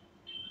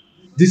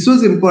 This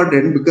was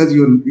important because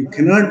you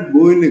cannot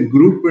go in a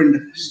group and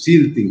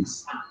steal things.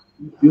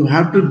 You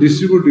have to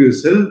distribute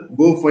yourself,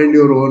 go find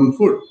your own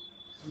food.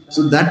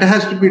 So that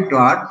has to be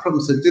taught from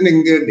such an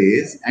younger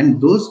days, and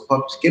those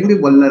pups can be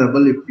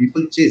vulnerable if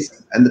people chase.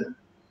 And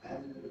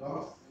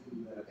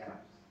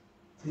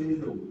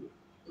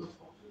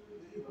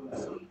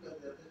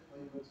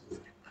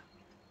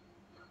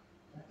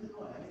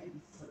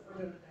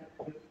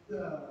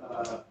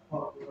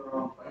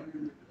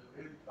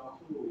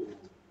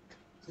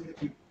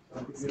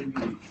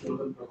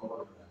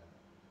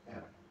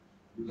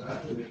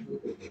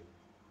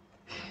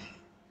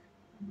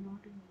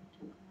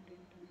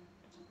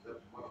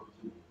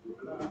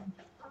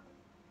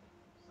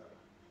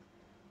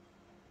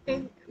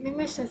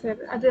ನಿಮಿಷ sir,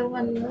 ಅದು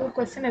ಒಂದು 3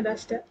 question ಇದೆ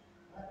ಅಷ್ಟೇ.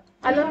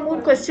 ಅಲ್ಲೊಂದು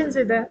 3 questions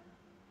ಇದೆ.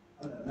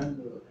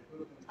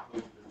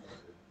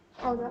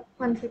 ಹೌದಾ,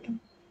 1 second.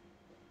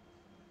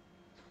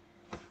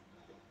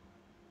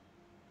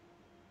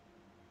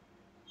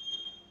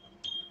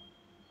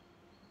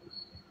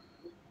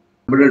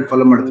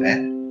 Follow ಮಾಡಿದ್ರೆ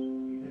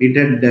it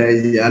had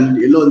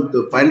ಎಲ್ಲೋ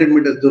ಒಂದು 500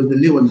 ಮೀಟರ್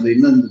ದೂರದಲ್ಲಿ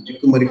ಇನ್ನೊಂದು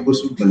ಚಿಕ್ಕ ಮರಿ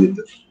ಕೂಸು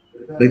ಬಂದಿತ್ತು.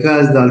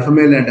 Because the alpha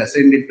mail had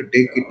ascended to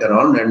take it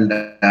around and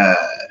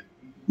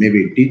maybe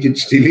teach it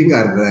stealing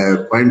or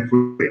find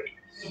food.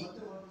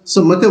 So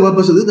ಮತ್ತೆ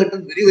ವಾಪಸ್ ಅದು that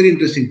was very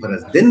interesting for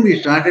us. Then we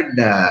started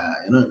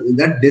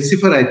that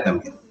decipher item.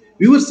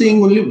 We were seeing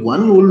only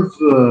one wolf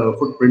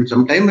footprint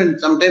sometime and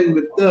sometime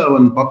with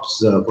one pup's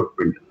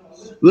footprint.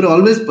 We were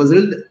always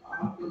puzzled.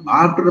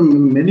 After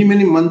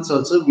many months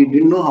also, we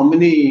didn't know how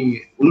many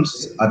wolves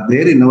are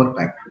there in our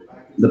pack,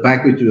 the pack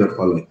which we were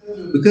following,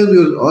 because we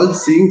were all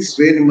seeing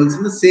stray animals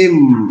in the same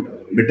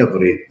bit of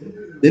range.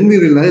 Then we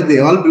realized they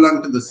all belong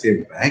to the same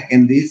pack,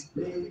 and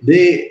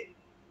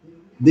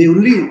they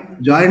only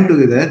join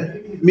together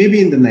maybe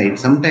in the night.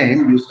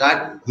 Sometimes you start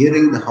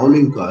hearing the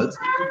howling calls,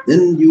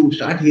 then you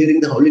start hearing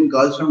the howling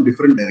calls from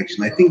different direction.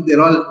 I think they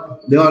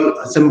all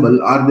assemble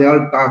or they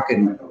all talk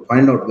and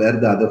find out where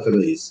the other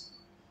fellow is.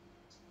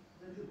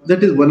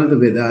 That is one of the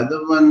way. The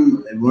other one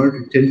I wanted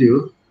to tell you.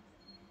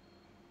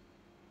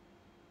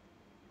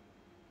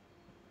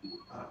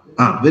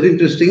 Very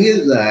interesting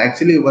is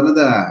actually one of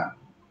the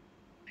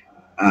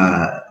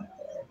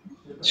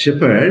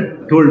shepherd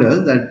told us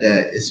that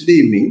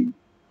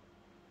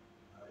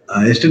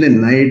yesterday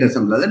night or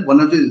something like that, one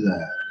of his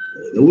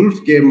the wolf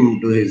came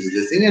to his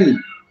thing and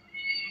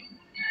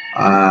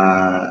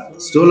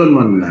stolen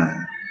one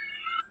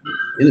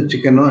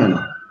chicken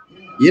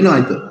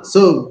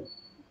so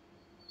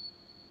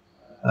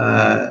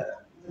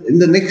in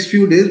the next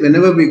few days,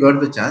 whenever we got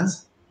the chance,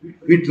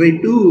 we tried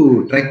to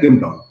track them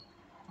down.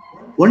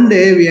 One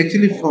day we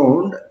actually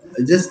found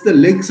just the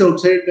legs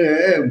outside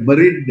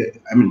buried.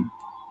 I mean,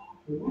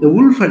 the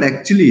wolf had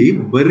actually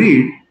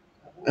buried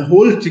a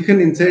whole chicken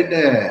inside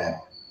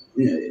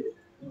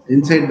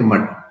the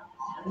mud,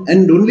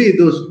 and only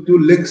those 2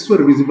 legs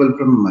were visible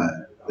from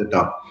the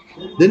top.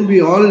 Then we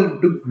all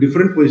took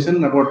different position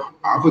about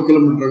half a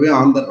kilometer away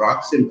on the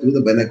rocks, and through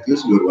the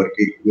binoculars we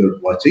were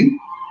watching,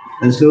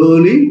 and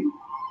slowly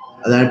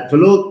that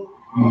fellow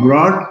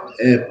brought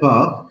a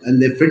pup and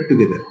they fed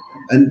together,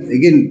 and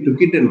again took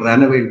it and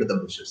ran away into the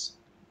bushes.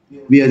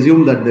 We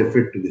assumed that they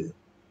fed together.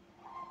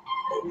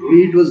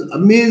 It was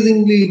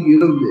amazingly,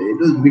 it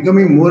was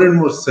becoming more and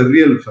more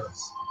surreal for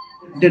us.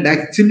 It had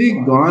actually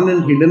gone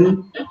and hidden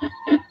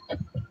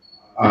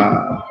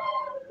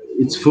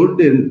its food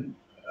in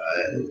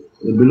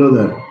below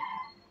there.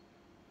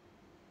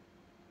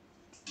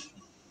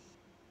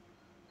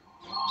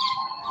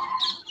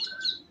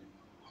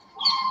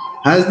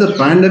 Has the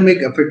pandemic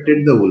affected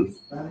the wolf?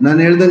 Nan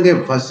heldange,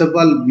 first of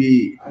all, we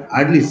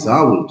hardly saw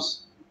wolves.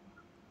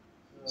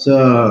 So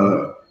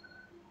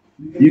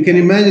you can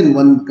imagine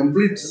one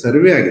complete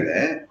survey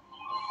agide.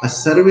 A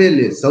survey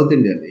South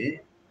India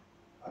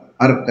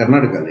or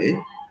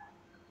Karnataka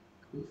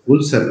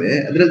wolf survey.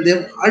 They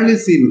have hardly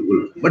seen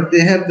wolf, but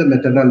they have the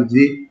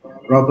methodology,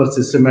 proper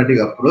systematic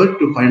approach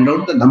to find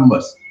out the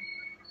numbers.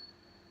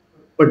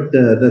 But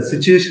the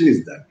situation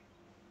is that.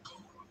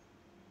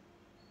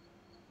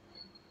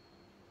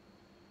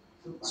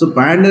 So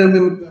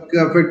pandemic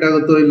affect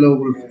aguತ್ತೋ ಇಲ್ಲ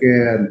wolfಗೆ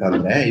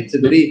ಅಂತಂದ್ರೆ it's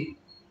a very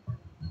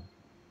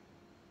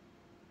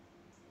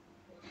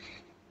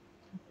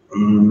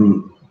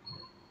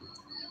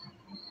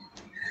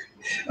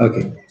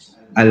okay,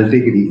 I'll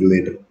take it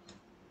later.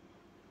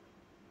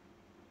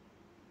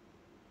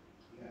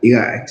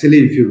 Yeah, actually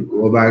if you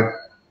go back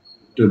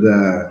to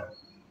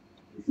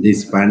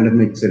these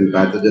pandemics and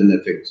pathogen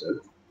effects,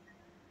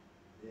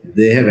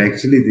 they have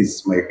actually, these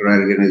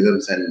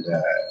microorganisms and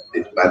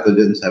these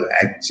pathogens have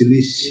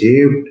actually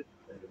shaped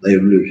the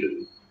evolution.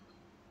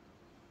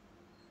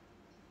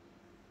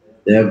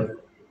 They have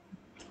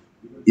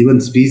even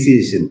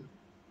speciation.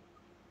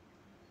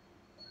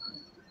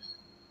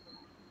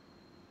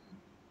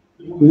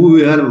 Who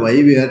we are, why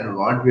we are,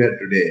 what we are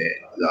today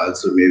is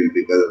also maybe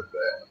because of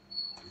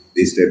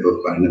these type of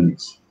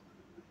pandemics.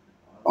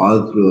 All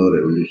through our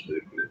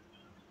evolutionary period,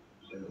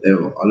 they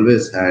have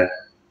always had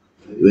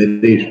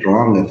very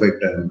strong effect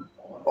on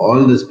all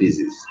the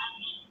species,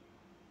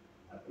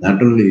 not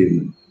only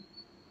human.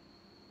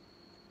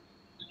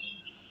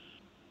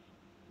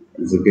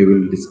 It's okay,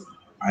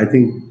 I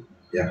think,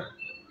 yeah.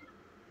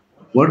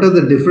 what are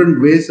the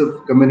different ways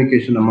of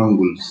communication among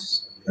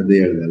wolves?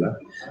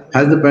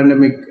 Has the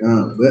pandemic,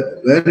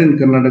 where in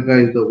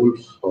Karnataka is the wolf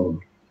found?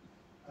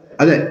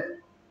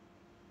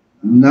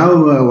 Now,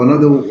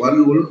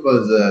 one wolf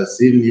was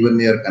seen even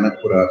near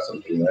Kanakpura or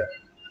something like that.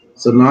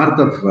 So north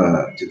of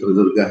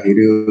Chitradurga,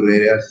 Hiriyur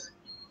areas,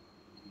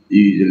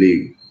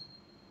 usually.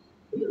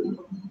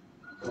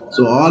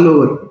 So all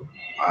over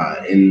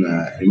in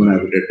human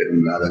habitat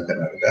in Northern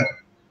Karnataka,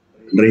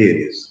 dry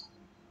areas.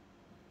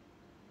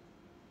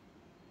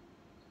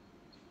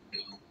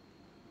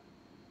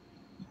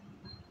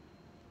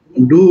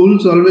 Do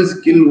wolves always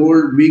kill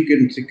old, weak,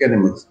 and sick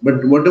animals?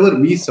 But whatever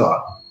we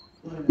saw,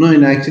 no,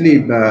 in actually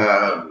in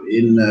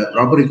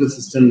proper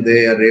ecosystem,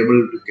 they are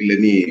able to kill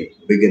any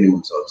big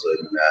animals also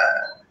in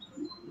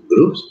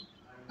groups.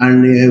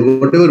 And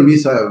whatever we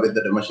saw with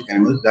the domestic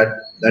animals, that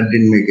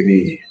didn't make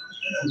any.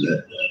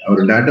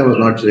 Our data was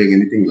not showing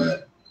anything like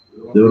that.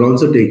 They were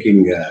also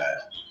taking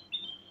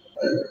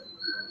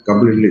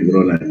completely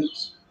grown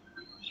animals,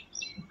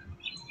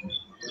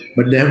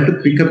 but they have to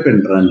pick up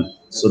and run.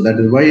 So that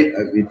is why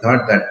we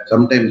thought that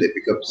sometimes they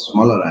pick up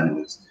smaller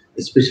animals,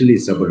 especially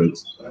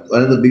suburbs.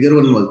 While the bigger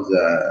one was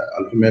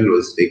alpha male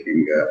was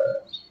taking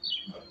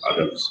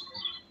adults.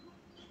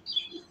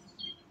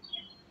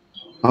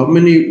 How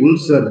many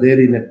wolves are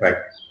there in a pack?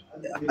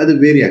 That's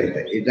very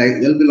accurate. There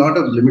will be a lot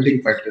of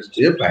limiting factors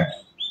to a pack.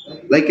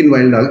 Like in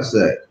wild dogs,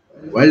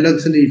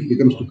 it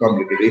becomes too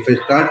complicated. If I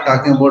start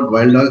talking about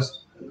wild dogs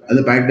and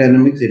the pack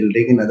dynamics, it will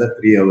take another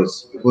 3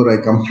 hours before I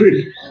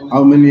complete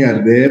how many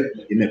are there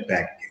in a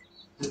pack.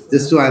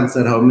 Just to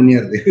answer how many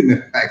are there in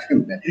a pack,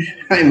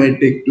 I might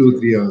take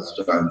 2-3 hours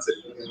to answer.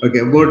 Okay,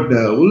 about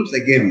wolves,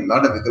 again, a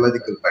lot of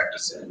ecological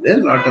factors. There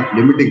are a lot of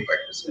limiting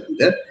factors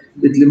there,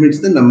 which limits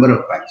the number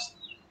of packs.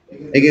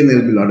 Again, there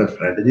will be a lot of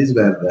strategies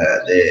where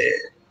they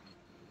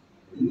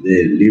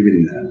live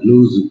in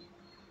loose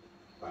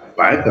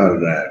pack or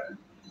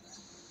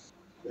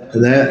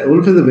the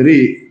wolf is a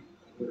very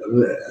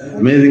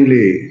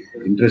amazingly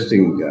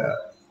interesting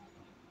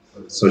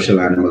social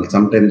animal.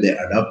 Sometimes they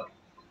adopt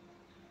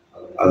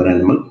other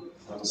animal.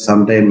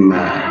 Sometimes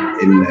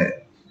in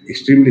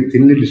extremely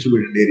thinly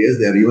distributed areas,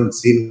 they are even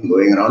seen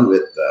going around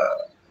with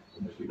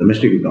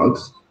domestic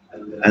dogs,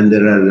 and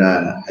there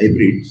are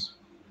hybrids.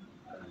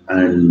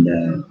 And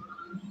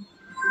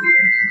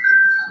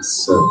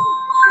so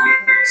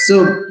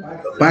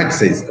pack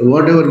size,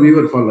 whatever we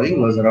were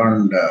following was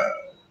around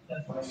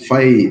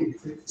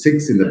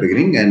 5-6 in the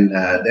beginning, and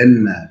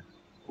then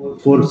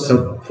four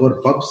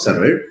pups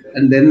survived,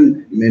 and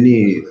then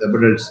many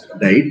adults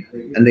died,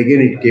 and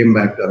again it came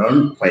back to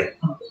around 5.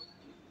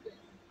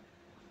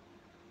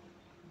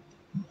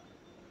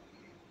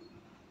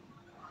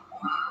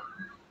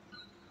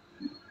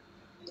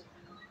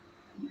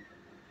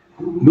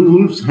 Do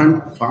wolves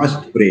hunt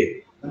fast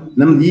prey?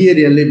 Nam ee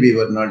area we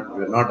were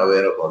not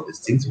aware of all these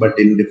things, but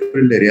in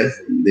different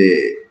areas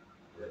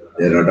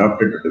they're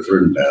adopted to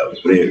different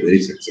prey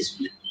very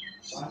successfully.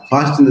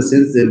 Fast in the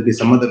sense there will be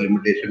some other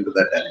limitation to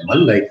that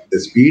animal, like the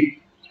speed.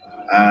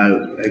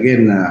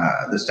 Again,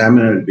 the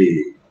stamina will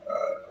be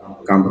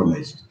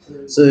compromised.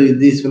 So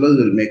these fellows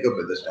will make up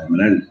with the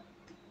stamina and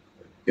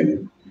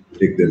can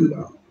take them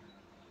down.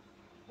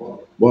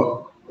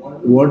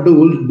 What do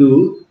wolves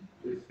do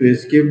to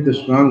escape the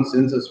strong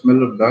sense of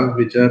smell of dogs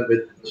which are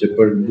with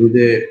shepherd?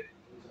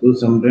 Do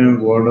sometimes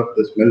ward off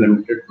the smell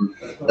emitted?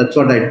 That's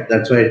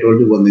why I told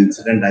you one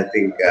incident. I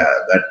think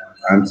that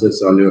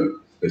answers all your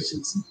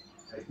questions.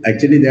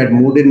 Actually, they had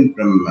moved in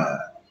from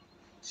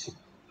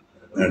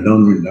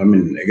downwind. I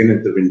mean, again,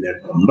 if the wind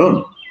had come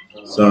down,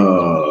 so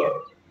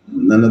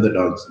none of the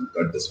dogs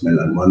got the smell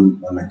on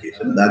one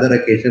occasion. The other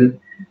occasion,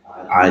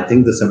 I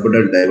think the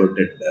shepherd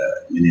diverted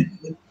many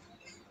of them.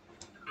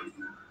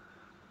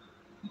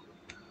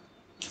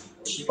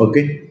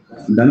 Okay,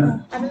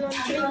 done. I will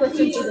answer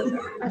 3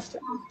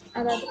 questions.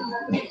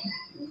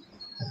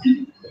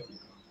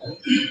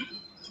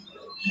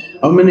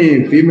 How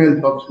many female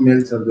pups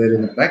males are there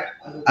in the pack?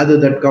 Other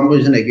that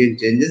composition again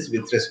changes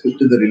with respect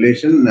to the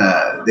relation,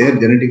 their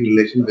genetic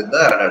relation with the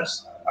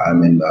adults. I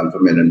mean, the alpha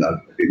male and the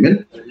alpha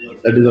female.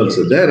 That is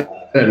also there,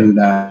 and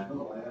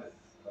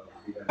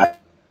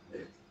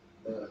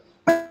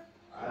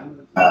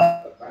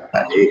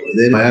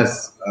there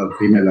bias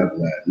female are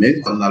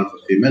males, one alpha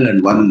female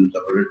and one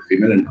separate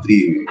female and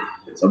 3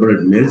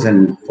 separate males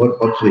and 4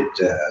 pups which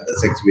the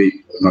sex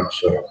we are not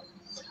sure of.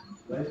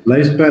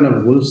 Lifespan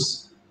of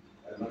wolves,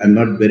 I'm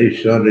not very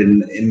sure.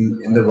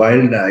 In the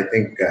wild, I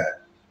think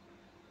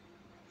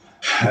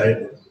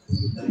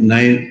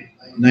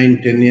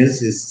 9-10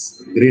 years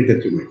is great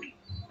achievement.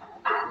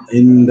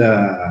 In the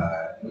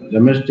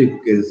domestic,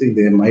 I think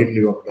they might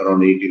live up to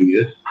around 18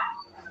 years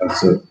or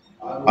so.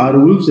 Are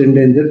wolves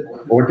endangered?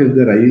 What is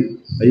their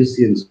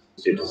IUCN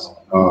status?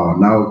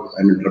 Now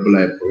I'm in trouble.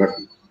 I have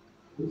forgotten.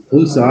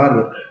 Wolves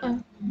are.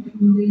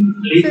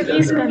 Least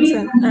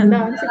concern. The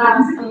answer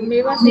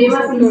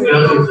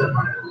is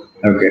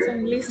Okay.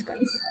 Least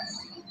concern.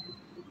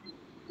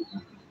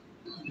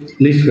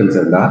 Least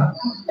concern,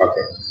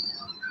 okay.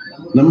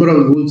 Number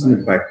of wolves in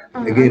the pack.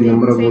 Again,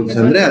 number of wolves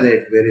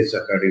it varies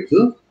according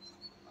to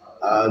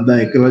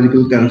the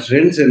ecological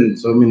constraints and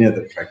so many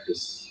other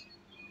factors.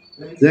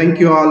 Thank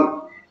you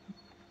all.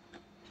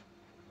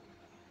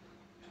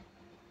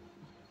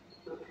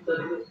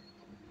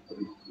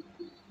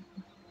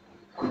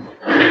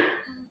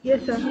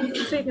 Yes, sir.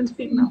 So you can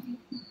speak now.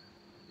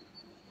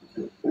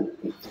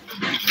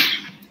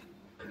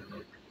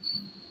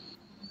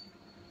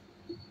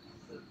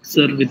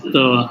 Sir, with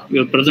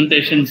your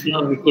presentations, we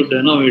could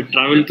we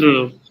travel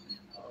through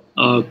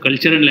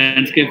culture and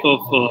landscape of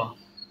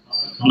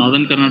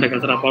northern Karnataka,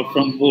 sir, apart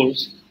from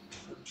wolves.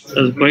 It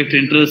was quite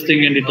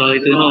interesting, and it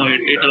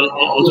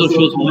also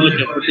shows how much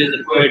effort is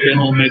required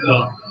to make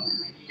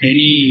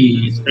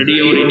any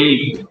study or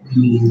any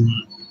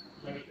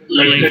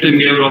lifetime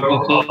behavior of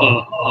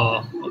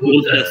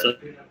wolves as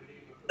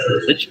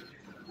such. It's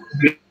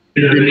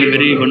been a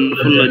very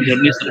wonderful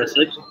journey, sir, as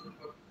such.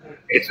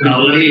 It's been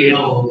already,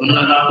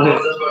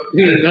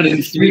 we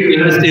are speaking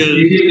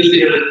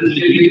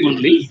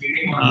only.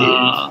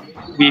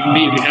 We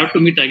have to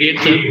meet again,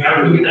 sir.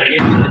 The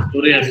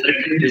story as such,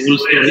 the whole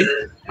story.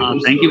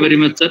 Thank you very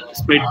much, sir.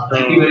 Despite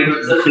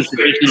the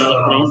situation all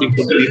around, you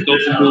could reach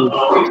out to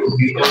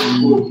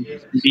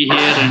be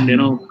here and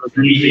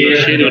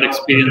share your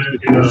experience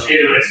with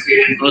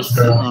us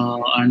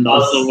and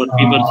also our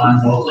viewers.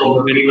 Thank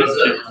you very much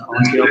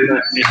on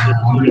behalf of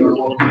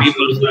our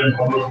viewers.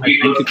 Thank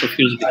you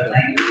profusely.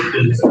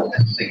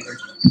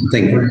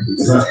 Thank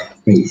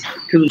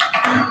you.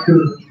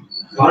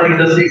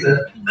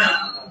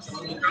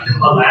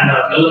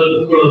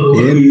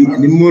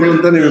 ನಿಮ್ಮೂರು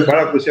ಅಂತ ನಿಮಗೆ ಬಹಳ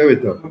ಖುಷಿ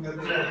ಆಯ್ತು.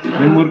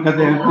 ನಿಮ್ಮೂರ್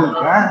ಕತೆ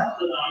ಹೇಳ್ತಿದ್ರ